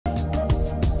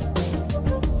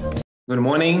Good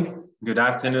morning, good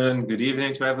afternoon, good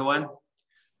evening to everyone.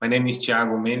 My name is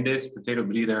Thiago Mendes, potato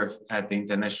breeder at the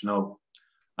International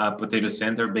Potato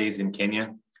Center based in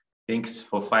Kenya. Thanks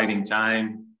for finding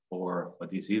time for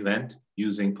this event,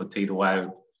 using potato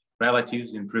wild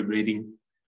relatives in pre-breeding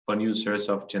for new source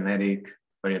of genetic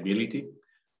variability.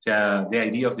 The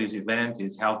idea of this event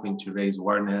is helping to raise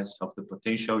awareness of the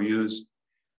potential use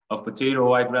of potato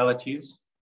wild relatives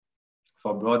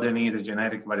for broadening the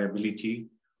genetic variability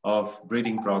of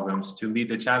breeding programs to meet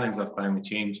the challenge of climate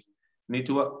change. And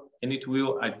it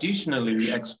will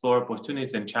additionally explore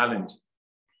opportunities and challenge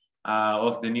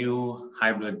of the new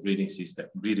hybrid breeding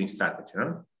strategy.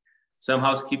 Some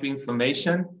housekeeping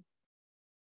information.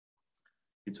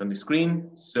 It's on the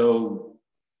screen. So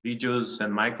videos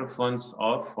and microphones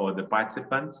off for the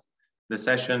participants. The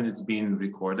session is being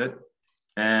recorded,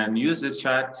 and use the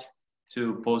chat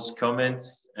to post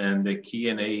comments and the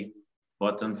Q&A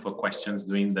button for questions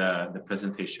during the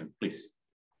presentation, please.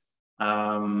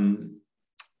 For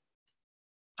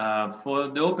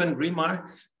the open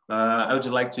remarks, I would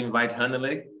like to invite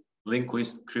Hannele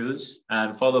Lindquist Cruz,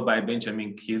 and followed by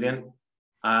Benjamin Killian.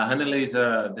 Hannele is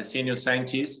the senior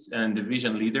scientist and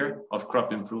division leader of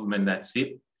crop improvement at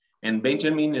SIP, and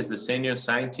Benjamin is the senior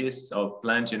scientist of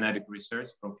plant genetic research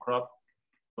from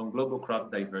Global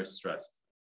Crop Diverse Trust.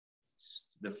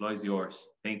 The floor is yours.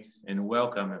 Thanks and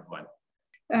welcome, everyone.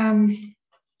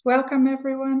 Welcome,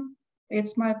 everyone.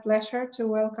 It's my pleasure to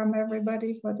welcome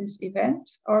everybody for this event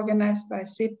organized by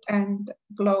SIP and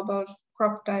Global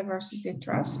Crop Diversity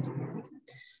Trust.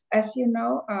 As you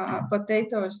know,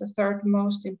 potato is the third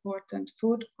most important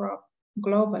food crop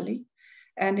globally,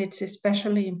 and it's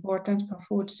especially important for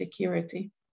food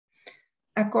security.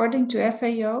 According to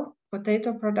FAO,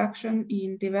 potato production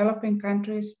in developing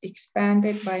countries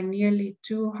expanded by nearly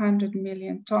 200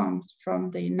 million tons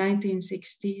from the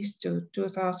 1960s to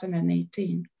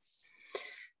 2018.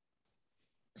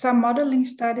 Some modeling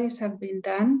studies have been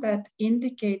done that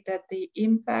indicate that the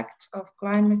impacts of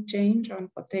climate change on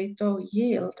potato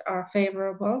yield are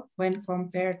favorable when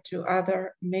compared to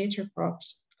other major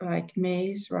crops like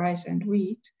maize, rice, and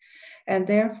wheat, and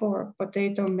therefore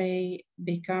potato may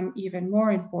become even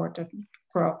more important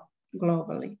crop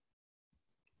globally.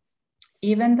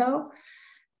 Even though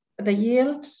the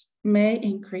yields may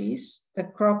increase, the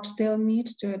crop still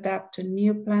needs to adapt to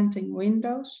new planting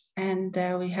windows, and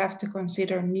we have to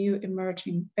consider new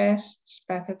emerging pests,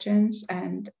 pathogens,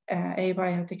 and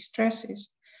abiotic stresses.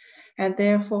 And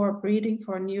therefore, breeding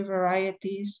for new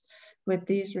varieties with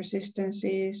these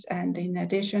resistances, and in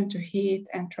addition to heat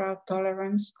and drought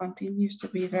tolerance, continues to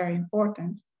be very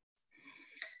important.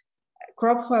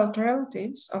 Crop wild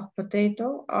relatives of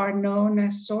potato are known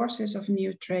as sources of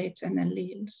new traits and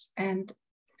alleles, and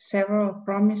several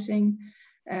promising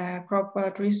crop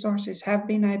wild resources have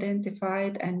been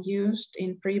identified and used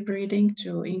in pre-breeding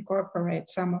to incorporate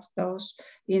some of those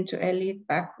into elite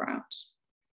backgrounds.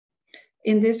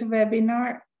 In this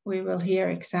webinar, we will hear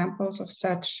examples of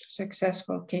such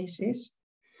successful cases.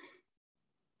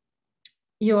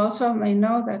 You also may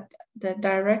know that the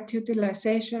direct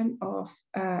utilization of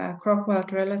crop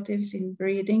wild relatives in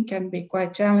breeding can be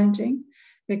quite challenging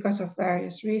because of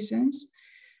various reasons.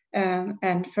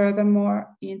 And furthermore,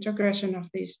 integration of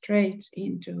these traits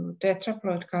into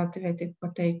tetraploid cultivated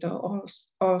potato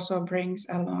also brings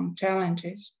along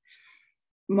challenges.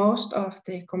 Most of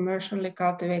the commercially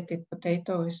cultivated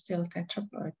potato is still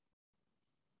tetraploid.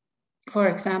 For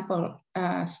example,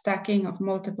 stacking of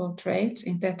multiple traits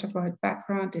in tetraploid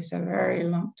background is a very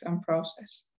long-term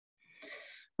process.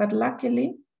 But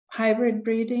luckily, hybrid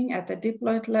breeding at the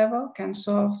diploid level can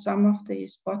solve some of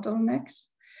these bottlenecks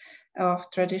of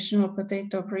traditional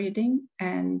potato breeding,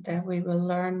 and we will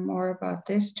learn more about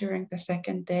this during the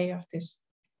second day of this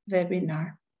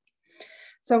webinar.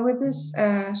 So with this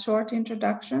short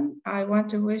introduction, I want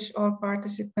to wish all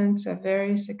participants a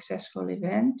very successful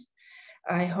event.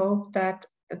 I hope that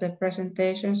the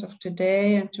presentations of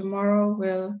today and tomorrow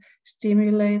will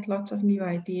stimulate lots of new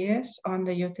ideas on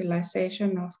the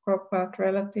utilization of crop wild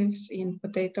relatives in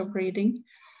potato breeding.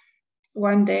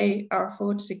 One day, our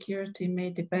food security may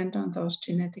depend on those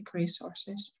genetic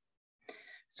resources.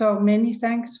 So many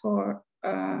thanks to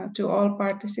all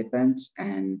participants,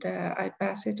 and I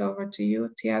pass it over to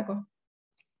you, Thiago.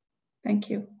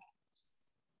 Thank you.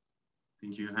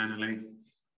 Thank you, Hannele.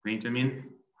 Benjamin.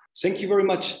 Thank you very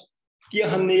much. Dear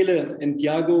Hannele and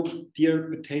Thiago, dear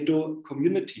potato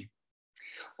community.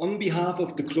 On behalf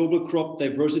of the Global Crop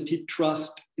Diversity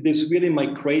Trust, it is really my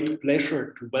great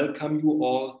pleasure to welcome you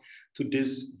all to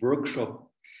this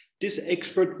workshop. This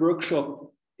expert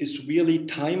workshop is really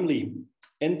timely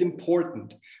and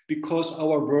important because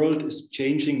our world is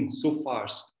changing so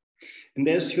fast. And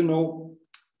as you know,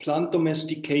 plant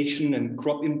domestication and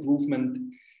crop improvement,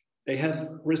 they have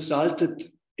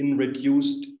resulted in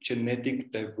reduced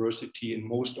genetic diversity in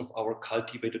most of our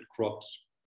cultivated crops,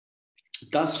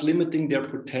 thus limiting their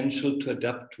potential to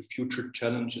adapt to future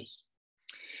challenges.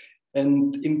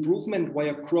 And improvement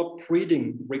via crop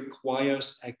breeding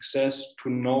requires access to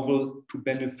novel, to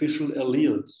beneficial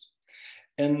alleles.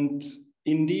 And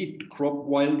indeed, crop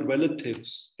wild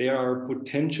relatives, they are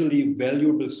potentially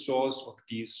valuable source of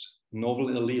these novel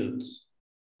alleles.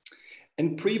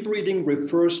 And pre-breeding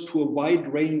refers to a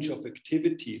wide range of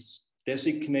activities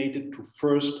designated to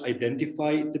first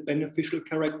identify the beneficial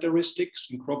characteristics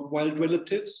in crop wild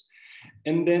relatives,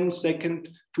 and then second,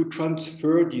 to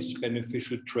transfer these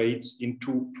beneficial traits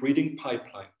into breeding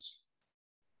pipelines.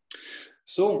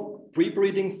 So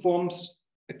pre-breeding forms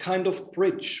a kind of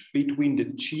bridge between the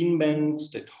gene banks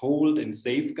that hold and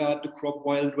safeguard the crop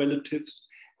wild relatives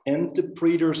and the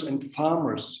breeders and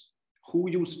farmers who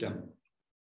use them.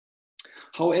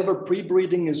 However,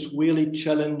 pre-breeding is really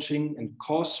challenging and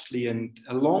costly and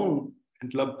a long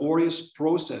and laborious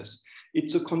process.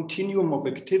 It's a continuum of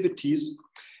activities,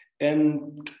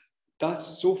 and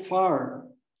thus so far,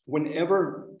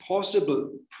 whenever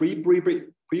possible,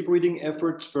 pre-breeding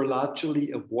efforts were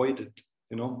largely avoided,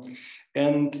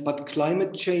 but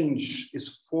climate change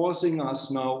is forcing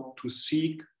us now to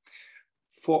seek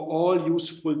for all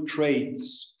useful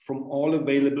traits from all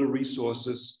available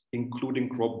resources, including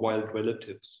crop wild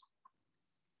relatives.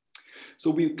 So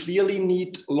we clearly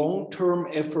need long-term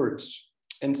efforts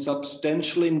and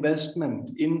substantial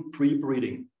investment in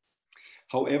pre-breeding.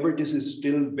 However, this is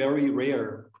still very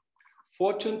rare.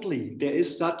 Fortunately, there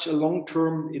is such a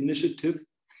long-term initiative,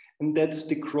 and that's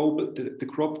the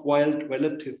Crop Wild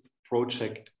Relative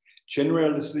Project,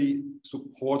 generously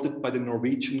supported by the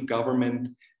Norwegian government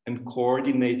and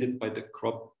coordinated by the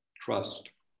Crop Trust.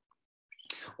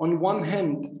 On one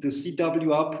hand, the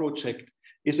CWR project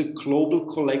is a global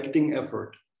collecting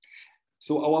effort.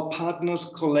 So our partners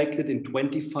collected in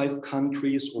 25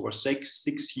 countries over six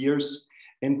years,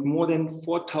 and more than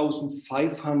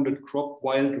 4,500 crop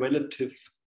wild relative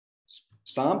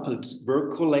samples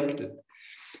were collected.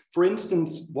 For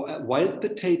instance, wild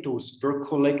potatoes were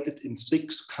collected in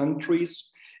 6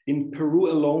 countries. In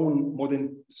Peru alone, more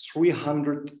than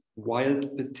 300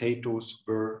 wild potatoes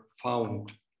were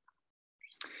found.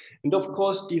 And of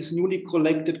course, these newly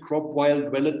collected crop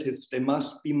wild relatives, they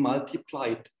must be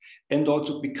multiplied and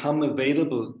also become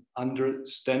available under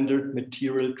standard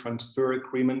material transfer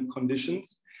agreement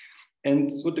conditions.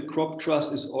 And so the Crop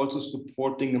Trust is also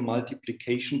supporting a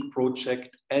multiplication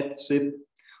project at ZIP,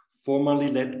 formerly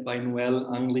led by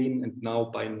Noel Anglin and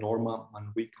now by Norma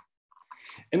Manrico.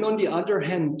 And on the other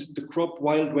hand, the Crop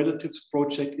Wild Relatives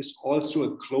Project is also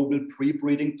a global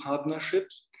pre-breeding partnership,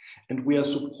 and we are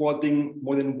supporting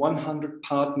more than 100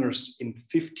 partners in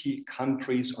 50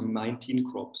 countries on 19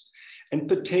 crops. And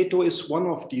potato is one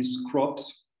of these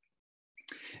crops.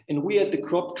 And we at the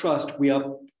Crop Trust, we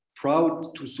are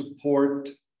proud to support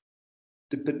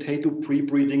the potato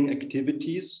pre-breeding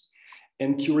activities.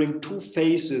 And during 2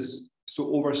 phases,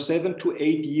 so over 7 to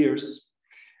 8 years,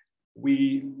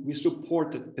 we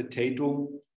supported potato.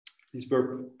 These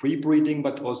were pre-breeding,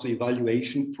 but also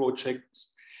evaluation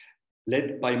projects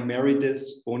led by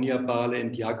Merides, Bonia Bale,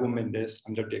 and Diago Mendes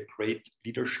under their great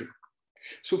leadership.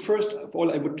 So first of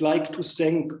all, I would like to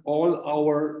thank all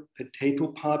our potato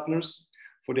partners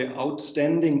for their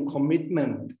outstanding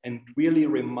commitment and really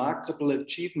remarkable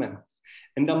achievements.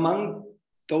 And among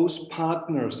those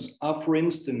partners are, for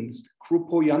instance,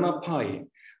 Grupo Yanapai,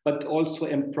 but also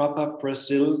Embrapa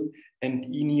Brazil and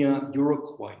INEA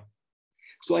Uruguay.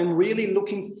 So I'm really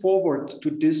looking forward to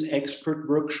this expert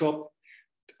workshop.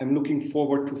 I'm looking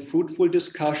forward to fruitful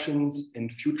discussions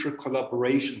and future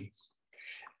collaborations.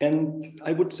 And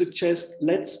I would suggest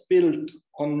let's build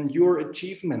on your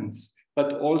achievements,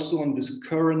 but also on this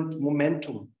current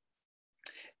momentum.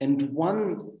 And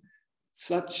one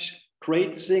such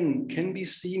great thing can be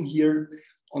seen here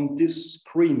on this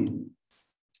screen.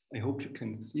 I hope you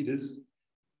can see this.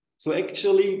 So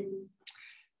actually,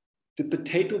 the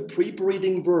potato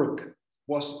pre-breeding work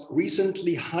was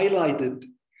recently highlighted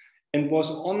and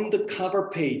was on the cover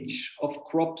page of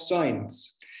Crop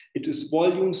Science. It is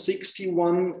volume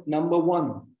 61, number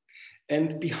 1.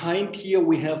 And behind here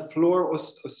we have Flor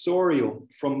Osorio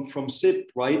from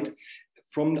SIP, right?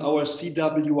 From our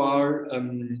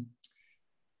CWR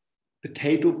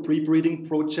potato pre-breeding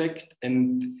project,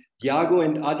 and Diago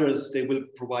and others, they will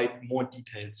provide more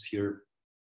details here.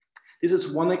 This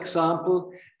is one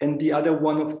example, and the other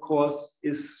one, of course,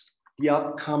 is the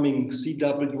upcoming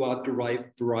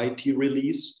CWR-derived variety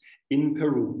release in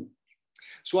Peru.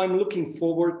 So I'm looking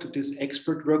forward to this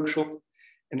expert workshop,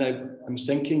 and I'm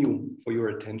thanking you for your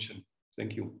attention.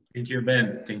 Thank you. Thank you,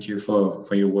 Ben. Thank you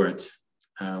for your words.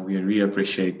 We really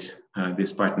appreciate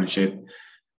this partnership.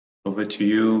 Over to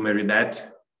you, Meridette.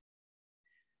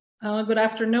 Good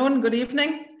afternoon, good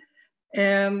evening.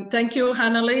 Thank you,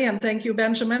 Hanali, and thank you,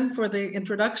 Benjamin, for the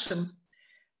introduction.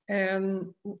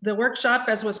 The workshop,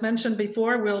 as was mentioned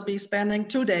before, will be spanning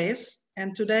 2 days.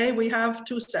 And today we have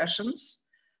 2 sessions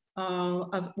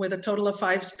with a total of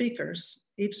 5 speakers.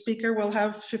 Each speaker will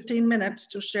have 15 minutes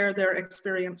to share their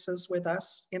experiences with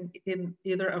us in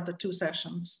either of the 2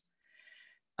 sessions.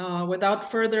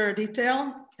 Without further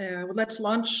detail, let's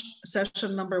launch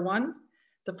session number 1.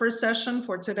 The first session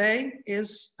for today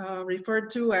is referred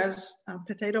to as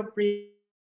potato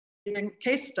breeding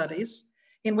case studies,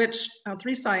 in which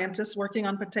 3 scientists working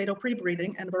on potato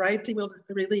pre-breeding and variety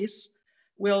release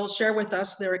will share with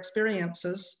us their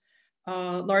experiences,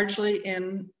 largely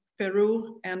in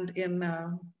Peru and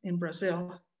in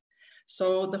Brazil.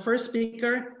 So the first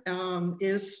speaker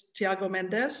is Tiago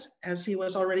Mendes. As he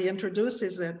was already introduced,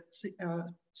 is a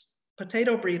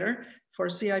potato breeder for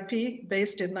CIP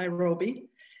based in Nairobi.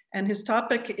 And his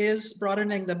topic is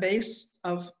broadening the base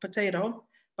of potato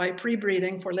by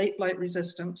pre-breeding for late blight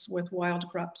resistance with wild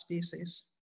crop species.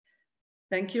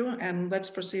 Thank you, and let's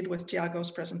proceed with Tiago's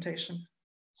presentation.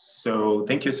 So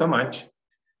thank you so much.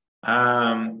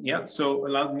 Yeah, so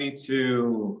allow me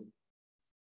to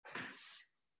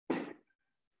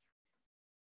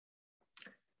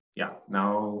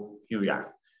now here we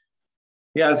are.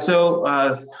 Yeah, so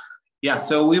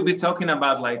so we'll be talking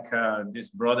about like this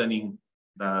broadening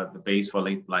the base for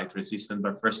late blight resistance.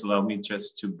 But first, allow me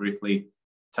just to briefly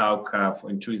talk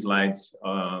in 2 slides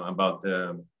about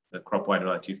the crop-wide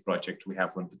relative project we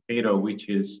have on potato, which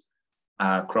is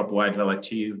crop-wide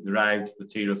relative derived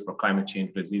potatoes for climate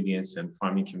change resilience and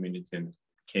farming communities in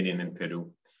Kenya and Peru.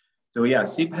 So yeah,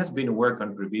 CIP has been working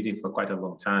on pre-breeding for quite a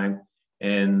long time,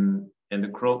 and the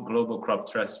Global Crop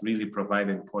Trust really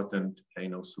provided important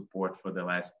support for the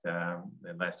last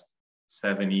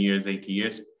 7 years, 8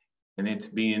 years. And it's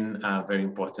been very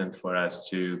important for us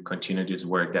to continue this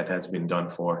work that has been done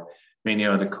for many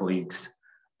other colleagues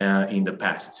in the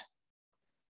past.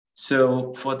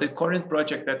 So for the current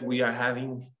project that we are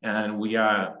having, and we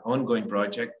are ongoing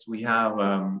project, we have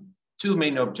 2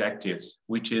 main objectives,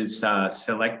 which is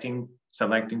selecting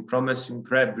promising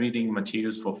pre-breeding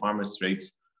materials for farmers'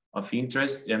 traits of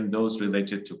interest and those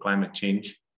related to climate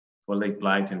change for late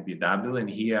blight and BW. And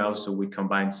here also we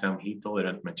combine some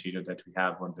heat-tolerant material that we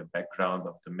have on the background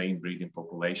of the main breeding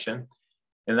population.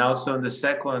 And also the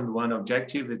second one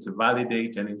objective is to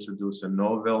validate and introduce a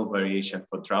novel variation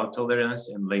for drought tolerance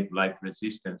and late blight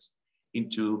resistance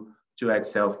into 2X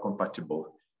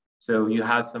self-compatible. So you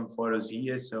have some photos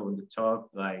here. So on the top,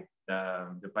 like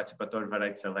the participatory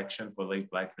variety selection for late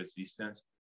blight resistance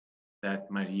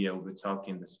that Maria will be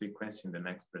talking the sequence in the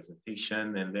next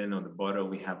presentation. And then on the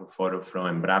bottom, we have a photo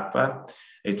from Embrapa.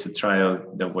 It's a trial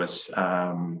that was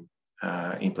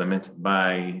implemented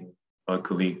by our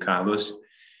colleague Carlos.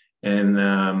 And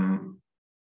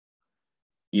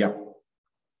yeah.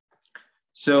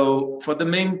 So for the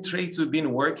main traits we've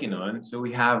been working on, so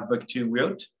we have bacterial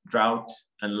wilt, drought,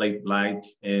 and late blight.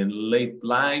 And late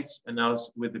blight, and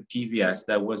also with the PVS,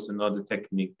 that was another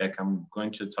technique that I'm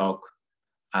going to talk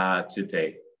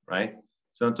today, right?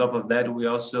 So on top of that, we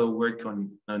also work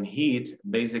on heat,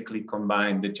 basically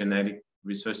combine the genetic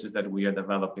resources that we are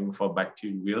developing for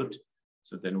bacterial wilt.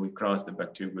 So then we cross the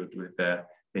bacterial wilt with the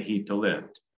heat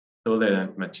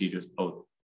tolerant materials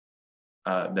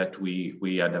that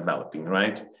we are developing,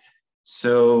 right?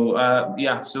 So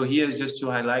yeah, so here is just to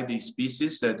highlight the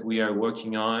species that we are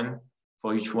working on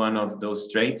for each one of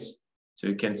those traits. So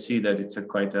you can see that it's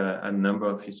quite a number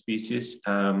of species.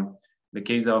 The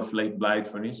case of late blight,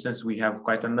 for instance, we have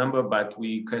quite a number, but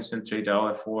we concentrate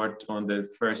our effort on the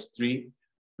first 3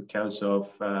 because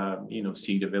of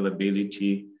seed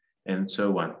availability and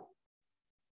so on.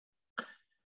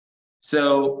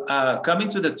 So coming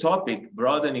to the topic,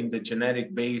 broadening the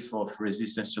genetic base for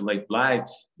resistance to late blight.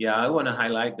 Yeah, I want to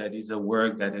highlight that is a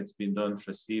work that has been done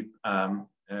for CIP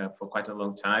for quite a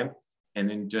long time, and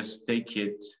then just take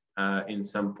it in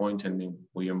some point, and then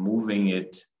we are moving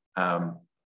it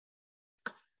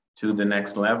to the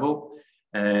next level.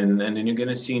 And then you're going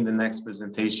to see in the next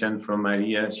presentation from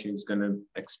Maria, she's going to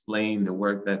explain the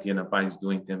work that IANAPA is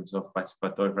doing in terms of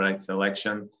participatory variety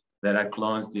selection that are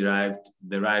clones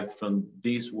derived from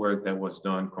this work that was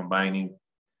done combining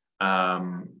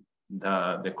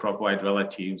the crop-wide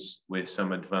relatives with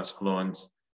some advanced clones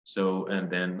So, and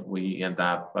then we end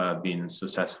up being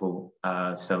successful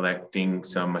selecting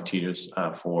some materials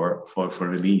for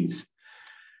release.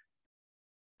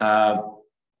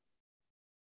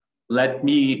 Let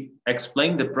me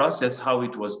explain the process, how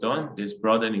it was done, this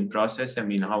broadening process. I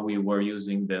mean, how we were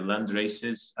using the land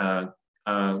races and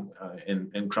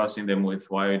crossing them with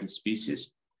wild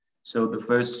species. So the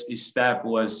first step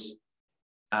was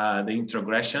the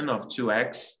introgression of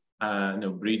 2X,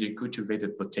 breeding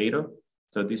cultivated potato.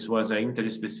 So this was an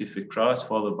interspecific cross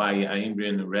followed by an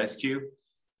embryo rescue.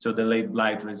 So the late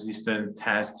blight resistant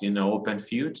test in an open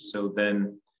field. So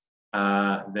then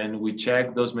we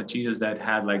checked those materials that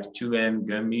had like 2N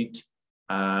gamete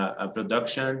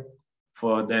production,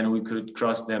 for then we could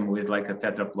cross them with like a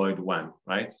tetraploid 1,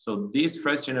 right? So these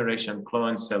first generation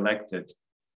clones selected,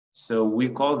 so we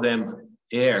call them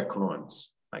air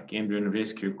clones, like embryo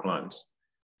rescue clones.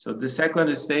 So the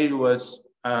second stage was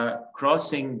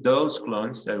crossing those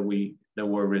clones that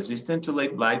were resistant to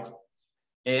late blight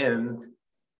and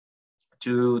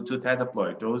to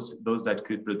tetraploid, those that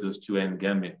could produce 2N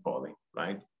gamete pollen,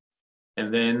 right?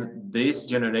 And then this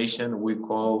generation we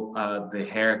call the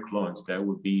hair clones. That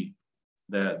would be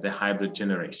the hybrid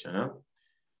generation. Huh?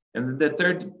 And the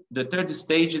third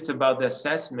stage is about the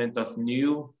assessment of the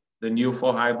new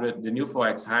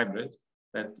 4X hybrid,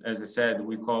 that, as I said,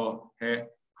 we call hair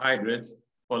hybrids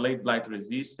for late blight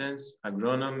resistance,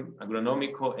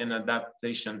 agronomical and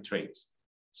adaptation traits.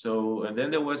 So, and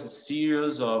then there was a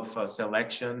series of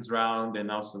selections round and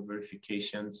also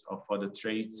verifications of other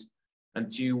traits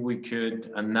until we could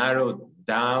narrow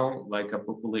down like a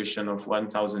population of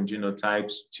 1,000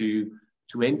 genotypes to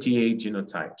 28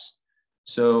 genotypes.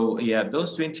 So yeah,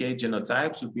 those 28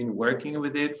 genotypes, we've been working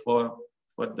with it for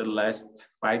the last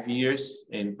 5 years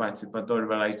in participatory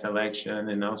variety selection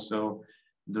and also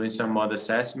doing some other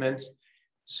assessments.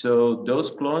 So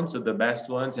those clones are the best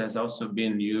ones, has also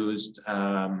been used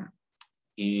has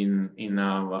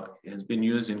been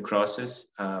used in crosses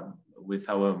with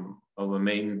our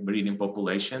main breeding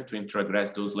population to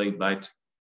introgress those late blight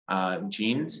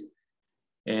genes,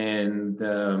 and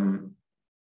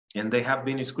they have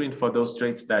been screened for those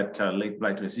traits that late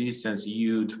blight resistance,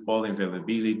 yield, pollen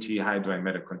availability, high dry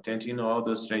matter content, all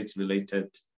those traits related,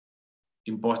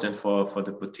 important for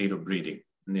the potato breeding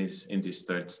in this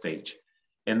third stage.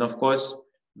 And of course,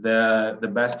 the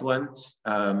best ones,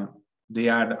 they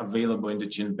are available in the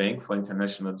gene bank for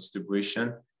international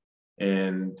distribution,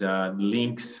 and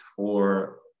links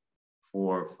for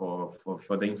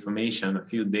the information, a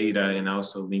few data, and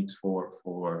also links for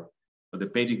the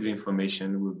pedigree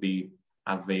information will be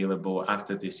available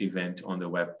after this event on the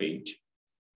web page.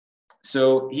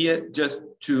 So here, just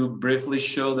to briefly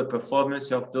show the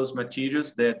performance of those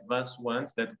materials, the advanced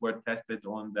ones that were tested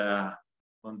on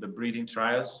the breeding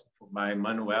trials by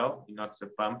Manuel in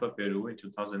Oxapampa, Peru in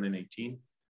 2018.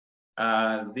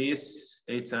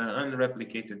 It's an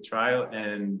unreplicated trial,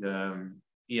 and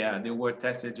yeah, they were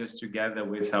tested just together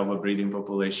with our breeding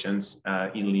populations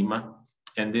in Lima.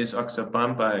 And this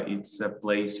Oxapampa, it's a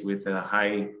place with a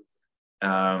high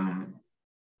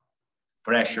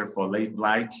pressure for late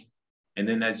blight. And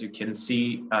then as you can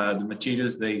see, the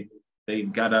materials, they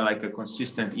got like a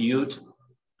consistent yield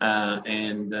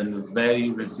and then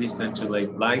very resistant to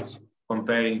late blight,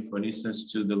 comparing, for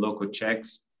instance, to the local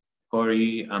Czechs,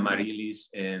 Cori, Amaryllis,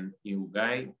 and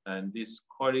Uruguay. And this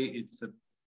Cori, it's a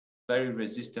very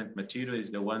resistant material,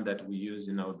 is the one that we use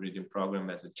in our breeding program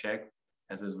as a Czech,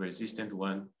 as a resistant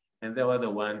one. And the other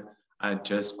one are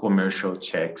just commercial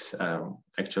Czechs,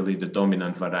 actually the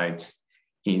dominant varieties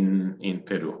in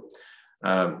Peru.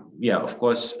 Yeah, of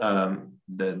course,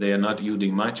 they are not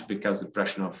yielding much because the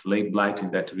pressure of late blight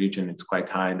in that region is quite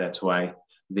high. That's why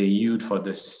the yield for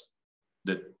the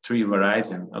three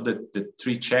varieties and the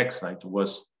three Czechs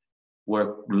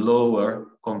were lower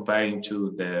comparing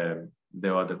to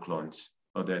the other clones,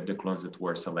 or the clones that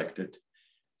were selected.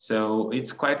 So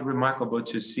it's quite remarkable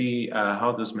to see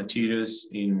how those materials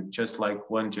in just like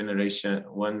one generation,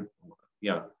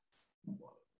 the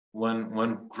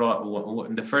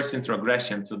first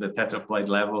introgression to the tetraploid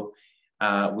level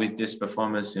with this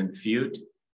performance in the field.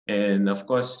 And of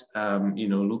course,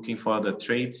 looking for the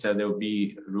traits, there will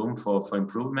be room for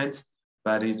improvements,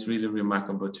 but it's really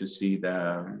remarkable to see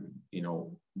the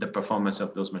performance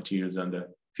of those materials under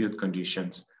field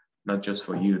conditions, not just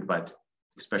for yield, but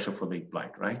especially for late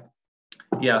blight, right?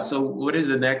 Yeah, so what is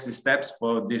the next steps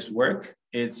for this work?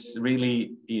 It's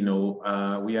really,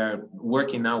 we are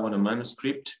working now on a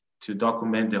manuscript to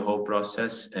document the whole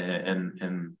process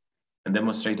and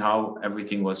demonstrate how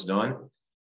everything was done.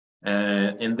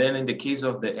 And then in the case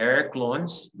of the air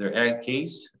clones, the air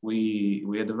case, we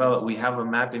have a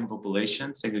mapping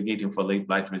population segregating for late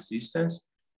blight resistance.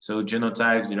 So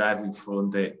genotypes deriving from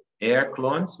the air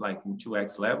clones, like in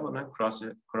 2x level,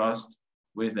 crossed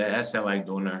with the SLI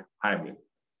donor hybrid.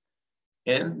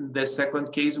 In the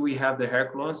second case, we have the hair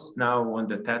clones now on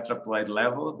the tetraploid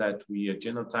level that we are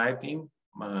genotyping,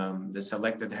 the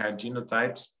selected hair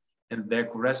genotypes and their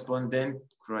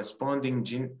corresponding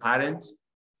gene parents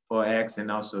for X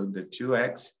and also the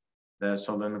 2X, the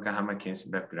Solano-Kahama-Kensi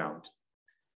background.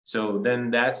 So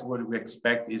then that's what we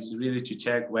expect is really to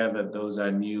check whether those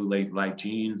are new late blight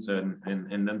genes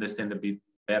and understand a bit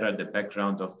better the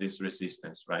background of this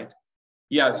resistance, right?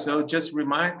 Yeah, so just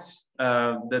remarks,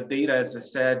 the data, as I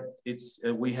said, it's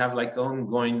we have like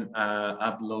ongoing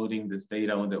uploading this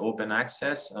data on the open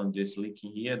access on this link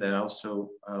here that also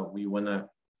we wanna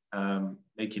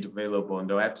make it available on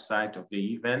the website of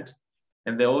the event.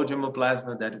 And the old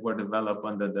germplasma that were developed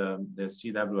under the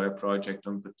CWI project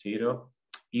on potato,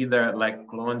 either like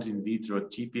clones in vitro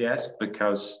TPS,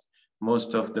 because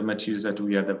most of the materials that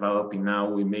we are developing now,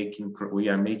 we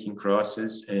are making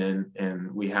crosses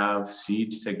and we have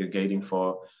seeds segregating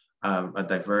for a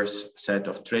diverse set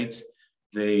of traits.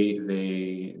 They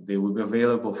will be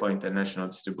available for international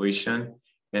distribution.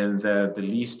 And the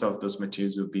list of those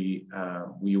materials will be,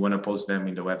 we want to post them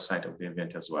in the website of the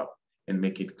event as well and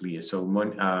make it clear. So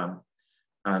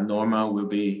Norma will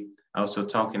be also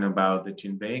talking about the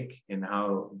gene bank and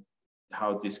how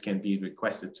this can be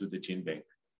requested to the gene bank.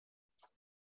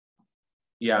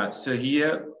 Yeah, so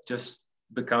here, just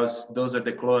because those are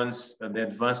the clones, the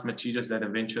advanced materials that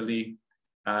eventually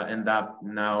end up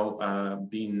now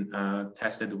being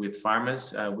tested with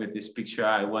farmers. With this picture,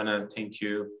 I want to thank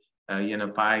you,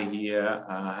 Yanapai here,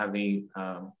 having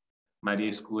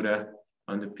Maria Escura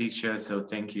on the picture. So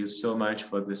thank you so much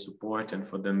for the support and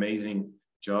for the amazing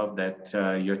job that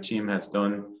your team has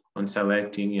done on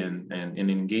selecting and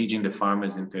engaging the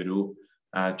farmers in Peru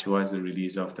towards the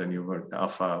release of the new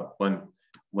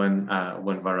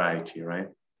one variety, right?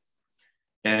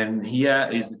 And here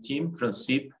is the team from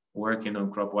CIP working on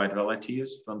crop-wide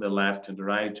relatives. From the left to the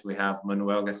right, we have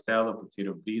Manuel Gastello,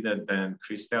 potato breeder, then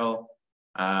Cristel,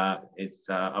 it's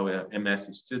our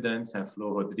MS students, and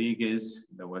Flo Rodriguez,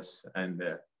 that was in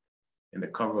the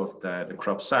cover of the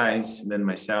crop size, then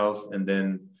myself, and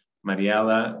then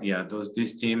Mariela. Yeah,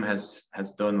 this team has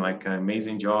done like an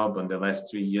amazing job on the last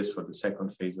 3 years for the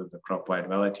second phase of the crop-wide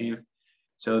relative.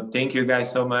 So thank you guys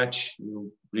so much.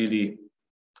 You really,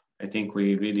 I think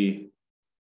we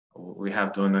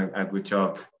have done a good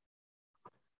job.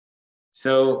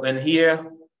 So, and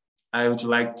here I would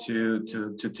like to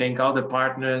thank all the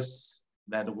partners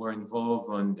that were involved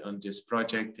on this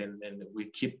project, and we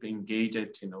keep engaged,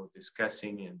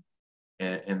 discussing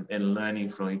and learning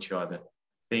from each other.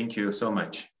 Thank you so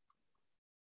much.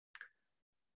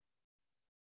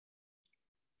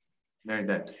 Very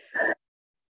good.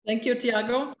 Thank you,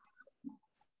 Tiago.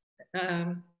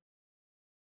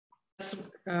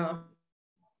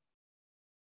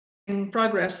 In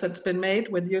progress that's been made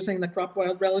with using the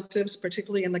crop-wild relatives,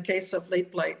 particularly in the case of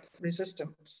late blight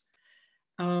resistance.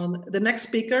 The next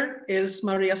speaker is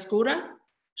Maria Escura.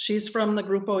 She's from the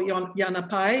Grupo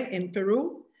Yanapai in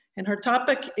Peru, and her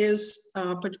topic is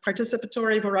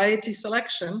participatory variety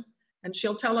selection, and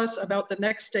she'll tell us about the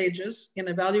next stages in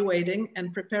evaluating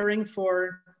and preparing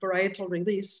for varietal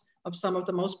release of some of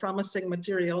the most promising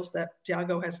materials that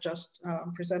Tiago has just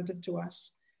presented to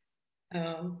us.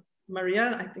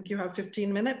 Maria, I think you have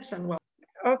 15 minutes and well.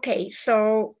 Okay,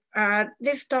 so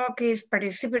this talk is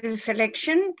participatory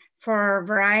selection for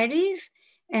varieties.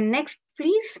 And next,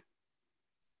 please.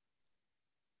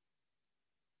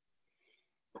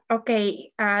 Okay,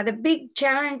 the big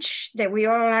challenge that we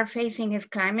all are facing is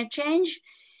climate change.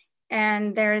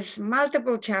 And there's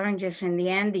multiple challenges in the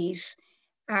Andes.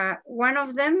 One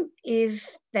of them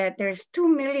is that there's 2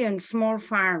 million small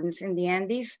farms in the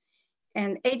Andes,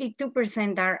 and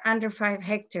 82% are under 5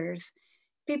 hectares.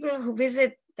 People who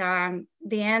visit the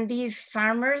Andes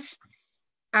farmers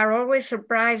are always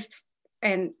surprised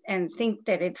and think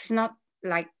that it's not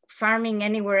like farming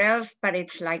anywhere else, but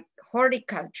it's like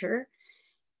horticulture.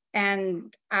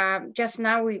 And just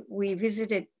now we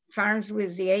visited farms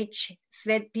with the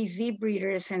HZPZ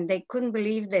breeders, and they couldn't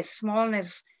believe the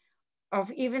smallness of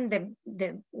even the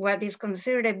what is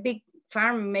considered a big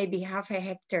farm, maybe half a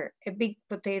hectare, a big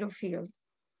potato field.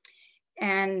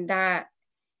 And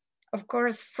of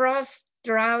course, frost,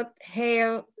 drought,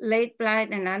 hail, late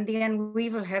blight, and Andean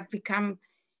weevil have become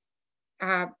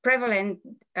prevalent.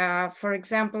 For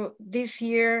example, this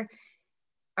year,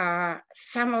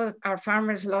 some of our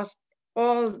farmers lost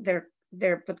all their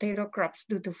their potato crops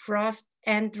due to frost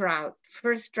and drought,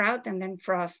 first drought and then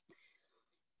frost.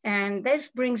 And this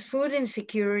brings food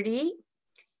insecurity,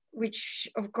 which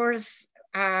of course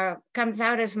comes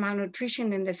out as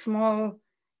malnutrition in the small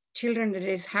children that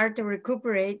is hard to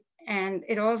recuperate. And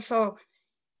it also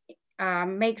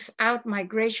makes out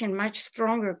migration much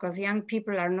stronger because young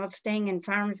people are not staying in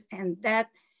farms, and that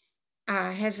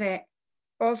has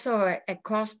also a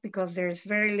cost because there's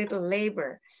very little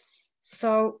labor.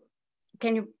 So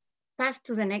can you pass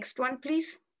to the next one,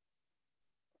 please?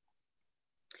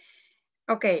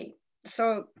 Okay,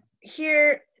 so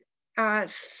here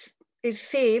is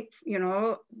SIP, you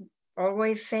know,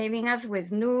 always saving us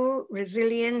with new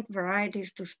resilient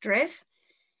varieties to stress.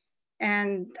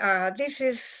 And this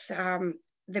is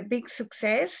the big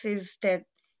success is that,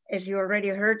 as you already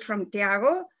heard from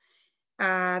Tiago,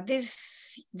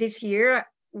 this year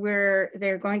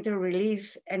they're going to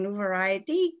release a new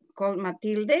variety called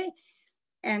Matilde.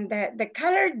 And the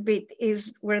colored bit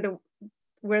is where the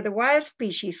wild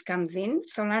species comes in,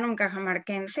 Solanum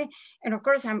cajamarquense. And of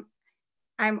course,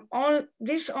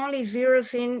 this only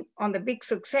zeroes in on the big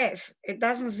success. It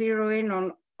doesn't zero in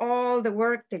on all the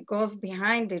work that goes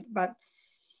behind it, but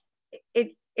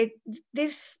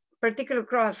this particular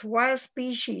cross, wild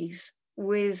species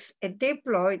with a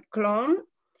diploid clone,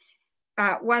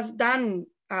 was done,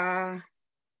 I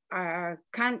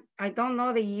don't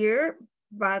know the year,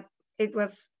 but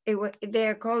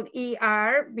they're called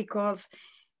ER because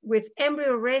with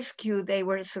embryo rescue, they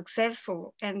were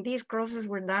successful. And these crosses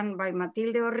were done by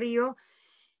Matilde Orrillo.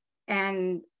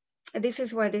 And this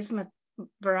is why this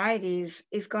variety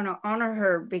is gonna honor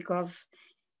her, because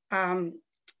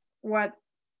what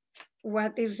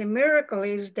is the miracle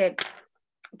is that,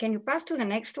 can you pass to the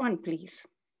next one, please?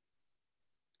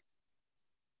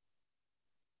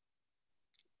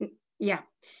 Yeah,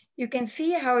 you can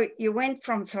see how you went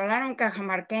from Solanum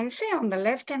cajamarquense on the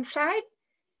left-hand side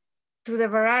to the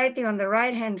variety on the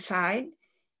right-hand side.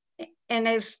 And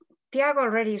as Tiago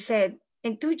already said,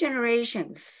 in 2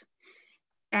 generations.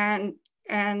 And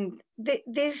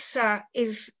this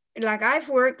is, like, I've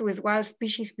worked with wild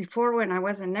species before when I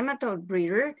was a nematode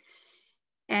breeder,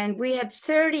 and we had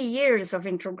 30 years of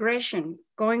introgression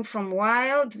going from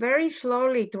wild very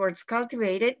slowly towards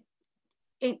cultivated,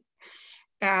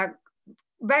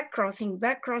 backcrossing,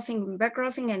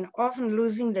 and often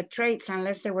losing the traits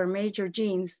unless there were major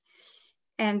genes.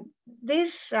 And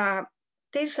this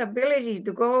ability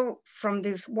to go from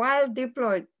this wild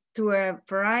diploid to a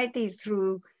variety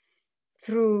through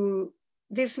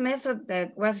this method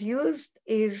that was used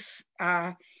is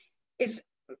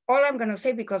all I'm gonna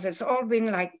say, because it's all been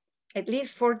like at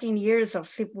least 14 years of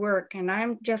SIP work, and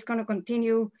I'm just gonna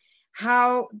continue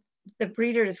how the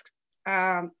breeders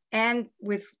and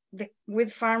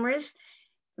with farmers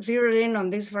zeroed in on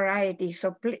this variety.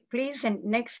 So please, and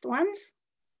next ones.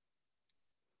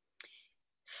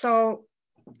 So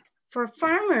for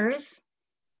farmers,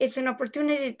 it's an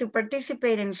opportunity to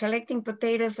participate in selecting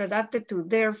potatoes adapted to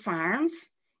their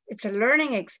farms. It's a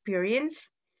learning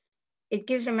experience. It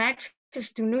gives them access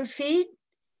to new seed,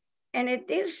 and it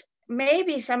is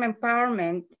maybe some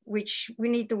empowerment, which we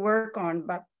need to work on,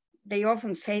 but they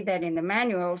often say that in the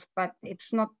manuals, but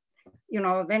it's not, you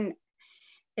know, then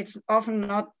it's often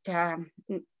not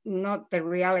the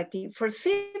reality. For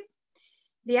SIP,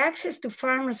 the access to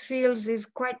farmers' fields is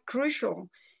quite crucial.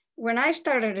 When I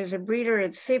started as a breeder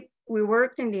at SIP, we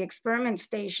worked in the experiment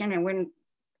station, and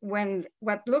when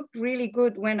what looked really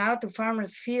good went out to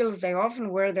farmers' fields, they often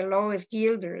were the lowest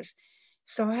yielders.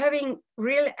 So having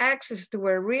real access to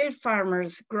where real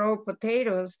farmers grow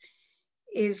potatoes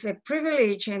is a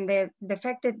privilege, and the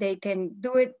fact that they can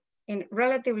do it in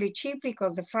relatively cheaply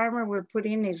because the farmer will put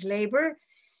in his labor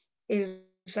is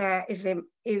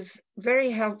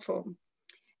very helpful.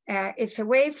 It's a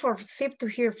way for SIP to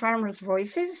hear farmers'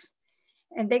 voices,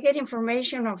 and they get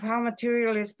information of how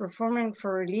material is performing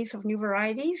for release of new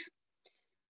varieties.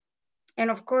 And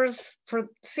of course, for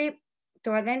SIP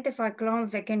to identify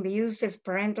clones that can be used as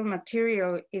parental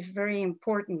material is very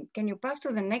important. Can you pass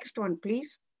to the next one,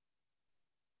 please?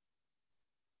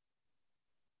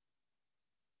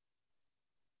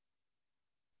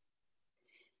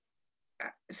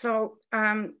 So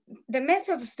the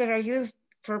methods that are used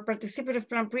for participative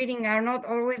plant breeding are not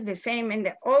always the same. In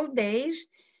the old days,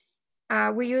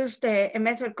 we used a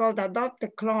method called adopt a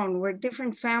clone, where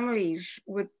different families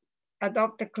would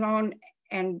adopt a clone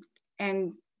and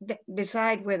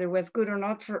decide whether it was good or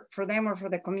not for them or for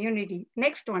the community.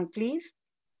 Next one, please.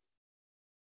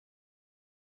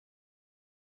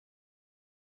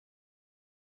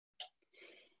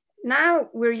 Now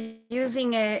we're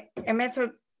using a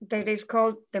method that is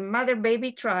called the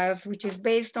Mother-Baby Trials, which is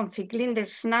based on Sieglinde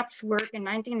Snap's work in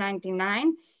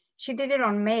 1999. She did it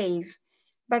on maize,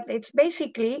 but it's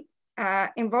basically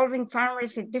involving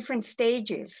farmers at different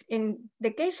stages. In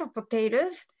the case of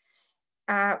potatoes,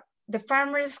 the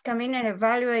farmers come in and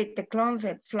evaluate the clones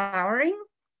at flowering.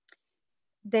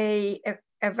 They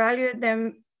evaluate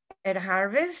them at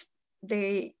harvest.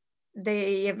 They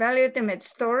evaluate them at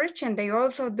storage, and they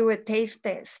also do a taste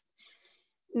test.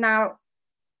 Now,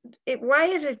 why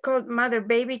is it called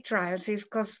mother-baby trials? Is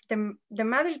because the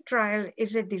mother trial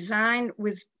is a design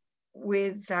with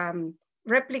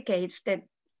replicates that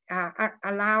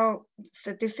allow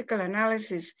statistical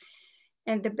analysis.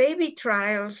 And the baby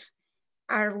trials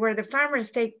are where the farmers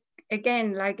take,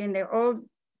 again, like in the old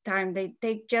time, they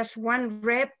take just one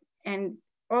rep and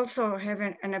also have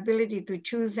an ability to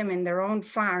choose them in their own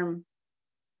farm.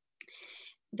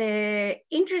 The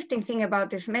interesting thing about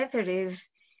this method is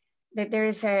that there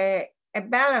is a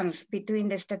balance between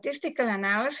the statistical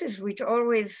analysis, which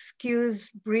always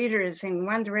skews breeders in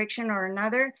one direction or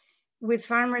another, with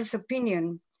farmers'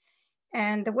 opinion.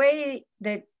 And the way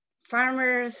that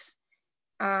farmers'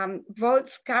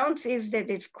 votes counts is that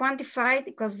it's quantified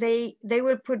because they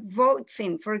will put votes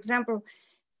in. For example,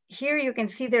 here you can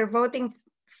see they're voting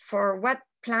for what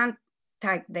plant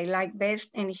type they like best.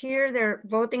 And here they're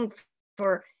voting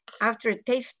for, after a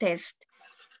taste test,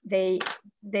 they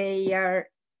are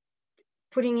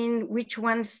putting in which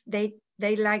ones they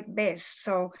like best.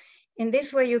 So in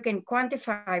this way, you can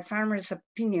quantify farmers'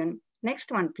 opinion.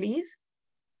 Next one, please.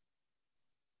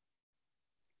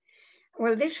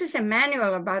 Well, this is a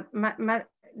manual about,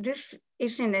 this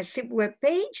is in a ZIP web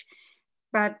page,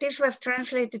 but this was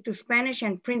translated to Spanish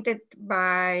and printed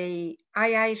by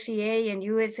IICA and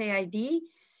USAID.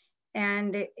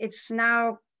 And it's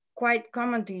now quite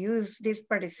common to use this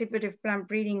participative plant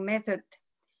breeding method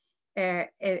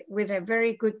with a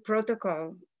very good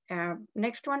protocol.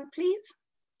 Next one, please.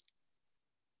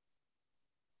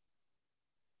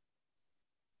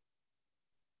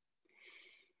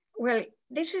 Well,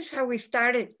 this is how we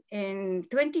started in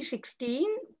 2016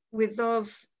 with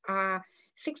those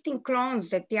 16 clones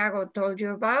that Tiago told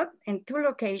you about in 2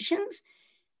 locations.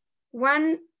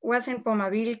 One was in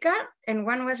Pomavilca and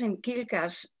one was in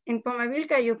Quilcas. In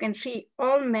Pomavilca, you can see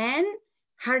all men,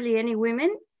 hardly any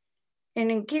women.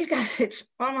 And in Quilcas, it's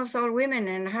almost all women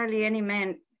and hardly any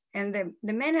men. And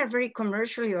the men are very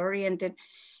commercially oriented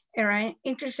and are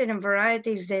interested in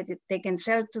varieties that they can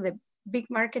sell to the big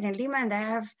market in Lima, and they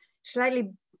have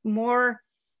slightly more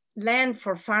land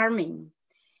for farming.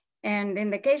 And in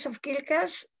the case of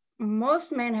Quilcas,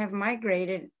 most men have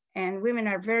migrated and women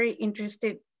are very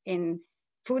interested in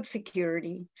food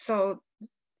security. So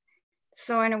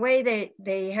in a way,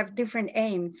 they have different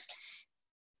aims.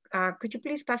 Could you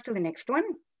please pass to the next one?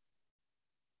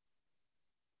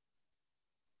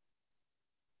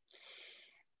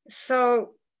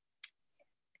 So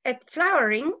at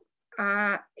flowering,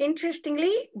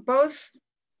 interestingly, both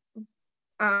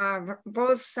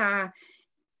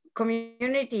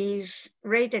communities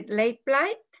rated late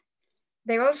blight.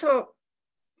 They also,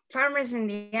 farmers in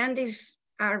the Andes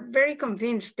are very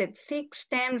convinced that thick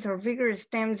stems or vigorous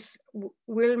stems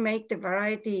will make the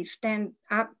variety stand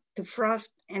up to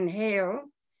frost and hail.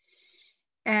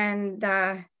 And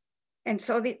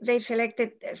so they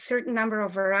selected a certain number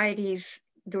of varieties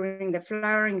during the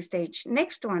flowering stage.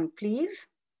 Next one, please.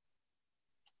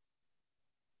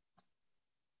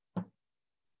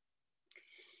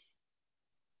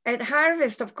 At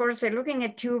harvest, of course, they're looking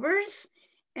at tubers,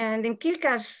 and in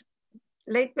Quilcas,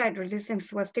 late blight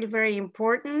resistance was still very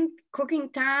important. Cooking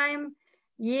time,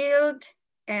 yield,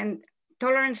 and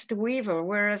tolerance to weevil,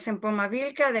 whereas in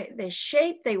Pomavilca, the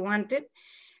shape they wanted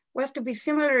was to be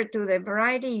similar to the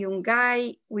variety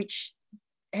Yungay, which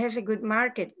has a good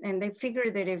market. And they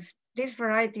figured that if this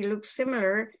variety looks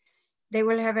similar, they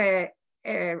will have a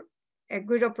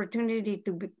good opportunity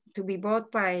to be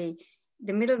bought by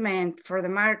the middleman for the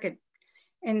market.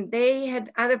 And they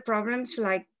had other problems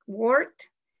like wart,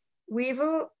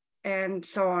 weevil, and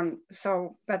so on.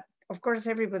 So, but of course,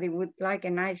 everybody would like a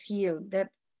nice yield.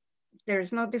 That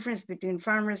there's no difference between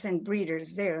farmers and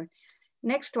breeders there.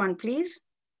 Next one, please.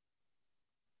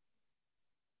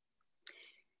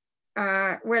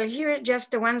 Well, here are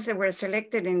just the ones that were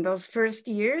selected in those first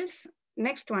years.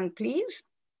 Next one, please.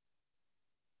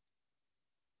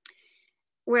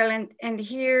 Well, and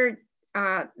here,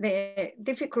 the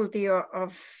difficulty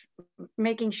of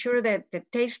making sure that the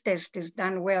taste test is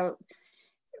done well,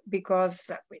 because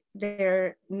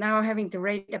they're now having to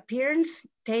rate appearance,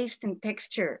 taste, and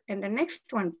texture. And the next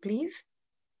one, please.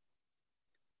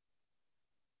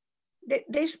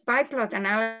 This biplot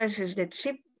analysis that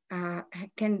ZIP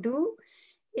can do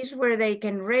is where they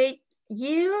can rate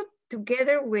yield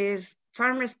together with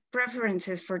farmers'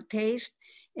 preferences for taste.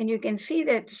 And you can see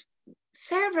that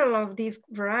several of these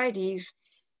varieties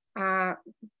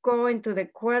go into the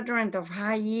quadrant of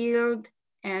high yield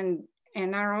and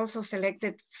are also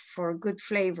selected for good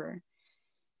flavor.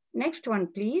 Next one,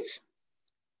 please.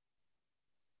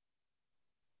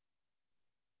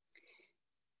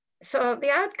 So the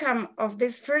outcome of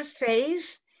this first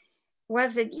phase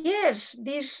was that, yes,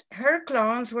 these her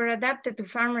clones were adapted to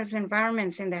farmers'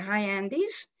 environments in the high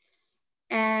Andes,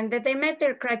 and that they met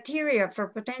their criteria for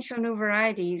potential new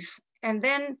varieties. And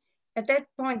then at that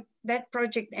point, that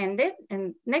project ended.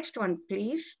 And next one,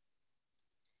 please.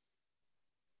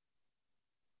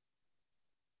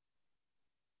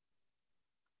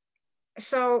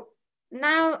 So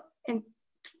now,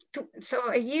 so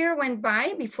a year went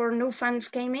by before new funds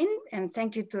came in, and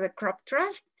thank you to the Crop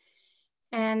Trust.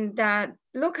 And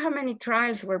look how many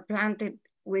trials were planted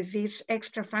with this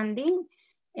extra funding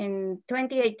in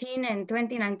 2018 and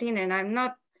 2019. And I'm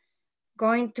not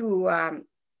going to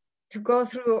go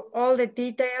through all the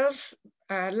details.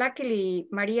 Luckily,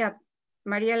 Maria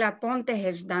Laponte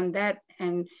has done that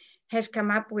and has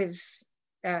come up with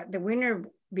the winner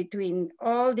between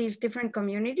all these different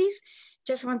communities.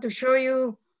 Just want to show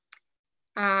you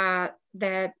that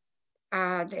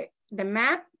the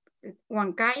map,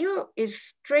 Huancayo is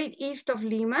straight east of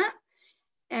Lima,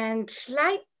 and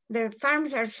the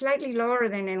farms are slightly lower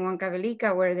than in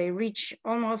Huancavelica, where they reach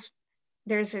almost,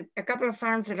 there's a couple of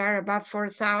farms that are above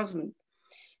 4,000.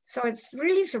 So it's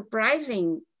really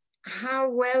surprising how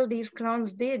well these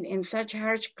clones did in such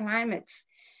harsh climates.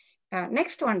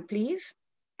 Next one, please.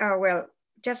 Well,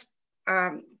 just,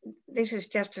 this is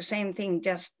just the same thing,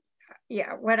 just,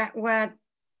 yeah, what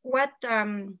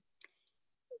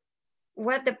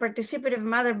the participative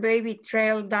mother-baby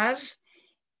trail does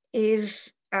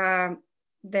is that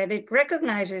it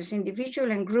recognizes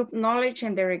individual and group knowledge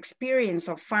and their experience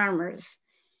of farmers.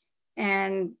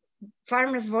 And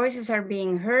farmers' voices are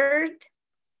being heard.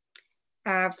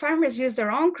 Farmers use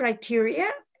their own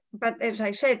criteria, but as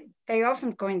I said, they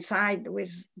often coincide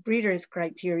with breeders'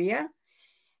 criteria.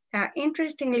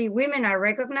 Interestingly, women are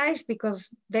recognized because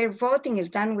their voting is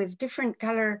done with different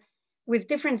color, with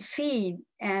different seed.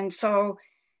 And so,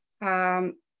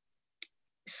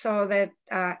 so that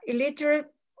illiterate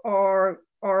or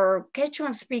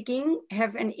Quechuan speaking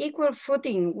have an equal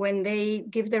footing when they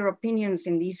give their opinions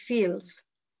in these fields.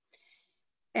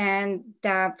 And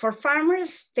for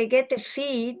farmers, they get the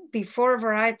seed before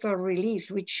varietal release,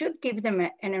 which should give them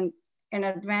an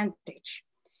advantage.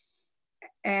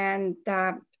 And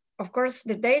of course,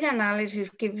 the data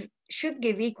analysis should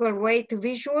give equal weight to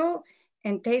visual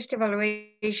and taste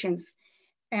evaluations.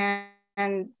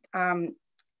 And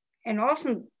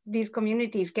often these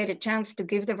communities get a chance to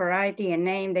give the variety a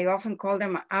name. They often call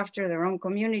them after their own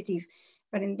communities.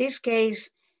 But in this case,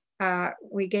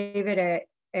 we gave it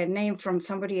a name from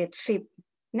somebody at SIP.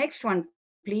 Next one,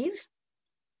 please.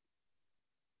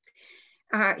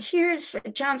 Here's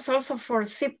a chance also for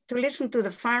SIP to listen to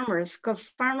the farmers, because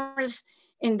farmers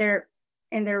in their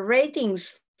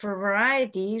ratings for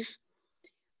varieties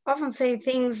often say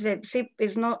things that SIP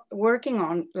is not working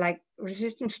on, like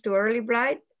resistance to early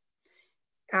blight.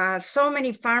 So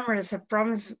many farmers have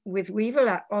problems with weevil,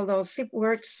 although SIP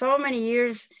worked so many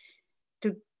years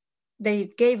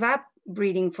they gave up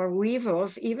breeding for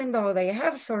weevils, even though they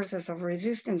have sources of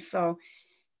resistance. So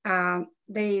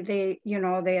the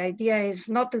idea is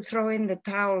not to throw in the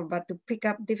towel, but to pick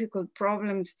up difficult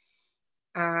problems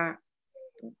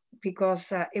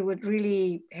because it would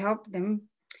really help them.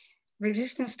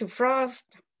 Resistance to frost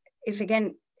is,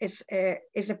 again, is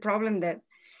a problem that,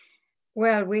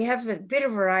 well, we have a bit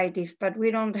of varieties, but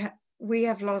we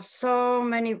have lost so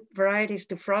many varieties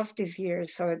to frost this year.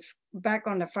 So it's back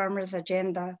on the farmers'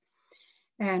 agenda.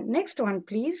 And next one,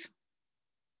 please.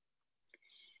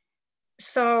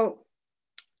 So,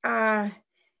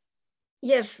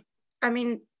 yes, I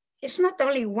mean, it's not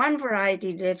only one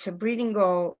variety that's a breeding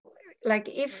goal. Like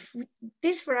if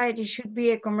this variety should be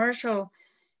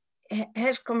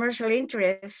has commercial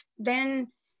interest,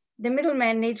 then the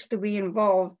middleman needs to be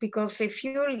involved, because if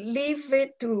you leave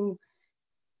it to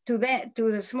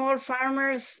the small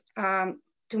farmers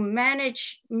to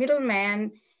manage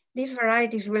middleman, these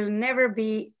varieties will never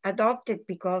be adopted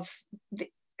because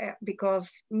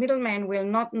middlemen will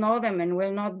not know them and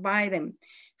will not buy them.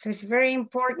 So it's very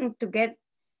important to get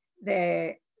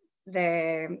the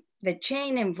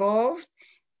chain involved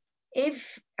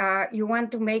if you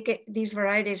want to make these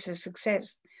varieties a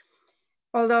success.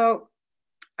 Although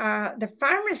the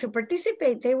farmers who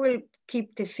participate, they will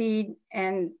keep the seed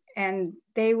and and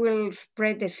they will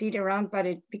spread the seed around, but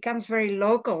it becomes very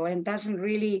local and doesn't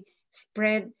really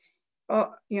spread,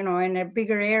 you know, in a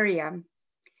bigger area.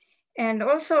 And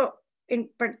also in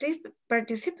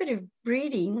participative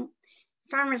breeding,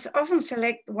 farmers often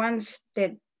select ones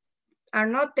that are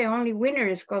not the only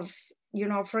winners, because, you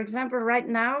know, for example, right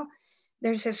now,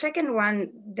 there's a second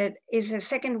one that is a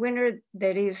second winner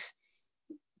that is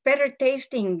better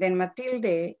tasting than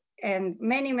Matilde. And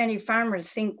many, many farmers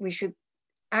think we should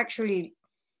actually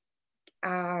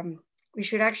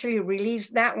release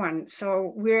that one.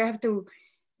 So we have to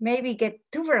maybe get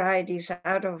 2 varieties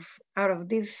out of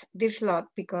this lot,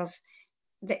 because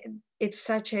it's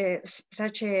such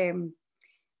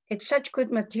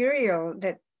good material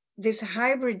that this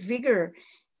hybrid vigor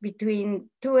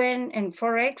between 2N and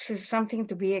 4X is something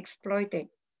to be exploited.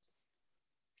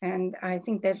 And I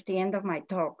think that's the end of my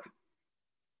talk.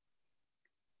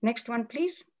 Next one,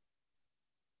 please.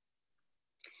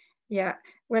 Yeah,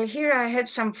 well, here I had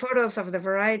some photos of the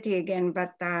variety again,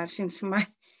 but since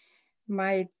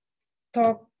my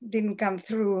talk didn't come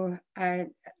through,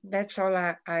 that's all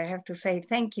I have to say.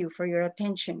 Thank you for your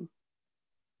attention.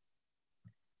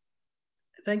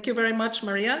 Thank you very much,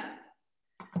 Maria.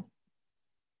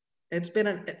 It's been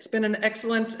an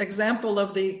excellent example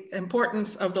of the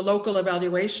importance of the local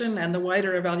evaluation and the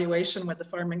wider evaluation with the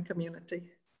farming community.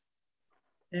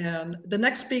 And the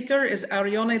next speaker is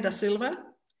Arione da Silva.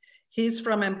 He's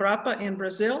from Embrapa in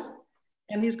Brazil,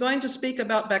 and he's going to speak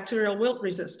about bacterial wilt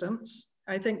resistance.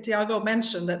 I think Tiago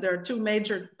mentioned that there are 2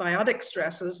 major biotic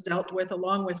stresses dealt with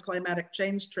along with climatic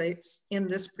change traits in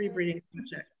this pre-breeding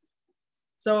project.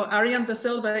 So Arione da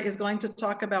Silva is going to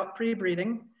talk about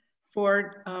pre-breeding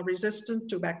for resistance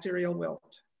to bacterial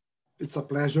wilt. It's a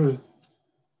pleasure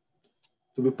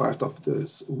to be part of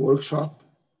this workshop.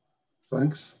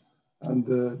 Thanks. And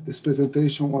this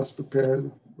presentation was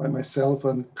prepared by myself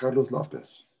and Carlos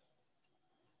Lopez.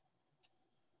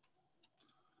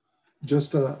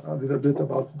 Just a little bit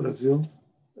about Brazil.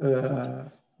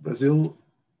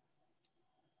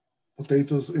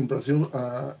 Potatoes in Brazil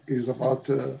is about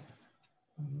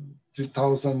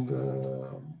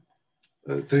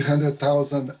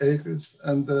 300,000 acres,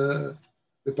 and the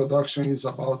production is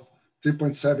about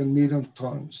 3.7 million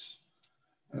tons.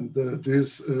 And the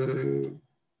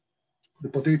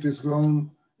potato is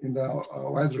grown in a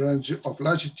wide range of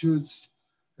latitudes,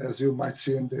 as you might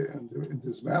see in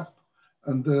this map.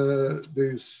 And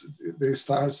they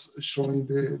start showing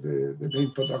the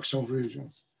main production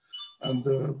regions. And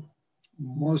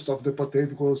most of the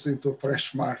potato goes into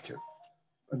fresh market,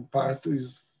 and part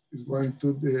is going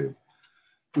to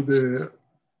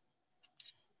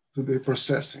the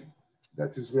processing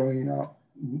that is growing up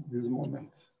in this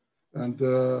moment. And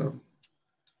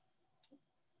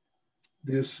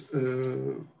these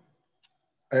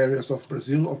areas of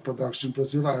Brazil, of production in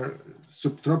Brazil, are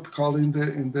subtropical in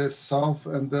the south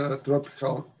and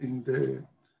tropical in the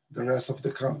rest of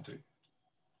the country.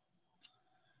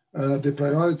 The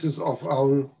priorities of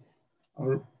our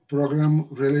program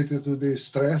related to the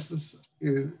stresses,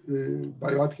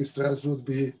 biotic stress would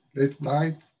be late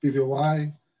blight,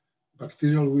 PVY,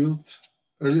 bacterial wilt,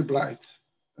 early blight,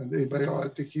 and the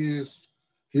abiotic is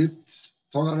heat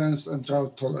tolerance and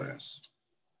drought tolerance.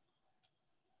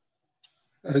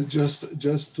 And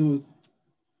just to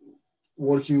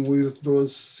working with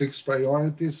those 6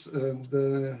 priorities, and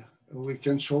we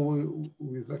can show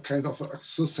with a kind of a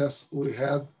success we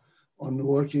had on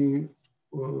working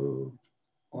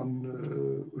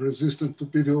on resistance to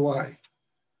PVY.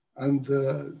 And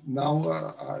now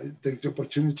I take the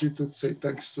opportunity to say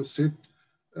thanks to SIP,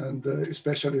 and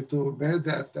especially to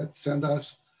MERDAT that sent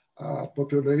us a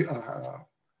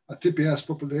TPS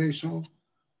population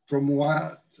from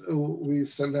what we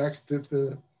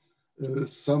selected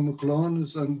some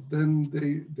clones, and then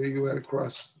they were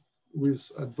crossed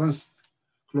with advanced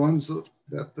clones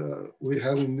that we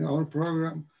have in our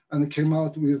program, and came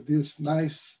out with this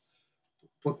nice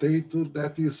potato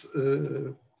that is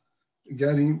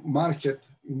getting market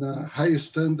in a high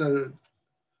standard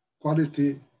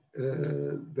quality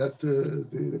that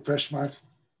the fresh market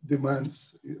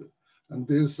demands. And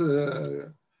this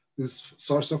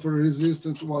source of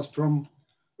resistance was from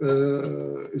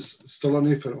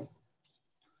stoloniferum.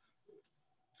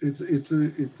 It's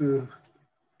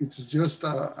just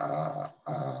a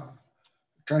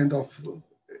kind of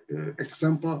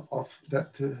example of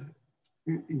that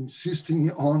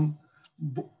insisting on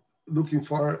looking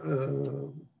for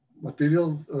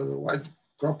material,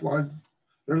 crop-wide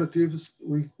relatives.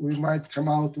 We might come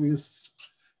out with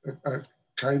a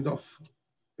kind of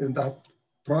end up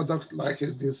product like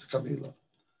this Camilla.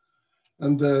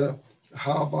 And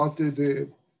how about the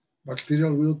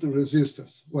bacterial wilt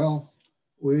resistance? Well,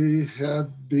 we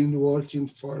had been working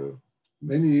for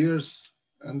many years,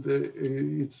 and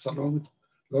it's a long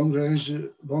range,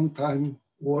 long time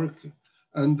work.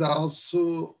 And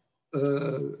also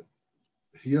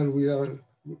here we are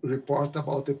report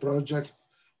about a project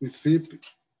with FIP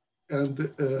and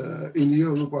in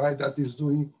Uruguay that is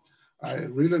doing a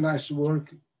really nice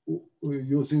work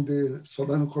using the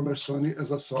Solanum commersoni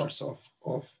as a source of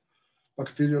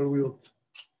bacterial wilt.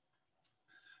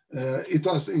 It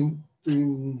was in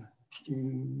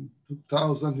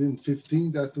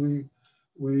 2015 that we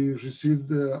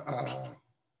received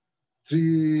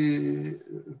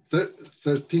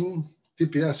 13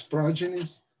 TPS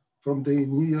progenies from the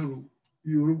INEA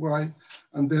Uruguay,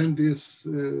 and then this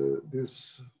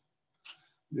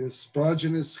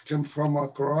progenies came from a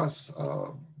cross,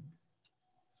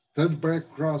 third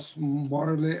break cross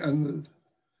Morley, and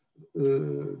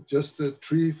just a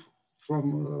tree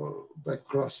from back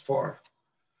cross 4.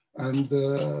 And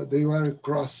they were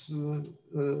crossed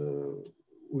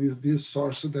with this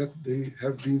source that they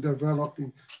have been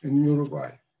developing in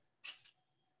Uruguay.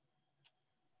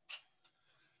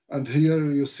 And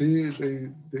here you see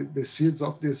the seeds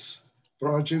of this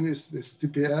progenies, this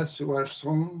TPS were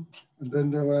sown, and then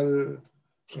there were,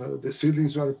 the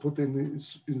seedlings were put in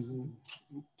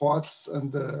pots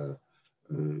and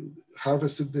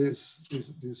harvested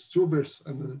these tubers.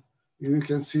 And you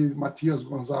can see Matias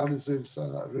Gonzalez is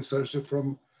a researcher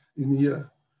from INEA,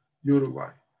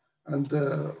 Uruguay. And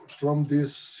from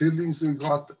these seedlings, we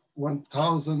got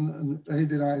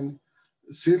 1,089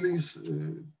 seedlings,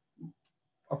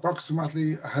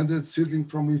 approximately 100 seedlings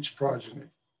from each progeny.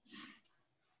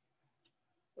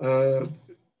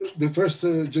 The first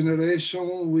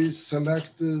generation we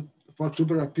selected for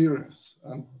tuber appearance,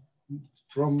 and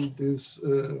from this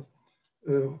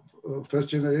first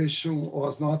generation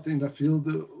was not in a field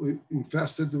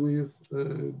infested with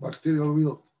bacterial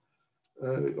wilt.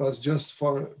 It was just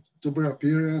for tuber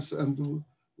appearance, and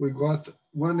we got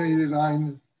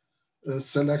 189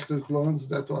 selected clones.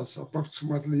 That was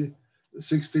approximately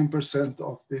 16%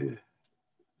 of the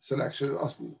selection.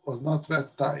 Was not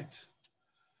that tight.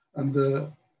 And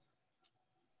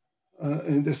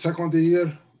in the second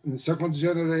year, in the second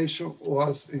generation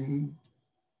was in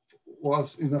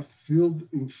a field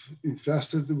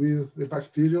infested with the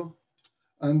bacterial,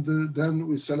 and then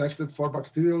we selected for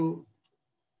bacterial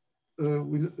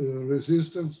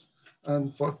resistance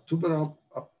and for tuber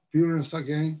appearance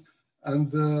again,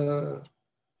 and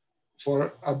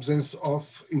for absence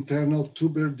of internal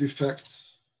tuber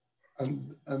defects.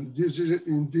 And in this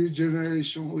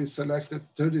generation, we selected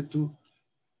 32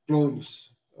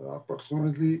 clones,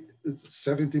 approximately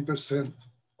 70%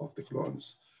 of the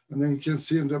clones. And then you can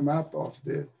see in the map of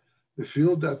the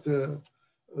field that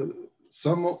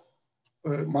some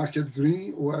market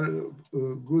green were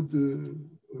good,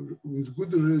 with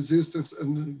good resistance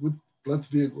and good plant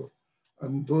vigor.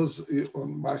 And those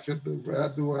on market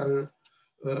red were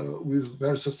with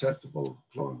very susceptible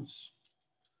clones.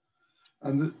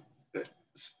 And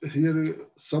here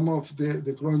some of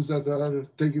the clones that are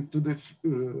taken to the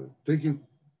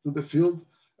field,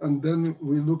 and then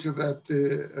we look at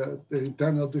the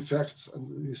internal defects,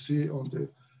 and we see on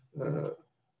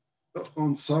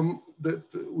some that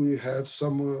we have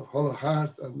some hollow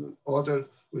heart, and other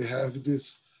we have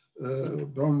this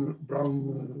brown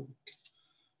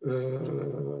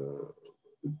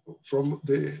from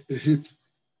the heat.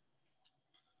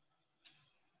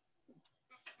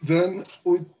 Then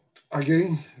we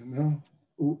again,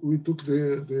 we took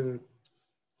the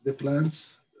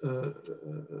plants,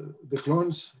 the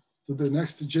clones, to the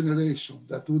next generation.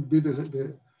 That would be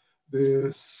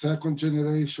the second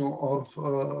generation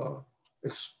of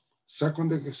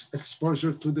second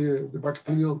exposure to the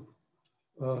bacterial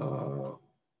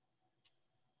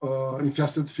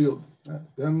infested field.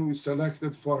 Then we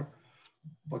selected for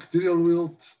bacterial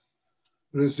wilt,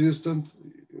 resistant,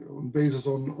 based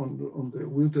on the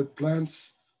wilted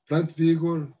plants, plant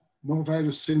vigor, no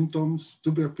virus symptoms,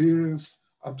 tuber appearance,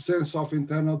 absence of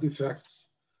internal defects.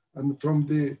 And from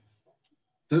the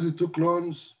 32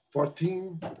 clones,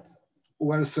 14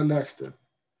 were selected.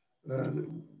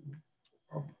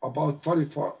 About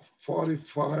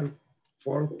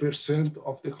 44%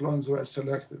 of the clones were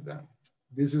selected then.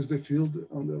 This is the field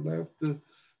on the left,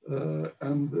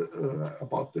 and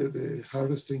about the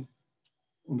harvesting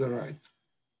on the right.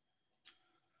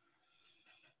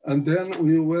 And then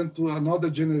we went to another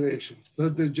generation,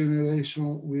 third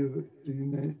generation with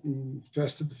in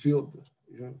infested field.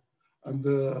 Yeah. And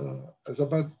as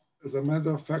a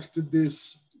matter of fact,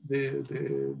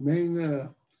 the main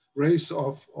race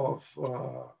of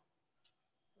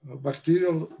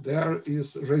bacterial, there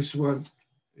is race 1.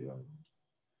 Yeah.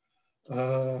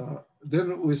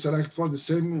 Then we select for the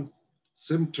same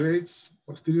traits: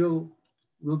 bacterial,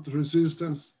 wilt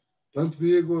resistance, plant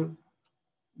vigor,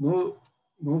 no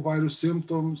virus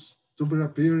symptoms, tuber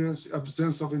appearance,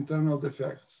 absence of internal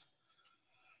defects.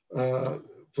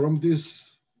 From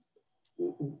this,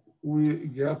 we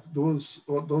get those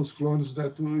clones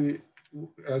that we,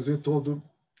 as we told you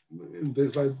in the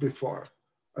slide before.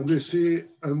 And we see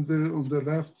on the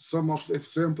left some of the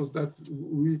examples that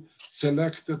we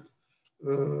selected.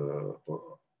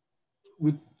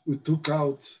 We took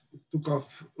off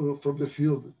from the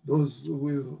field those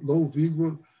with low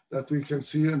vigor that we can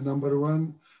see in number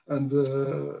 1, and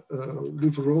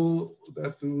leaf roll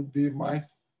that would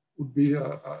be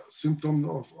a symptom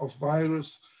of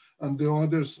virus, and the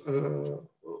others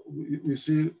we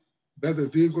see better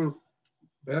vigor,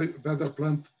 better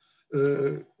plant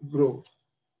growth.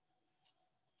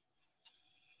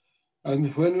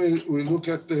 And when we look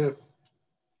at the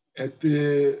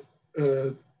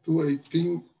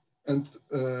 218 and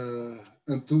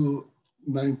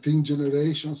 219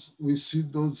 generations, we see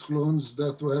those clones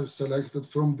that were selected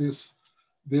from this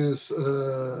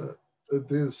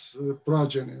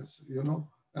progenies, you know.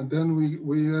 And then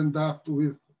we end up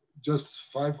with just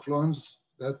 5 clones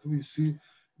that we see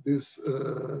this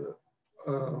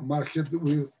marked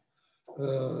with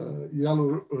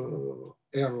yellow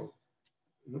arrow.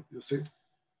 You see?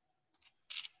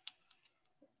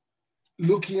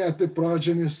 Looking at the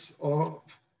progenies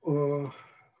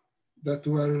that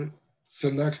were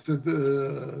selected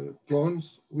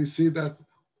clones, we see that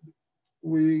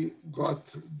we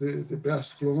got the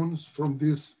best clones from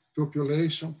this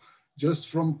population just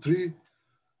from three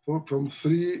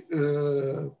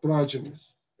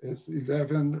progenies. It's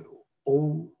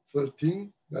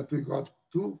 11,013 that we got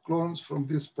 2 clones from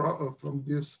this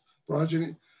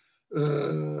progeny.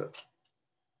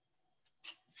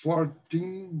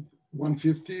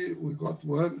 14,150 we got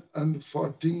 1, and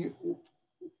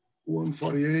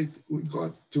 14,148 we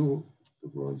got 2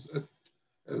 clones.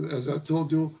 As I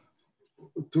told you,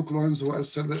 5 clones were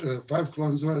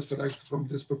selected from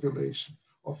this population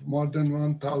of more than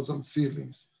 1,000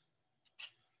 seedlings.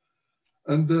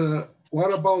 And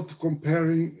what about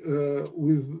comparing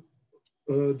with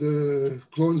the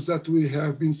clones that we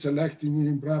have been selecting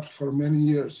in BRAP for many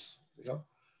years? Yeah.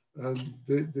 And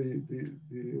the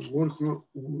work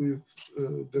with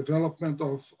development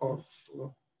of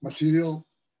material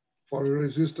for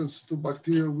resistance to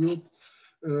bacterial wilt,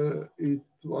 it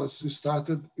was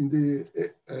started in the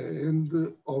end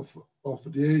of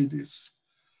the 80s.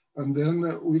 And then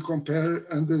we compare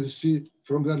and see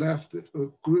from the left,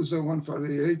 Cruiser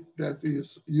 148 that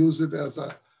is used as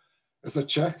a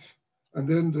check. And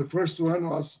then the first one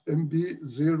was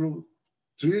MB03,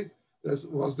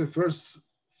 that was the first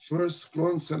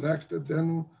clone selected.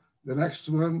 Then the next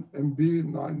one,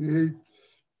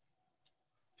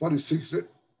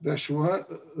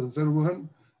 MB9846-01,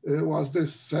 was the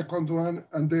second one,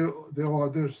 and the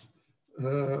others,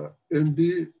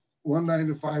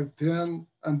 MB19510,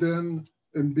 and then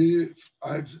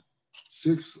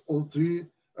MB5603,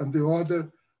 and the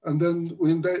other. And then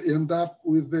we end up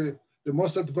with the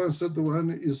most advanced one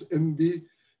is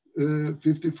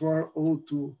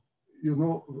MB5402. You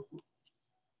know,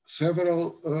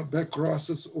 several back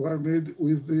crosses were made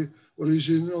with the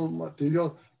original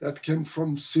material that came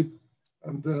from SIP,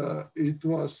 and it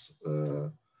was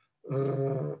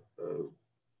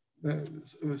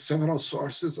several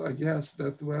sources, I guess,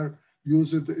 that were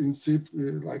used in SIP,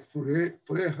 like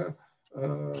Freja,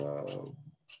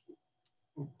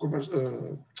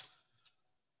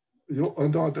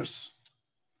 and others.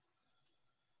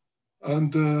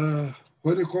 And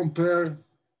when you compare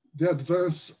the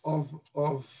advance of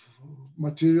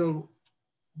material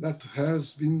that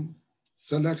has been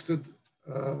selected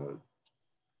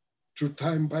through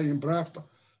time by Embrapa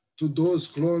to those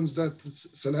clones that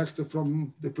selected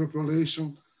from the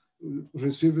population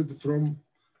received from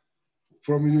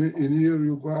in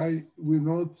Uruguay, we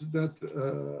note that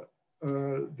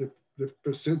the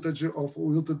percentage of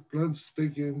wilted plants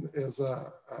taken as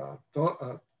a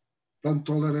plant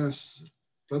tolerance,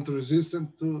 plant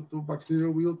resistant to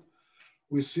bacterial wilt,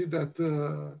 we see that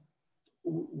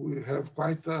we have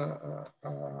quite a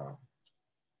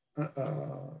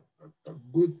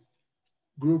good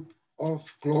group of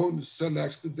clones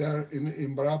selected there in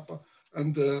Embrapa.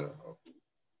 And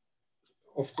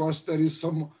of course, there is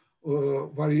some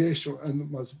variation, and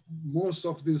most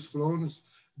of these clones,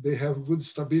 they have good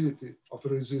stability of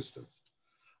resistance.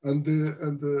 And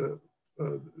the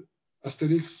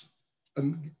Asterix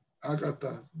and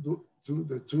Agatha,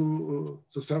 the two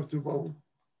susceptible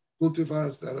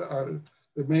cultivars that are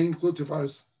the main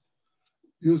cultivars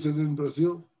used in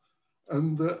Brazil.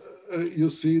 And you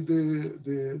see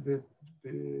the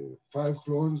 5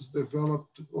 clones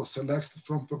developed or selected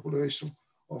from population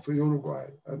of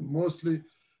Uruguay, and mostly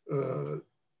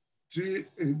 3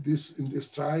 in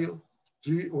this trial,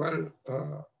 3 were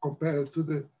compared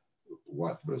to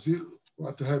what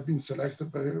have been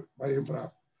selected by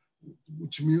Embrapa,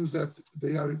 which means that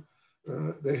they are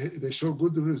they show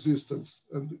good resistance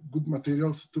and good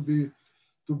material to be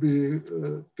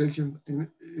taken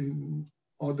in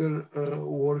other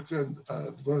work and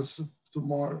advance to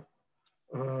more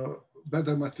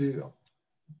better material.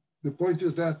 The point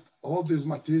is that all these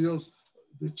materials,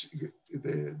 the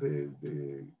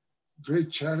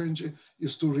great challenge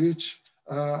is to reach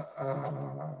a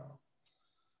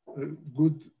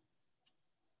good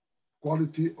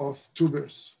quality of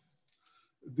tubers.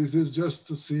 This is just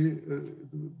to see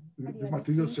the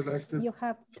material selected. You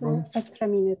have 2 extra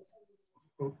minutes.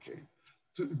 Okay.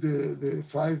 The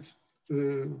 5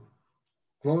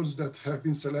 clones that have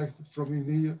been selected from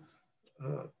INEA,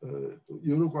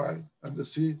 Uruguay, and the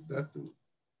see that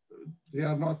they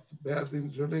are not bad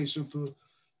in relation to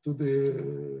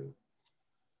the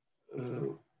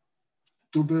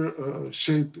tuber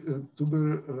shape and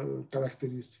tuber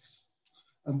characteristics.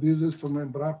 And this is from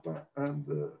Embrapa, and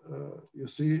you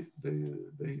see they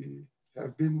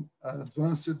have been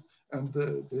advanced, and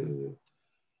the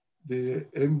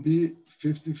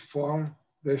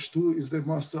MB54-2 is the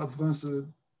most advanced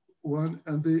one,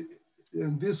 and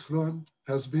this clone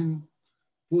has been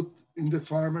put in the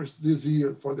farmers this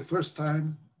year. For the first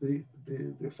time, the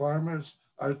farmers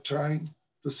are trying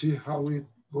to see how it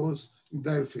goes in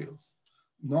their fields,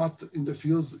 not in the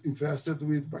fields infested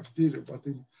with bacteria, but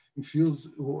in fields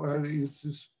where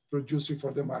it's producing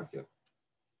for the market.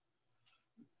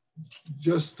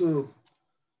 Just to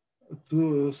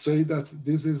say that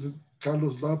this is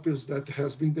Carlos Lopez that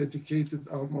has been dedicated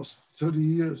almost 30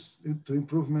 years to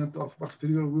improvement of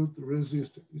bacterial wilt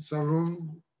resistance. It's a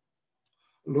long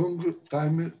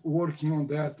time working on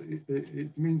that.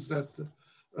 It means that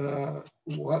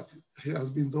what has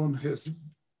been done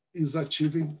is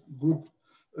achieving good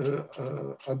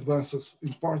advances,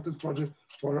 important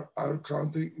for our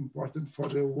country, important for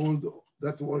the world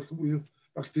that work with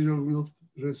bacterial wilt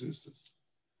resistance.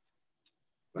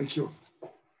 Thank you.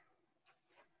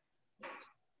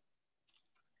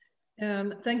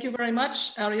 And thank you very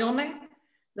much, Arione.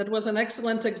 That was an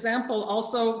excellent example.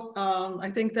 Also, I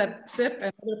think that SIP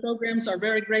and other programs are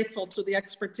very grateful to the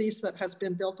expertise that has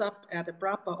been built up at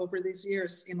Embrapa over these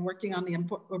years in working on the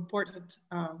important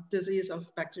disease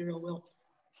of bacterial wilt.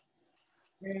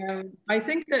 And I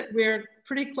think that we're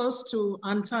pretty close to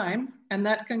on time, and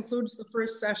that concludes the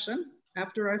first session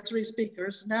after our 3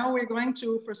 speakers. Now we're going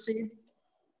to proceed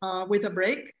with a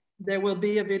break. There will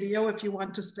be a video if you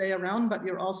want to stay around, but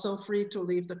you're also free to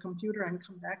leave the computer and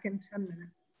come back in 10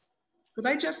 minutes. Could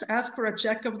I just ask for a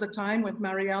check of the time with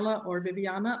Mariela or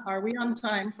Viviana? Are we on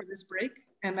time for this break?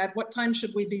 And at what time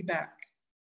should we be back?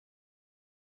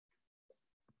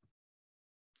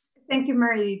 Thank you,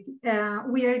 Mary.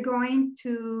 We are going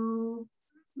to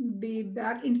be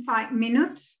back in 5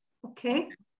 minutes,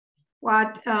 okay?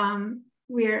 What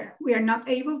we are not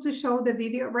able to show the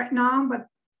video right now, but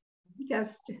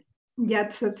just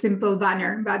a simple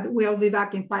banner, but we'll be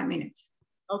back in 5 minutes.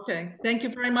 Okay, thank you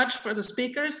very much for the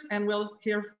speakers, and we'll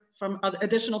hear from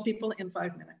additional people in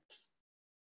 5 minutes.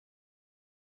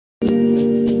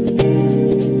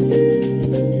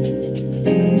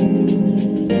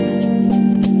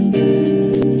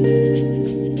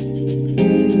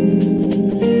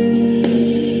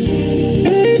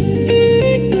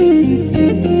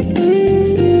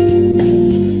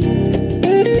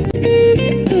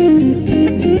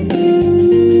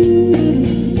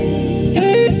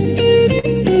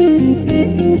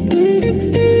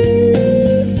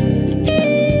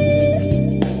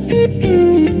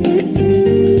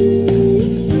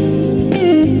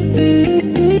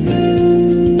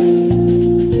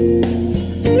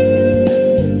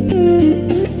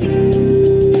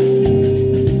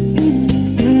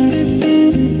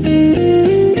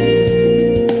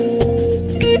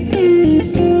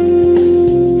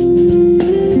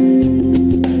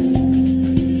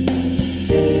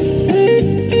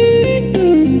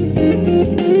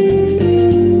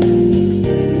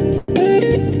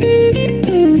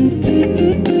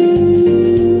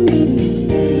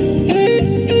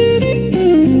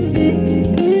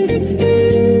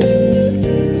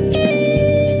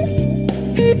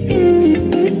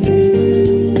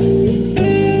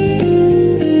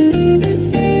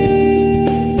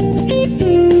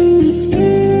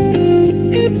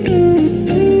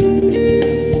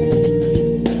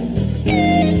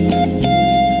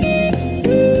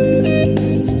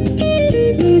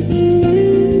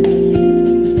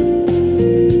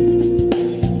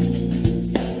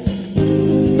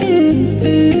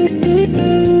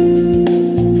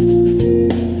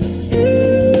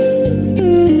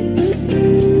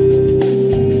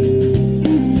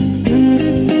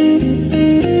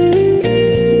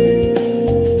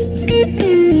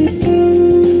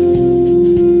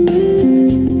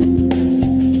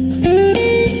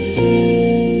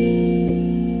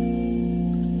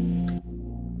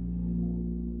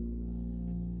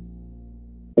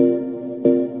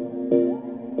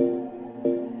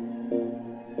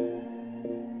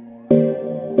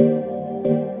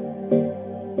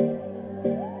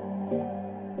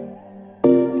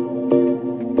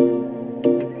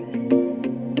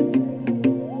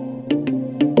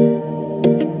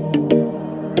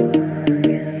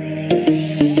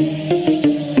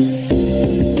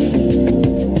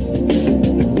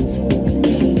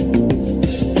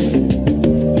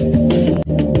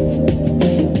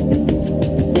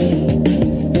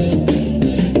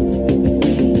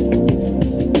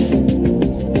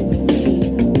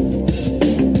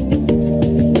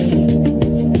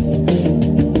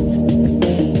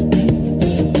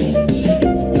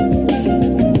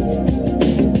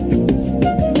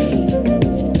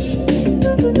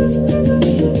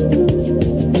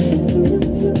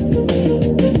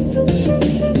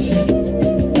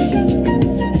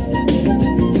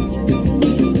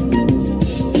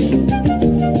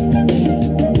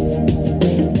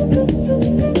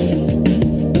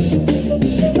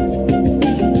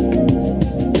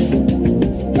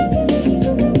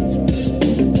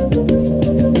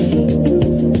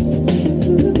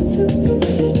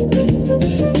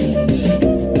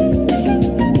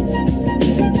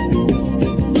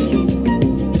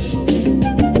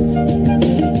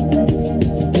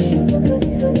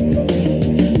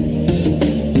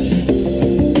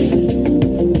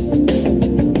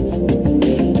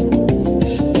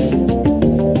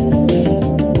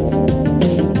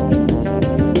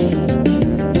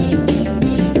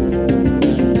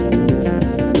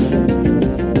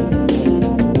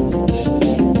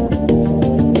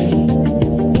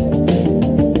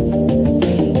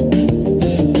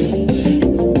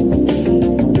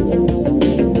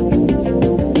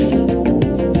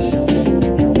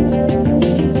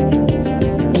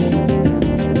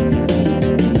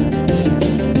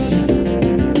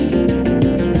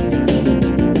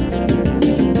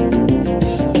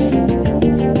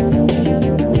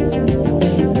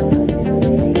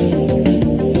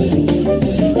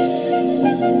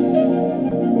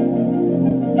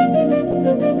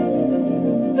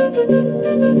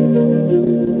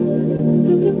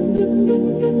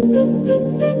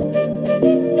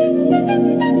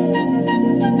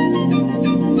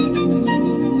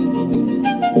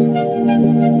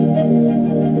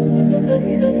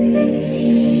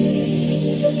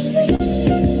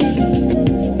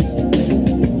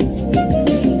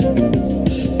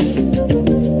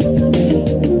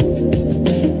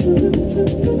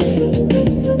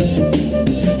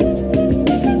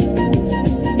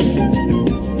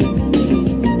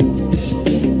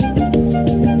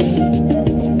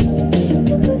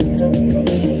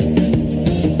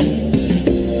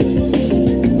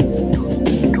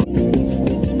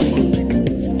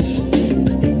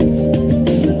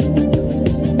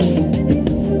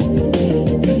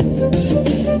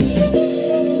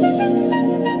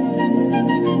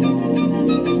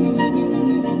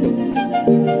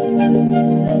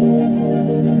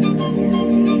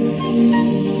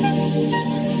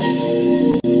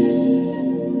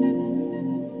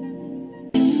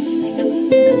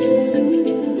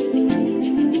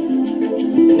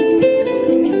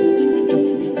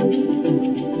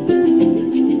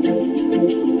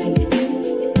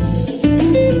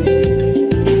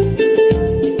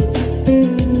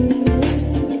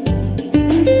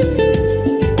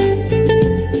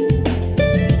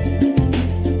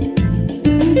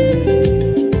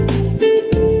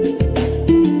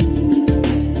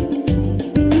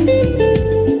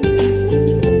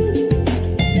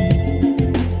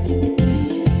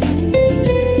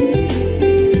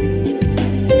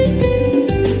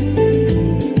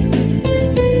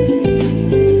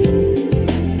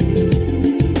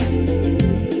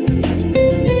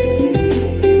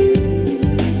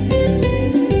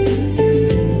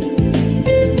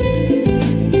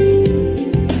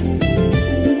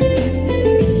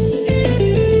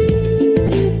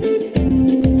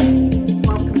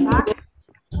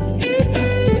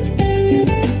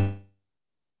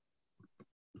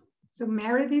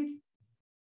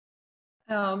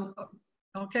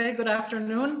 Okay, good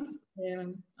afternoon.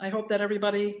 I hope that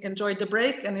everybody enjoyed the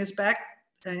break and is back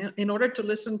in order to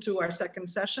listen to our second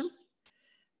session.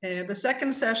 The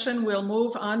second session will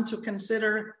move on to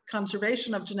consider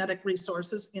conservation of genetic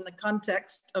resources in the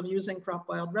context of using crop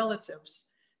wild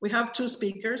relatives. We have two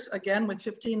speakers, again with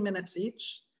 15 minutes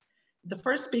each. The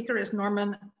first speaker is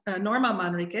Norma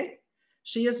Manrique.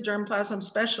 She is germplasm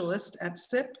specialist at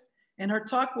SIP, and her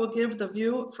talk will give the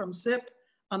view from SIP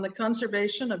on the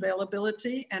conservation,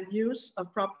 availability, and use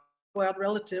of crop wild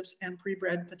relatives and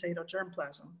pre-bred potato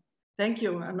germplasm. Thank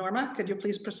you. Norma, could you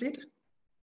please proceed?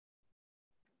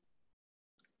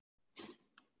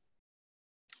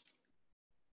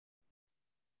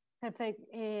 Perfect,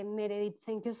 Meredith,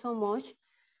 thank you so much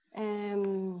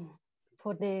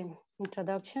for the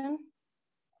introduction.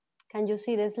 Can you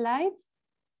see the slides?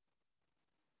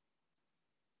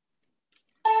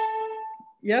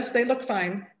 Yes, they look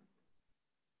fine.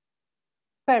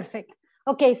 Perfect.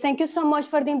 Okay, thank you so much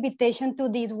for the invitation to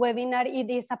this webinar. It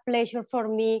is a pleasure for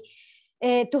me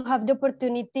to have the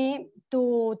opportunity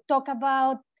to talk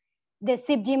about the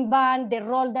SIP gene bank, the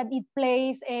role that it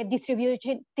plays,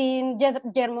 distributing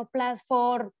germplasm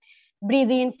for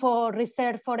breeding, for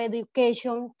research, for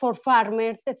education, for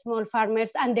farmers, small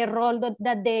farmers, and the role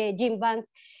that the gene banks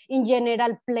in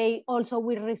general play also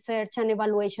with research and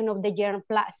evaluation of the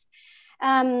germplasm.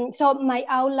 So my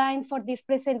outline for this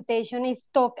presentation is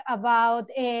talk about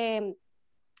the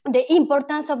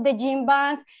importance of the gene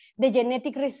banks, the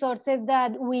genetic resources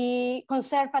that we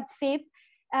conserve at SIP,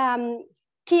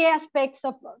 key aspects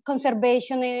of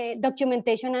conservation,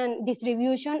 documentation and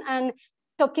distribution, and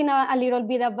talking a little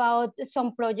bit about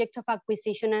some projects of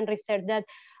acquisition and research that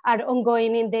are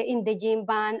ongoing in the gene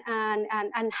bank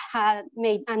and have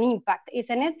made an impact,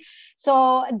 isn't it?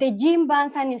 So the gene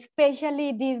banks, and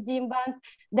especially these gene banks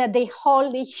that they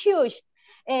hold a huge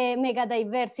mega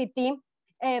diversity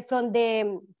from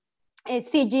the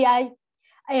CGI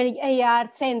AR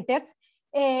centers,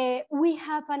 we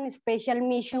have a special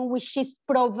mission, which is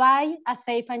provide a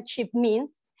safe and cheap means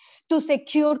to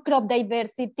secure crop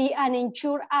diversity and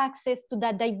ensure access to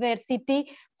that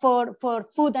diversity for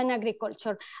food and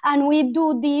agriculture. And we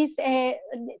do this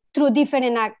through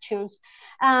different actions.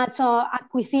 So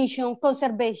acquisition,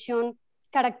 conservation,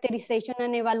 characterization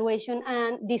and evaluation,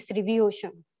 and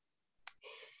distribution.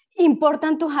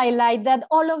 Important to highlight that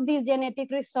all of these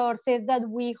genetic resources that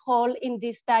we hold in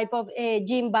this type of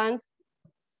gene banks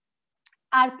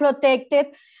are protected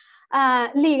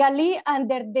legally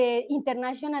under the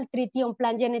International Treaty on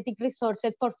Plant Genetic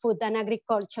Resources for Food and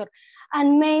Agriculture.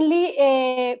 And mainly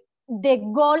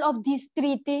the goal of this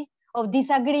treaty, of this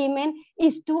agreement,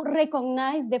 is to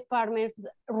recognize the farmers'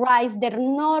 rights, their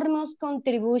enormous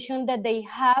contribution that they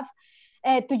have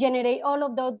to generate all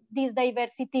of this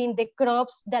diversity in the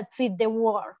crops that feed the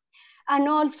world. And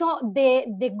also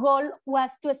the goal was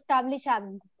to establish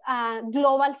a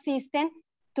global system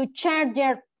to share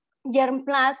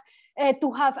germplasm,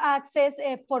 to have access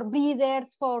for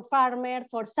breeders, for farmers,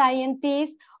 for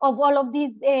scientists of all of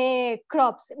these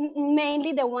crops,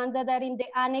 mainly the ones that are in the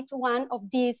Annex 1 of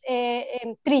this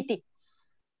treaty.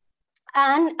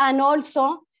 And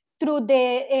also through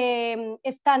the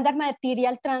standard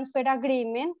material transfer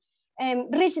agreement,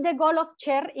 reach the goal of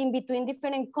share in between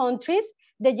different countries,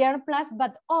 the germplasm,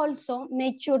 but also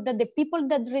make sure that the people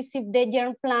that receive the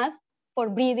germplasm for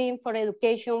breeding, for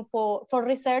education, for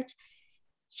research,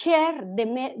 share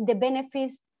the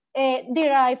benefits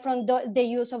derived from the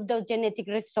use of those genetic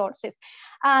resources.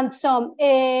 So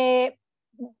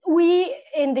we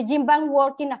in the gene bank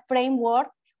work in a framework.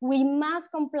 We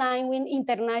must comply with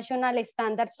international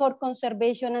standards for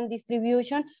conservation and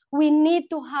distribution. We need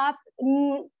to have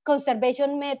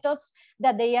conservation methods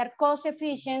that they are cost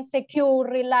efficient, secure,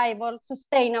 reliable,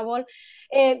 sustainable,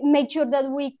 make sure that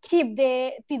we keep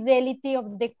the fidelity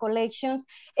of the collections,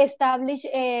 establish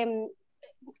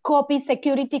copies,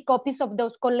 security copies of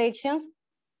those collections.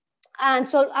 And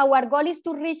so our goal is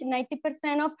to reach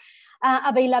 90% of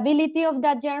availability of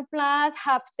that germplasm,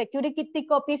 have security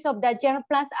copies of that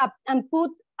germplasm, and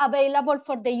put available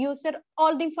for the user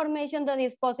all the information that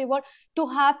is possible to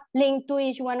have linked to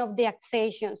each one of the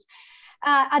accessions.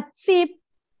 At SIP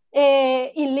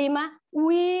in Lima,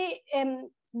 we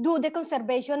do the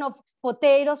conservation of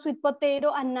potato, sweet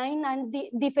potato, and 9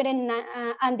 different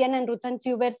Andean and root and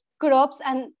tubers crops,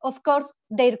 and of course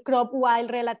their crop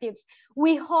wild relatives.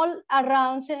 We hold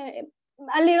around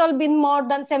a little bit more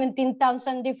than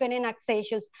 17,000 different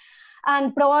accessions.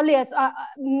 And probably as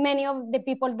many of the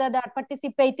people that are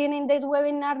participating in this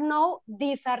webinar know,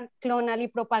 these are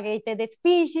clonally propagated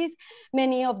species.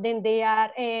 Many of them, they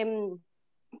are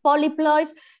polyploids.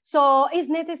 So it's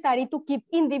necessary to keep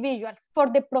individuals for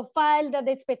the profile that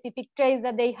the specific traits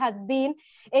that they have been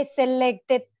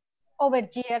selected over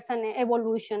years and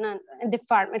evolution and the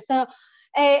farmers. So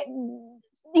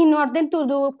in order to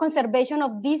do conservation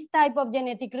of this type of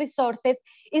genetic resources,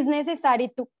 it's necessary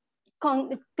to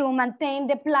maintain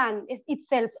the plant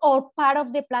itself or part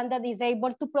of the plant that is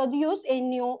able to produce a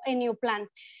new plant.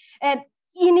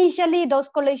 Initially, those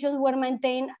collections were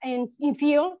maintained in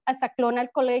field as a clonal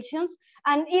collections,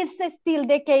 and it's still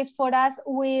the case for us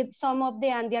with some of the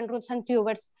Andean roots and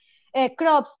tubers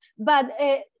crops, but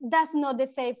that's not the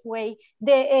safe way.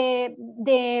 The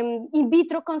in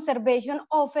vitro conservation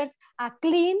offers a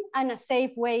clean and a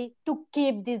safe way to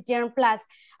keep these germplasms.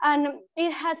 And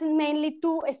it has mainly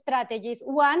two strategies.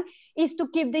 One is to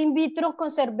keep the in vitro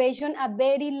conservation a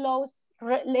very low,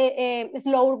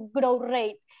 slow growth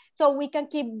rate. So we can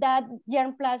keep that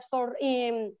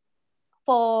germplasm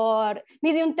for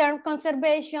medium-term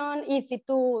conservation, easy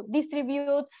to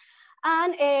distribute.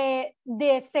 And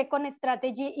the second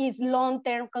strategy is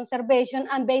long-term conservation.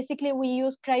 And basically we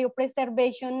use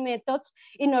cryopreservation methods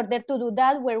in order to do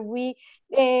that, where we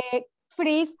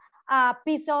freeze a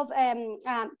piece of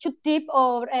shoot tip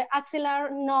or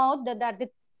axillary node that are the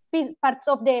parts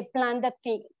of the plant that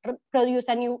can produce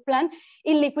a new plant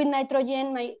in liquid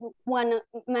nitrogen, my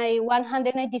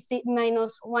 196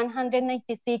 minus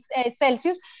 196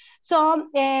 Celsius. So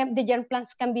the germ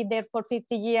plants can be there for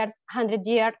 50 years, 100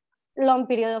 years, long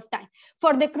period of time.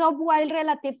 For the crop wild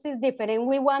relatives is different.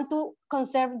 We want to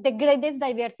conserve the greatest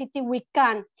diversity we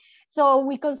can. So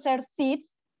we conserve seeds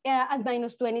at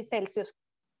minus 20 Celsius.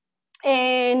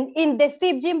 And in the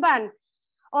SIP gene bank,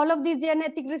 all of these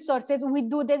genetic resources, we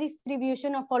do the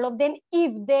distribution of all of them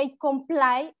if they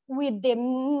comply with the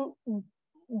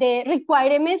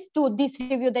requirements to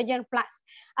distribute the germ plasm.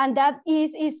 And that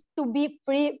is to be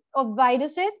free of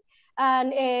viruses,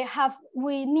 and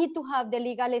we need to have the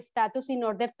legal status in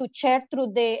order to share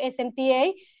through the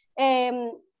SMTA,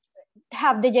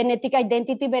 have the genetic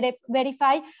identity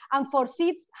verified, and for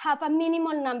seeds, have a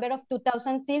minimal number of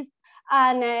 2,000 seeds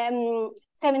and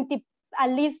at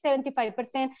least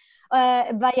 75%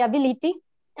 variability.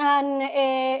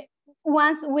 And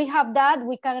once we have that,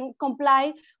 we can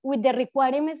comply with the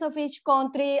requirements of each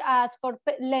country as for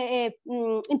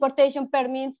importation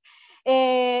permits,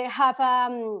 have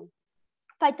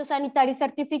phytosanitary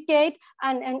certificate,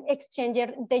 and exchange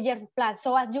the germ plasm.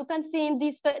 So as you can see in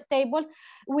these tables,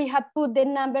 we have put the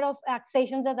number of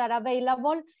accessions that are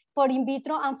available for in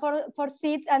vitro and for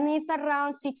seeds, and it's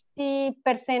around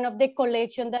 60% of the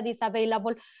collection that is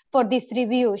available for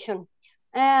distribution.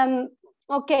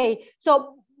 Okay,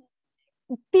 so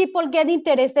people get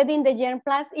interested in the germ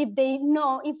plasm if they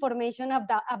know information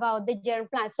about the germ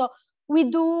plasm. So we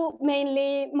do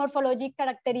mainly morphologic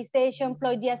characterization,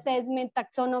 ploidy assessment,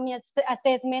 taxonomy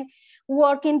assessment,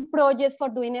 working projects for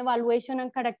doing evaluation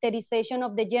and characterization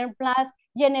of the germ plasm,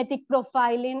 genetic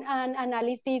profiling and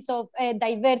analysis of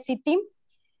diversity,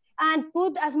 and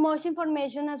put as much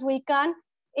information as we can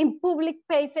in public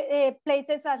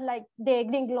places as like the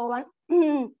Green Global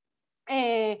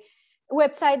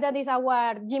website, that is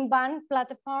our gene bank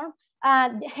platform,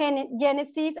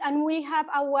 Genesis, and we have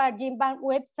our gene bank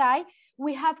website.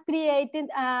 We have created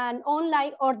an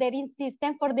online ordering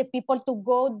system for the people to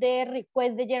go there,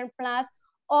 request the germ plasm.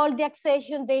 All the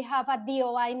accessions, they have a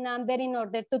DOI number in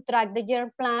order to track the germ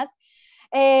plasm.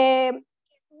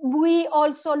 We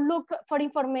also look for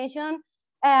information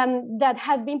that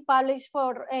has been published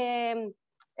for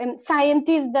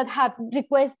scientists that have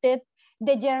requested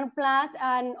the germ plasm,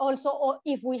 and also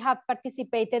if we have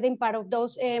participated in part of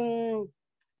those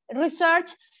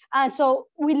research. And so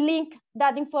we link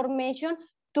that information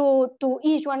to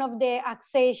each one of the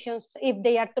accessions, if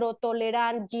they are drought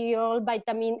tolerant, GL,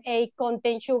 vitamin A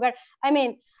content, sugar. I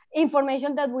mean,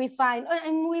 information that we find,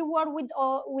 and we work with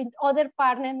other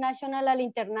partners, national and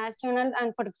international.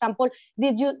 And for example,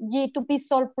 the G2P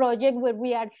Sol project, where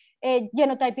we are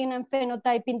genotyping and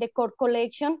phenotyping the core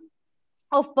collection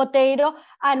of potato,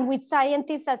 and with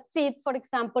scientists at SIP, for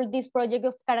example, this project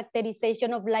of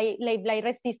characterization of late blight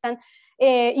resistant,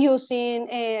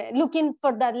 looking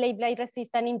for that late blight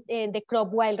resistant in the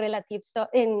crop wild relatives of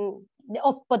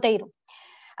potato.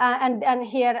 And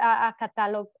here a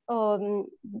catalog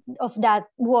of that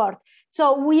work.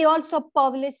 So we also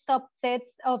publish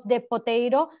subsets of the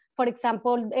potato, for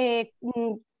example,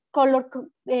 color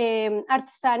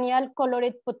artisanal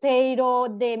colored potato,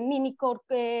 the mini core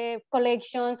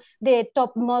collection, the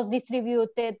top most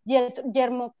distributed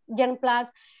germ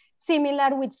plasm,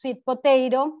 similar with sweet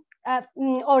potato,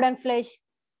 orange flesh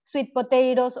sweet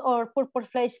potatoes or purple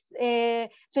flesh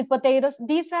sweet potatoes.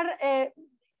 These are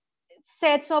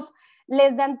sets of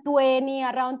less than 20,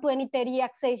 around 20, 30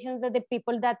 accessions that the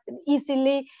people that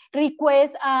easily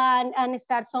request and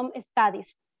start some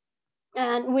studies.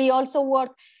 And we also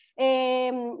work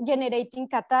generating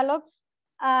catalogs,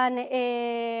 and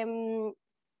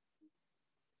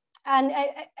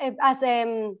as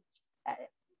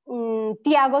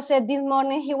Tiago said this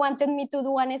morning, he wanted me to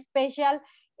do one special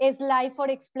slide for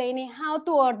explaining how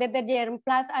to order the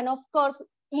germplasm, and of course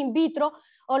in vitro,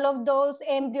 all of those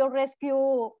embryo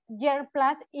rescue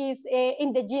germplasm is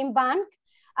in the gene bank,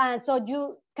 and so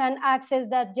you can access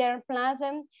that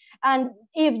germplasm. And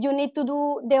if you need to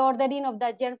do the ordering of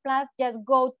that germplasm, just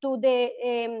go to the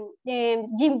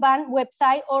gene bank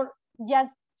website or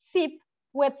just zip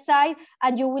website,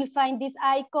 and you will find this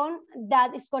icon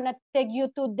that is going to take you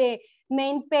to the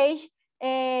main page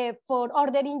for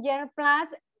ordering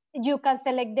germplasm. You can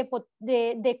select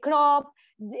the crop.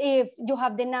 If you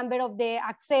have the number of the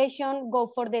accession, go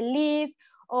for the list,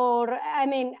 or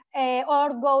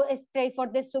or go straight for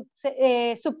the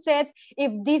subsets.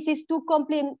 If this is too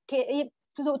complicated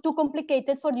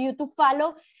for you to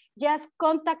follow, just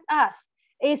contact us.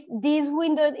 This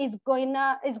window is going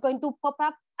to pop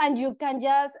up, and you can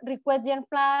just request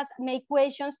germplasm, make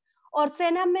questions, or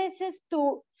send a message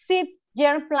to SIP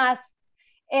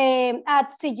germplasm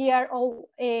at CGROH.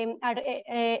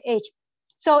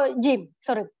 So Jim,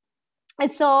 sorry.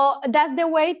 And so that's the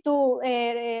way to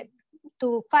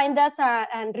find us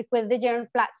and request the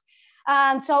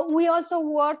germplasm. So we also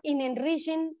work in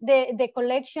enriching the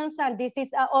collections, and this is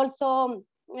also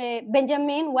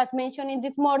Benjamin was mentioning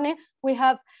this morning. We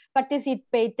have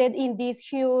participated in this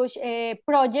huge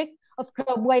project of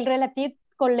crop wild relatives,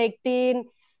 collecting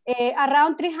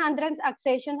around 300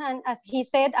 accessions, and as he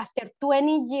said, after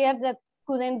 20 years that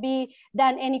couldn't be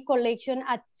done any collection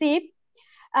at SIP,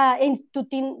 in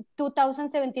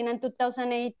 2017 and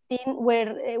 2018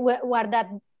 where that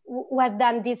was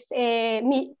done this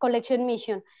collection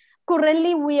mission.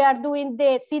 Currently, we are doing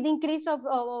the seed increase of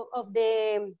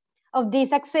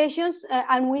these accessions,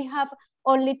 and we have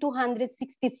only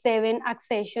 267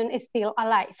 accessions still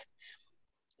alive.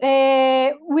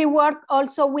 We work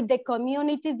also with the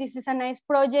community. This is a nice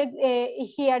project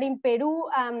here in Peru,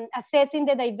 assessing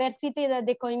the diversity that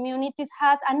the communities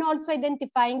has, and also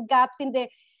identifying gaps in the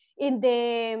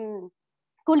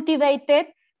cultivated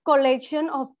collection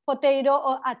of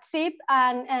potato at SIP,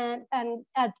 and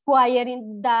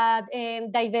acquiring that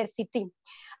diversity.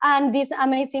 And this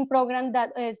amazing program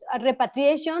that is a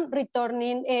repatriation,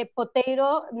 returning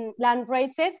potato land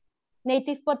races,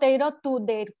 native potato to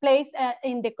their place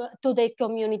to the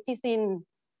communities in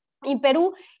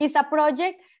Peru, is a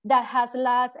project that has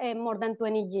lasted more than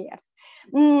 20 years.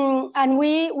 And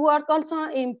we work also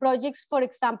in projects, for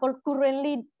example,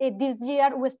 currently this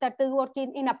year we started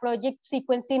working in a project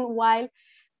sequencing wild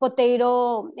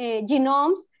potato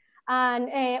genomes,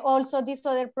 and also this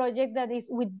other project that is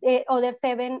with other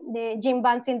 7 gene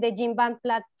banks in the gene bank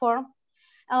platform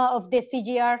of the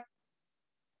CGR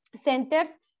centers,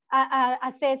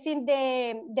 assessing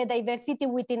the diversity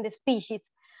within the species.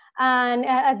 And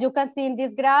as you can see in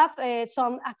this graph,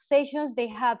 some accessions, they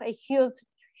have a huge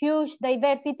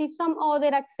diversity. Some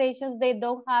other accessions, they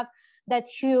don't have that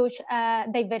huge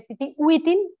diversity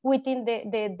within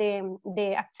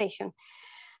the accession,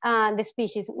 the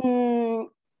species.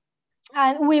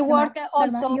 And we work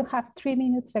also. You have 3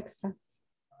 minutes extra.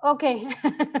 Okay.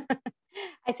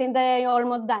 I think that I'm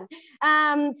almost done.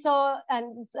 So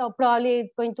probably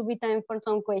it's going to be time for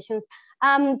some questions.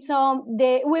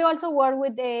 We also work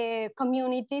with the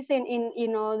communities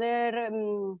in other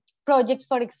projects,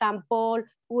 for example,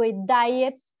 with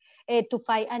diets to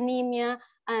fight anemia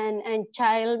and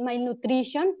child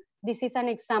malnutrition. This is an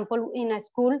example in a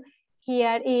school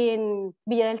here in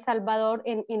Villa del Salvador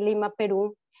in Lima,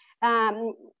 Peru,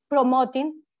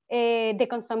 promoting the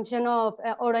consumption of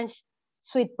orange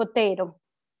sweet potato,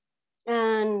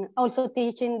 and also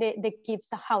teaching the kids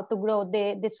how to grow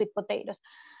the sweet potatoes.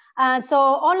 So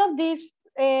all of this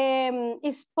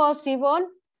is possible,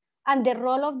 and the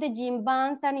role of the gene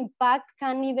banks and impact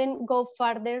can even go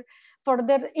further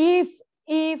if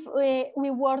we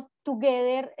work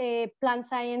together, plant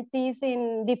scientists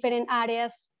in different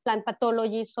areas, plant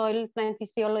pathology, soil, plant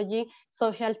physiology,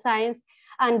 social science,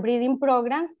 and breeding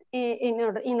programs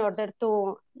in order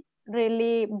to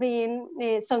really bring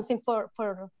something for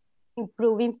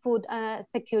improving food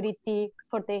security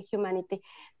for the humanity.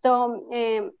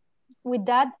 So with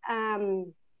that,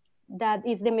 that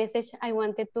is the message I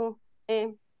wanted to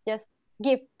just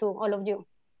give to all of you.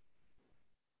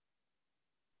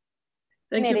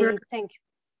 Thank you. Thank you.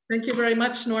 Thank you very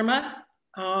much, Norma.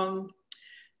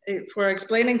 for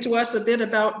explaining to us a bit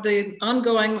about the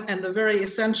ongoing and the very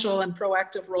essential and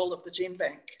proactive role of the gene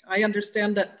bank. I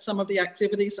understand that some of the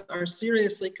activities are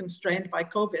seriously constrained by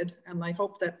COVID, and I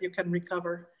hope that you can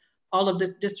recover all of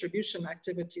the distribution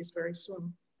activities very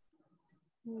soon.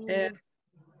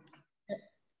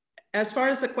 As far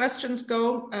as the questions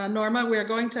go, Norma, we're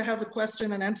going to have a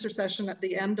question and answer session at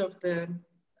the end of the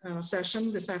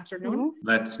session this afternoon.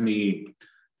 Let me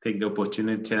take the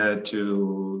opportunity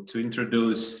to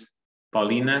introduce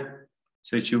Paulina.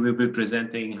 So she will be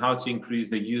presenting how to increase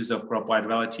the use of crop-wide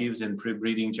relatives in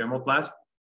pre-breeding germplasm.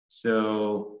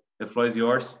 So the floor is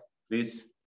yours, please.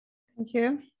 Thank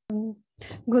you.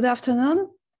 Good afternoon.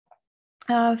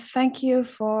 Thank you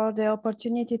for the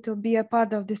opportunity to be a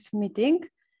part of this meeting.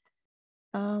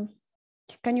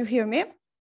 Can you hear me?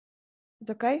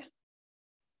 It's okay?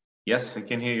 Yes, I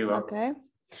can hear you well. Okay.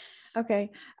 Okay.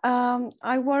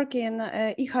 I work in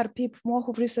IHRPIP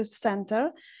Młochów Research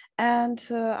Center, and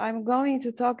I'm going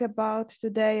to talk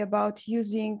today about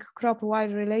using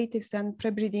crop-wide relatives and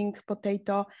pre-breeding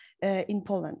potato in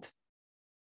Poland.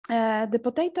 The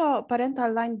potato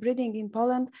parental line breeding in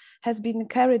Poland has been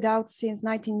carried out since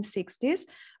 1960s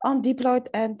on diploid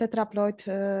and tetraploid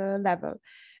level.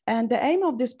 And the aim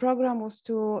of this program was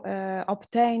to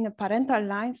obtain parental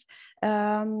lines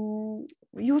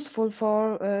useful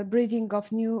for breeding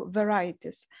of new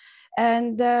varieties.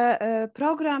 And the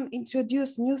program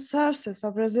introduced new sources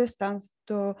of resistance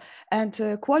to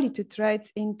and quality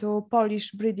traits into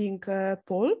Polish breeding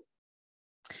pool.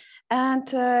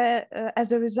 And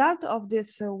as a result of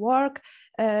this work,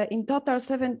 in total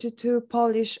 72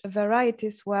 Polish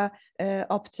varieties were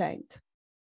obtained.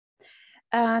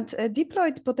 And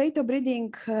diploid potato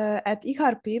breeding at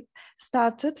IHRPIP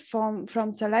started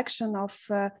from selection of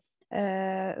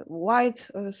wild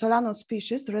Solano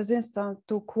species resistant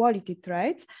to quality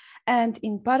traits, and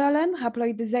in parallel,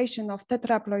 haploidization of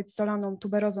tetraploid Solanum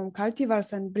tuberosum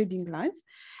cultivars and breeding lines.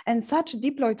 And such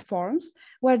diploid forms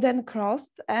were then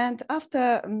crossed, and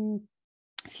after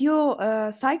few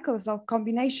cycles of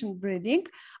combination breeding,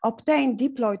 obtained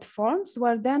diploid forms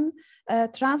were then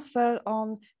transferred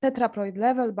on tetraploid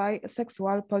level by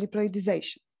sexual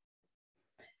polyploidization.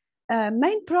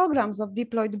 Main programs of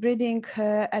diploid breeding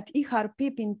at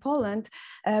IHRPIP in Poland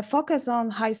focus on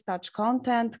high starch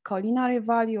content, culinary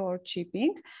value, or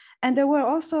chipping. And there were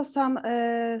also some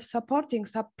supporting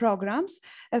sub-programs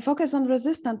focused on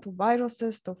resistant to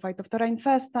viruses, to Phytophthora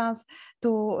infestans,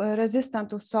 to resistant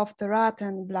to soft rat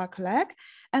and black leg,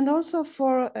 and also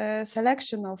for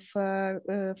selection of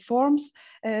forms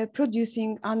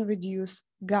producing unreduced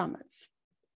gametes.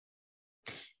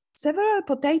 Several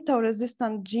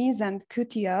potato-resistant genes and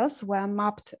QTLs were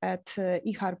mapped at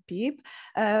IHRPIP.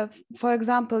 For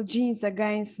example, genes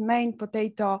against main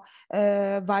potato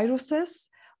viruses,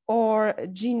 or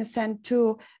gene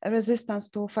SEN2 resistance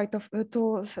to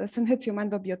Syncytium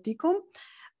endobioticum.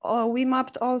 We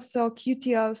mapped also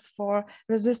QTLs for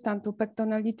resistance to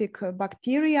pectinolytic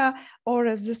bacteria or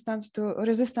resistance to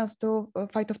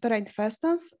Phytophthora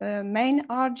infestans, main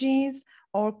R genes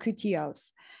or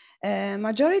QTLs.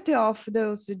 Majority of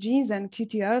those genes and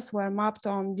QTLs were mapped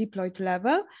on diploid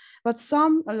level, but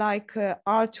some like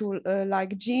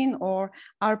R2-like gene or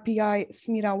RPI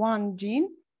SMIRA1 gene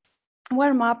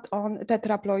were mapped on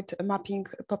tetraploid mapping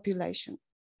population.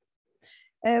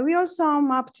 We also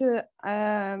mapped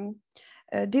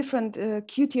different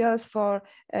QTLs for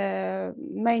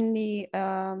mainly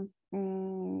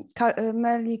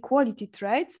quality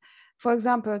traits. For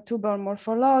example, tuber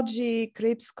morphology,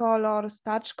 crisp color,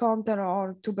 starch content,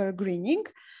 or tuber greening.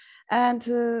 And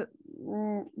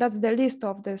that's the list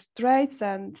of the traits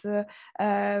and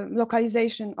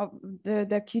localization of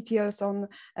the QTLs on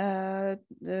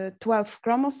the 12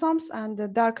 chromosomes, and the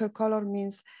darker color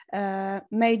means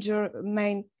major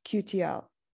main QTL.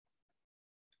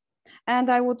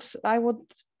 And I want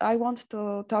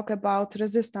to talk about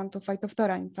resistant to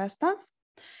Phytophthora infestans.